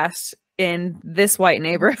that fast in this white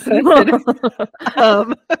neighborhood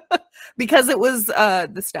because it was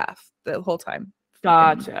the staff the whole time.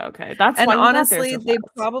 Gotcha. Okay. That's and honestly, they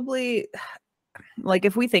probably like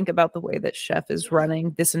if we think about the way that Chef is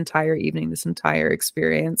running this entire evening, this entire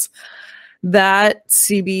experience, that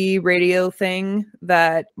CB radio thing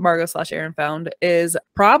that Margot/Aaron found is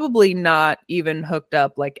probably not even hooked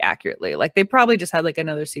up like accurately. Like they probably just had like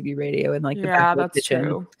another CB radio in like the kitchen,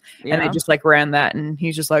 true. Yeah. And they just like ran that, and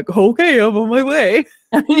he's just like, "Okay, I'm on my way."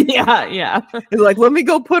 yeah. He's like, "Let me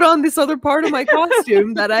go put on this other part of my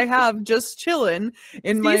costume that I have just chilling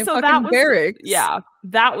in my fucking barracks." Yeah,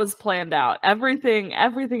 that was planned out. Everything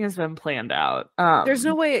has been planned out. There's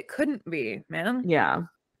no way it couldn't be, man. Yeah.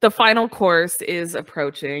 The final course is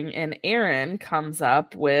approaching, and Erin comes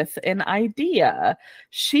up with an idea.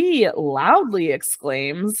 She loudly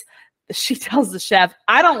exclaims, she tells the chef,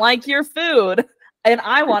 "I don't like your food, and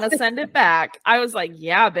I want to send it back." I was like,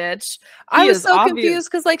 yeah, bitch. I was so confused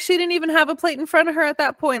because like she didn't even have a plate in front of her at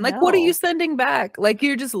that point. Like, what are you sending back? Like,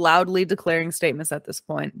 you're just loudly declaring statements at this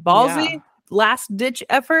point. Ballsy, last ditch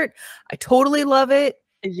effort. I totally love it.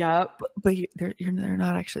 Yep. But they're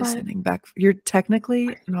not actually sending back. You're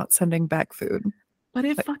technically not sending back food. But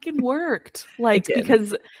it fucking worked. Like,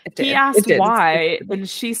 because he asked why, and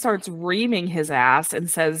she starts reaming his ass and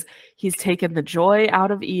says he's taken the joy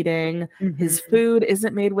out of eating. Mm-hmm. His food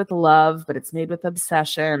isn't made with love, but it's made with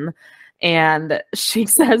obsession. And she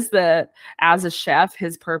says that as a chef,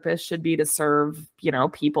 his purpose should be to serve,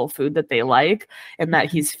 people food that they like, and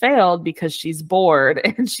that he's failed because she's bored.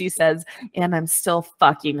 And she says, "And I'm still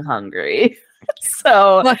fucking hungry."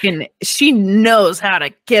 So she knows how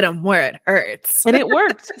to get him where it hurts. And it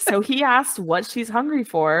worked. So he asked what she's hungry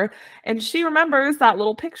for, and she remembers that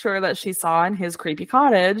little picture that she saw in his creepy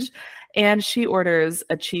cottage. And she orders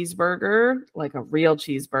a cheeseburger, like a real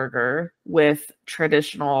cheeseburger with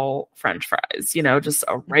traditional French fries, just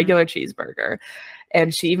a regular cheeseburger.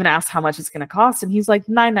 And she even asked how much it's going to cost. And he's like,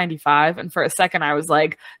 $9.95. And for a second, I was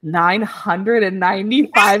like,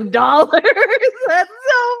 $995? That's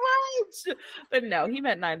so much. But no, he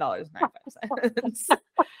meant $9.95.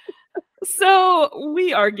 So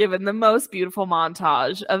we are given the most beautiful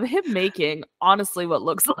montage of him making, honestly, what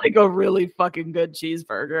looks like a really fucking good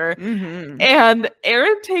cheeseburger. Mhm. And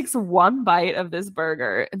Erin takes one bite of this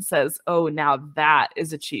burger and says, "Oh, now that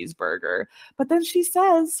is a cheeseburger." But then she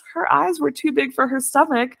says her eyes were too big for her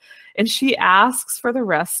stomach, and she asks for the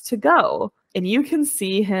rest to go. And you can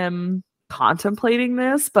see him contemplating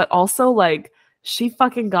this, but also like she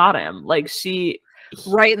fucking got him. Like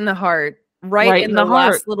Right in the heart. Right in the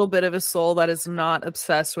last little bit of his soul that is not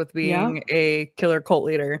obsessed with being a killer cult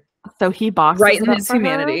leader. So he boxes right it in up his for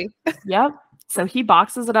humanity. her. Yep. So he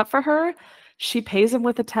boxes it up for her. She pays him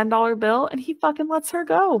with a $10 bill and he fucking lets her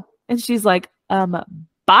go. And she's like,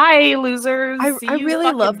 bye, losers. I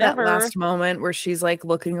really love that last moment where she's like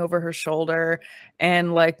looking over her shoulder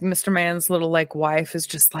and like Mr. Man's little like wife is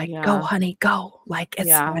just like, go, honey, go. Like, it's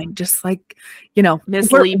fine. Just like, you know,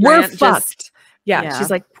 Miss we're fucked. She's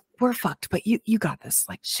like, we're fucked, but you got this.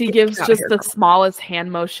 Like, she gives just the smallest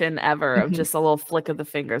hand motion ever of just a little flick of the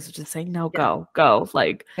fingers, just saying, no, go.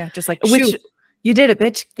 Like, just like, shoot. You did it,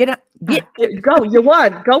 bitch. Get up. Go. You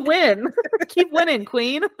won. Go win. Keep winning,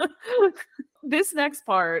 queen. This next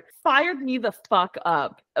part fired me the fuck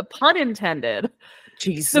up. Pun intended.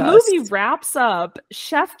 Jesus. The movie wraps up.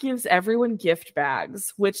 Chef gives everyone gift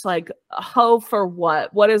bags, which, like, for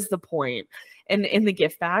what? What is the point? And in the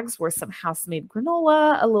gift bags were some house-made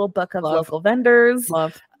granola, a little book of local vendors,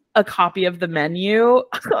 a copy of the menu,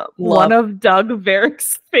 one of Doug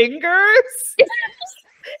Verrick's fingers.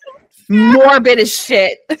 Morbid as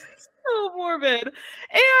shit. So morbid.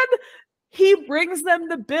 And he brings them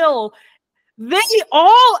the bill. They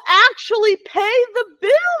all actually pay the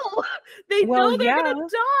bill. They know they're gonna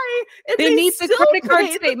die. And they need the credit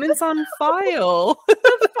card statements on file.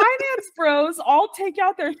 The finance bros all take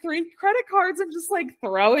out their 3 credit cards and just like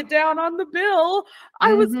throw it down on the bill.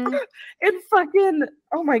 I was in fucking,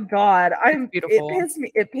 oh my God. Beautiful.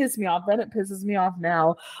 It pissed me off. Then it pisses me off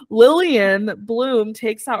now. Lillian Bloom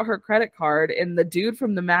takes out her credit card and the dude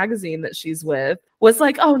from the magazine that she's with was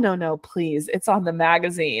like, oh no, please. It's on the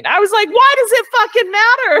magazine. I was like, why does it fucking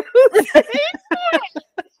matter? Who's paying for it?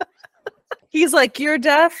 He's like, you're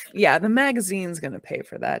deaf? Yeah, the magazine's going to pay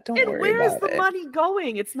for that. Don't worry about it. Where's the money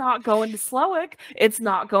going? It's not going to Slowick. It's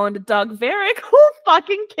not going to Doug Verrick. Who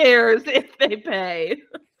fucking cares if they pay?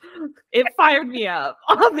 It fired me up,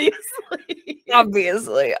 Obviously.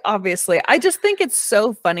 I just think it's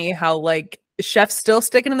so funny how, like, Chef's still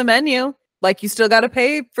sticking to the menu. Like, you still got to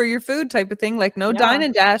pay for your food type of thing. Like, no dine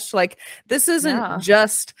and dash. Like, this isn't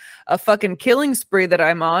just a fucking killing spree that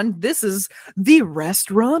I'm on. This is the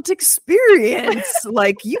restaurant experience.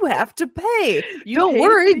 Like, you have to pay. Don't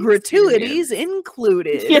worry, gratuities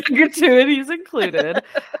included. Yeah, gratuities included.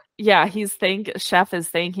 Chef is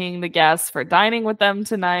thanking the guests for dining with them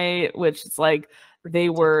tonight, which is like, they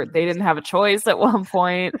didn't have a choice at one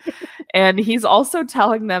point. And he's also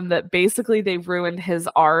telling them that basically they ruined his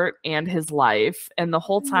art and his life. And the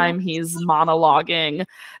whole time he's monologuing,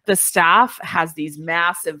 the staff has these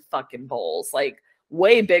massive fucking bowls, like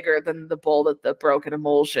way bigger than the bowl that the broken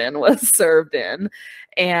emulsion was served in.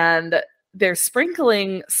 And they're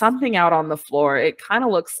sprinkling something out on the floor. It kind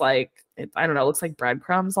of looks like, I don't know, it looks like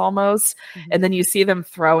breadcrumbs almost. And then you see them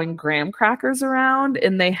throwing graham crackers around,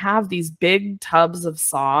 and they have these big tubs of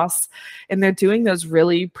sauce, and they're doing those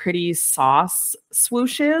really pretty sauce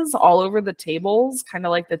swooshes all over the tables, kind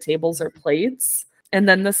of like the tables are plates. And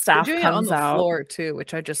then the staff comes on the out floor too,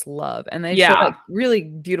 which I just love. And they show a really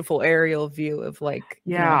beautiful aerial view of like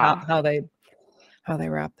you know, how they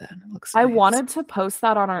wrap that. It looks I nice. wanted to post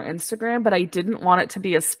that on our Instagram, but I didn't want it to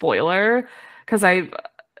be a spoiler because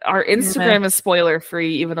our Instagram is spoiler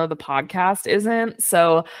free, even though the podcast isn't.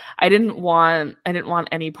 So I didn't want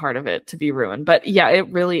any part of it to be ruined. But yeah, it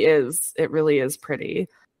really is pretty.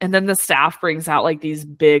 And then the staff brings out like these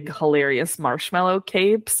big, hilarious marshmallow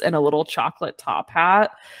capes and a little chocolate top hat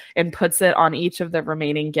and puts it on each of the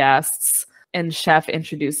remaining guests. And Chef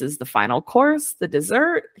introduces the final course, the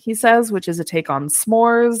dessert, he says, which is a take on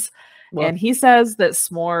s'mores. And he says that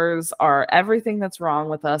s'mores are everything that's wrong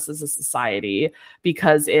with us as a society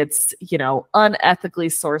because it's, unethically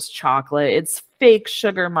sourced chocolate. It's fake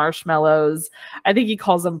sugar marshmallows. I think he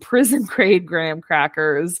calls them prison grade graham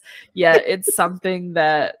crackers. Yet it's something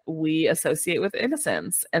that we associate with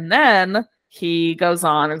innocence. And then he goes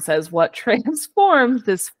on and says, what transforms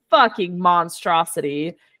this fucking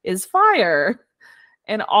monstrosity is fire.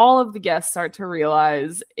 And all of the guests start to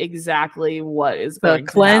realize exactly what is going to happen.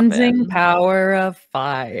 The cleansing power of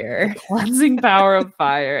fire. Cleansing power of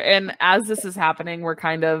fire. And as this is happening, we're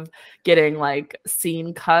kind of getting like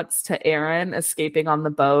scene cuts to Erin escaping on the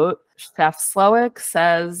boat. Chef Slowick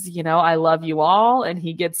says, you know, I love you all. And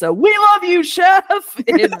he gets a, we love you, Chef,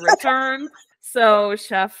 in return. So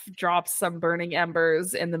Chef drops some burning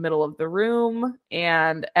embers in the middle of the room,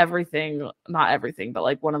 and everything, not everything, but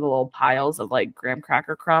like one of the little piles of like graham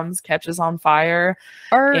cracker crumbs catches on fire.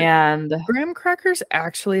 And graham crackers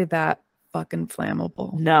actually that fucking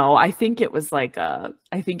flammable? No, I think it was something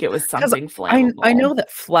flammable. I know that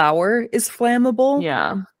flour is flammable.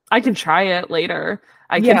 Yeah. I can try it later.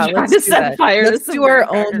 I Yeah, can try let's to do set that. fire Let's to do some our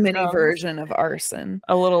graham own cracker mini crumbs. version of arson.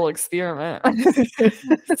 A little experiment.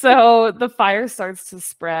 So the fire starts to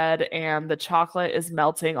spread and the chocolate is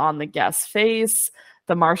melting on the guest's face.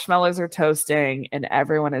 The marshmallows are toasting and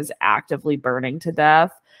everyone is actively burning to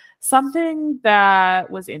death. Something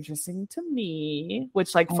that was interesting to me,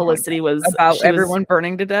 which like Felicity was about everyone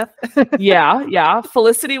burning to death. Yeah.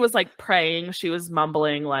 Felicity was like praying. She was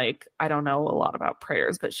mumbling, like, I don't know a lot about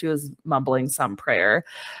prayers, but she was mumbling some prayer.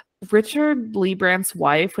 Richard Lee Brandt's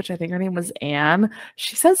wife, which I think her name was Anne,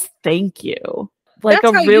 she says thank you. Like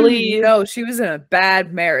That's a how really she was in a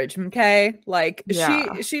bad marriage, okay? Like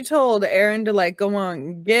she told Aaron to like go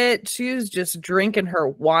on she was just drinking her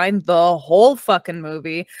wine the whole fucking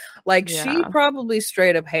movie. Like she probably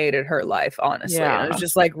straight up hated her life, honestly. And it was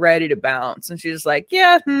just like ready to bounce. And she was like,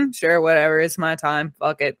 yeah, sure, whatever, it's my time.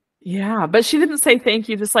 Fuck it. Yeah, but she didn't say thank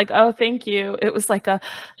you, just like, oh, thank you. It was like a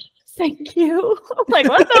thank you. Like,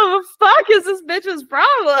 what the fuck is this bitch's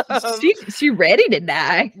problem? She ready to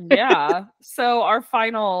die. Yeah. So our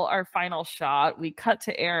final shot, we cut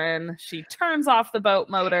to Erin. She turns off the boat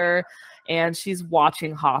motor and she's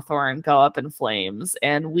watching Hawthorne go up in flames.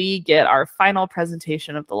 And we get our final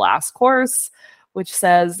presentation of the last course, which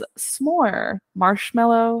says s'more,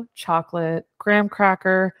 marshmallow, chocolate, graham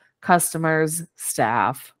cracker, customers,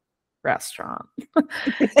 staff, restaurant.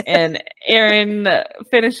 And Erin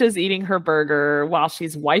finishes eating her burger while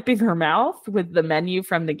she's wiping her mouth with the menu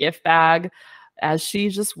from the gift bag as she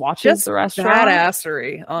just watches the restaurant.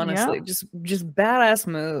 Badassery, honestly. Yeah. Just badass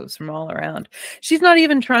moves from all around. She's not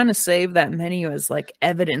even trying to save that menu as like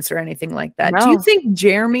evidence or anything like that. No. Do you think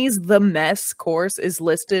Jeremy's The Mess course is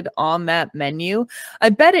listed on that menu? I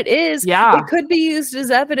bet it is. Yeah. It could be used as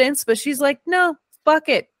evidence, but she's like, no, fuck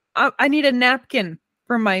it. I need a napkin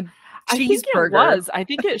for my cheeseburger. I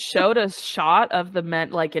think it showed a shot of the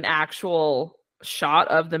like an actual shot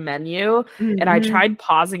of the menu, and I tried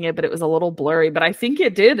pausing it, but it was a little blurry. But I think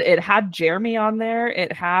it did. It had Jeremy on there.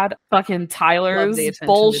 It had fucking Tyler's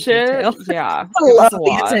bullshit. Yeah, I love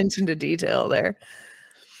the attention to detail there.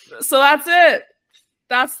 So that's it.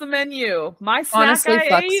 That's the menu. My snack. Honestly,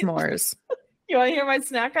 fuck ate. S'mores. You want to hear my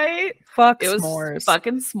snack I ate? Fuck it was s'mores.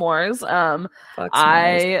 Fucking s'mores. Fuck s'mores.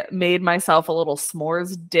 I made myself a little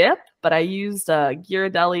s'mores dip, but I used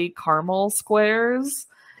Ghirardelli caramel squares,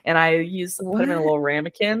 and I put them in a little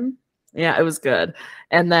ramekin. Yeah, it was good.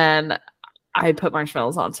 And then I put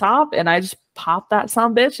marshmallows on top, and I just popped that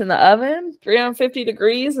sumbitch in the oven, 350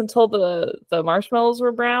 degrees until the marshmallows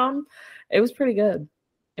were brown. It was pretty good.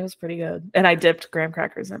 And I dipped graham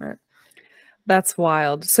crackers in it. That's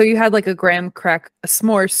wild. So you had like a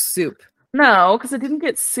s'more soup? No, because it didn't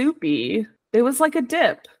get soupy. It was like a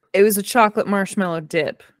dip. It was a chocolate marshmallow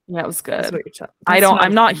dip. Yeah, it was good.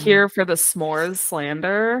 I'm not here for the s'mores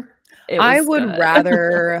slander. I would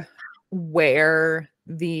rather wear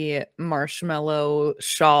the marshmallow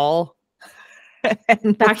shawl.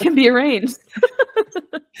 And that can be arranged.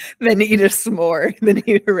 Then eat a s'more. Then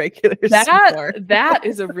eat a regular s'more. That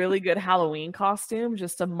is a really good Halloween costume.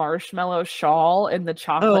 Just a marshmallow shawl and the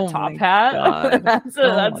chocolate top hat.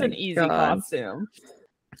 That's an easy costume.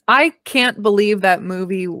 I can't believe that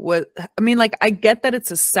movie was. I mean, like, I get that it's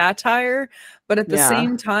a satire, but at the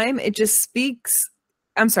same time, it just speaks.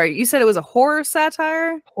 I'm sorry, you said it was a horror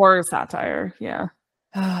satire? Horror satire, yeah.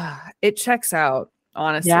 It checks out,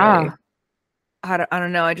 honestly. Yeah. I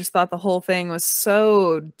don't know. I just thought the whole thing was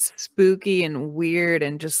so spooky and weird,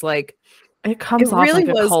 and just like it comes off like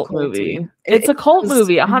a cult movie. It's a cult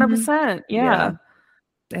movie, 100%. Yeah.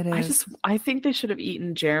 It is. I think they should have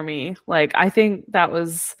eaten Jeremy. Like, I think that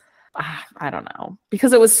was, I don't know,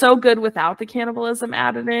 because it was so good without the cannibalism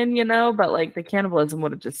added in, but like the cannibalism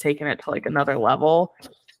would have just taken it to like another level.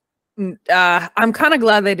 I'm kind of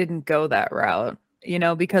glad they didn't go that route.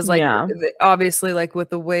 Because like obviously, like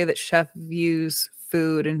with the way that Chef views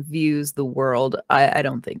food and views the world, I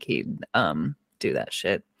don't think he'd do that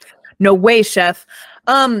shit. No way, Chef.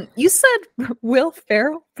 You said Will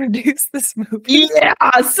Ferrell produced this movie.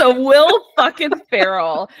 Yeah, so Will fucking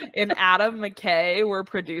Ferrell and Adam McKay were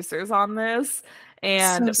producers on this.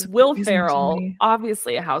 And Will Ferrell,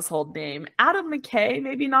 obviously a household name. Adam McKay,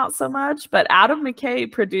 maybe not so much, but Adam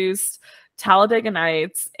McKay produced Talladega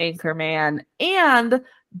Nights, Anchorman, and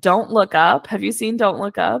Don't Look Up. Have you seen Don't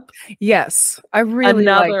Look Up? Yes, I really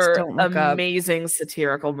liked Another Don't Look Up. amazing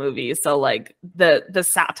satirical movie. So like the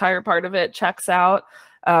satire part of it checks out.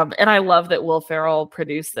 And I love that Will Ferrell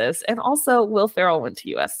produced this. And also Will Ferrell went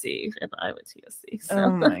to USC and I went to USC. So Oh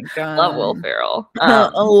my god. love Will Ferrell.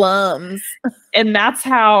 Alums. And that's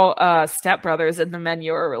how Step Brothers and The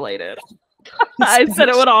Menu are related. I said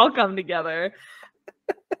it would all come together.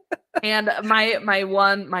 And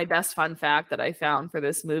my best fun fact that I found for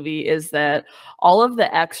this movie is that all of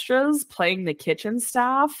the extras playing the kitchen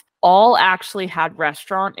staff all actually had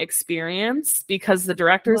restaurant experience because the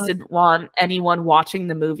directors didn't want anyone watching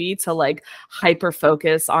the movie to like hyper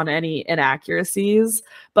focus on any inaccuracies.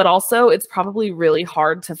 But also it's probably really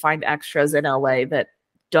hard to find extras in LA that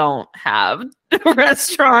don't have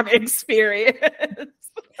restaurant experience.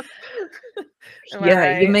 Yeah,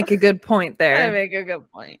 right? You make a good point there. I make a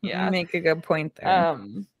good point. Yeah. You make a good point there.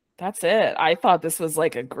 That's it. I thought this was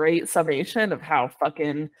like a great summation of how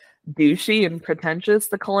fucking douchey and pretentious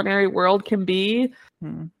the culinary world can be.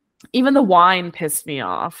 Even the wine pissed me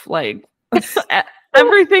off. Like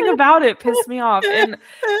everything about it pissed me off. And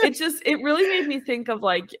it really made me think of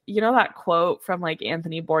like, you know, that quote from like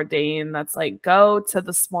Anthony Bourdain that's like, go to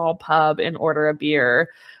the small pub and order a beer.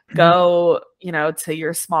 Go, you know, to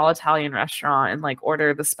your small Italian restaurant and like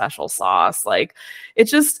order the special sauce. Like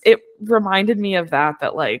it reminded me of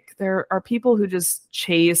that like there are people who just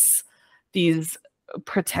chase these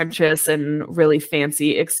pretentious and really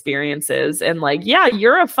fancy experiences and like, yeah,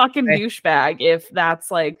 you're a fucking douchebag if that's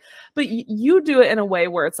like, but you do it in a way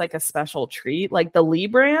where it's like a special treat. Like the Lee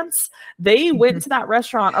Brants, they went to that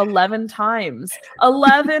restaurant 11 times.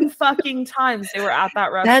 11 fucking times they were at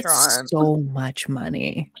that restaurant. That's so much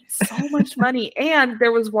money. So much money. And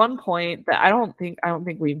there was one point that I don't think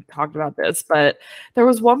we talked about this, but there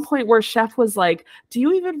was one point where chef was like, do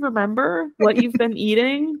you even remember what you've been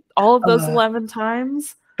eating all of those 11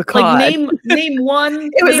 times? Like name one.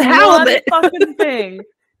 It was halibut. One fucking thing.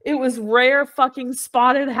 It was rare fucking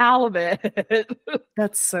spotted halibut.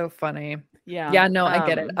 That's so funny. Yeah. Yeah, no, I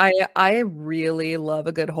get it. I really love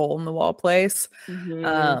a good hole in the wall place.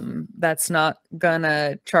 That's not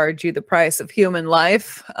gonna charge you the price of human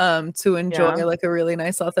life to enjoy like a really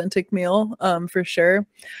nice authentic meal for sure.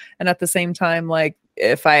 And at the same time, like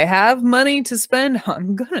if I have money to spend,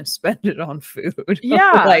 I'm gonna spend it on food.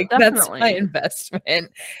 Yeah, like definitely. That's my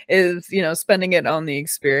investment is, you know, spending it on the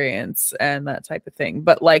experience and that type of thing.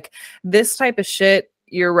 But like this type of shit,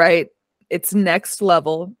 you're right. It's next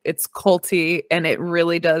level, it's culty, and it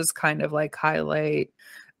really does kind of like highlight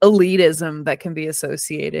elitism that can be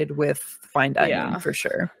associated with fine dining for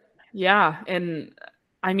sure. Yeah. And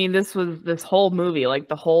I mean, this whole movie, like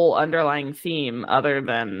the whole underlying theme, other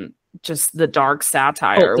than just the dark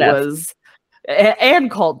satire and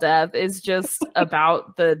cult death, is just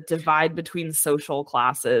about the divide between social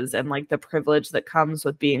classes and like the privilege that comes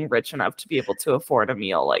with being rich enough to be able to afford a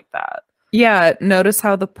meal like that. Yeah, notice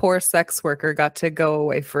how the poor sex worker got to go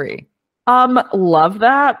away free. Love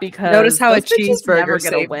that because notice how a cheeseburger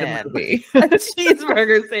saved the movie. A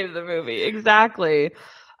cheeseburger saved the movie. Exactly.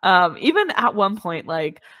 Even at one point,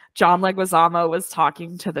 like John Leguizamo was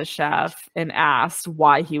talking to the chef and asked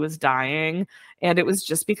why he was dying. And it was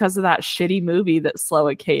just because of that shitty movie that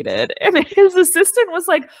Slowick hated. And his assistant was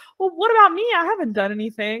like, well, what about me? I haven't done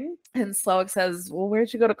anything. And Slowick says, well,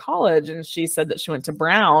 where'd you go to college? And she said that she went to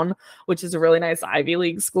Brown, which is a really nice Ivy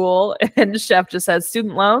League school. And the chef just says,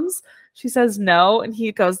 student loans? She says, no. And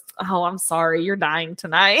he goes, oh, I'm sorry. You're dying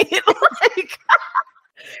tonight. Like,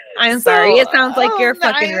 I'm sorry. It sounds like you're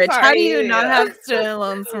fucking rich. How do you not have student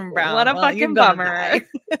loans from Brown? What a fucking bummer.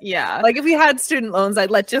 Yeah. Like if you had student loans, I'd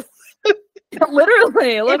let you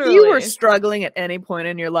literally. If you were struggling at any point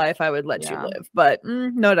in your life, I would let you live. But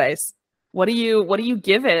no dice. What do you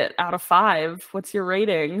give it out of 5? What's your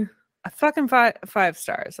rating? A fucking 5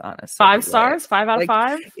 stars, honestly. 5 stars? 5 out of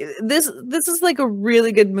 5? This is like a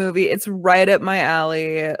really good movie. It's right up my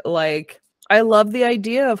alley. Like I love the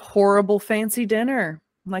idea of horrible fancy dinner.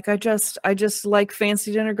 Like I just like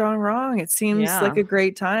fancy dinner gone wrong. It seems like a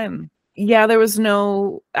great time. Yeah, there was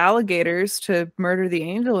no alligators to murder the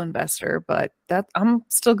angel investor, but that I'm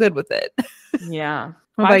still good with it. Yeah.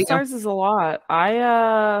 5 stars is a lot.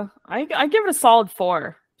 I give it a solid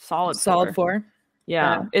 4. Solid 4.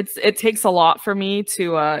 Yeah. It takes a lot for me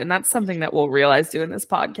to and that's something that we'll realize doing this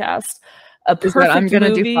podcast. I'm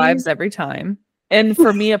gonna do 5s every time. And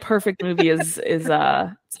for me, a perfect movie is it's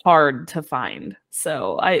hard to find.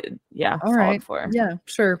 So all right, 4. Yeah,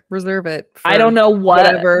 sure. Reserve it. I don't know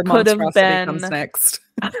whatever could have been comes next.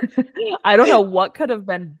 I don't know what could have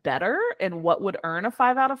been better and what would earn a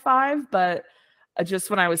 5 out of 5, but just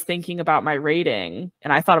when I was thinking about my rating,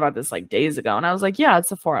 and I thought about this like days ago, and I was like, yeah,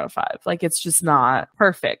 it's a 4 out of 5. Like, it's just not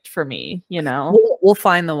perfect for me, you know? We'll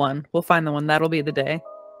find the one. We'll find the one. That'll be the day.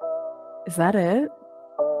 Is that it?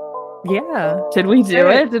 Yeah. Did we do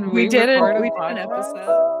it? We did it. record a We did an podcast?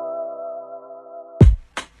 episode.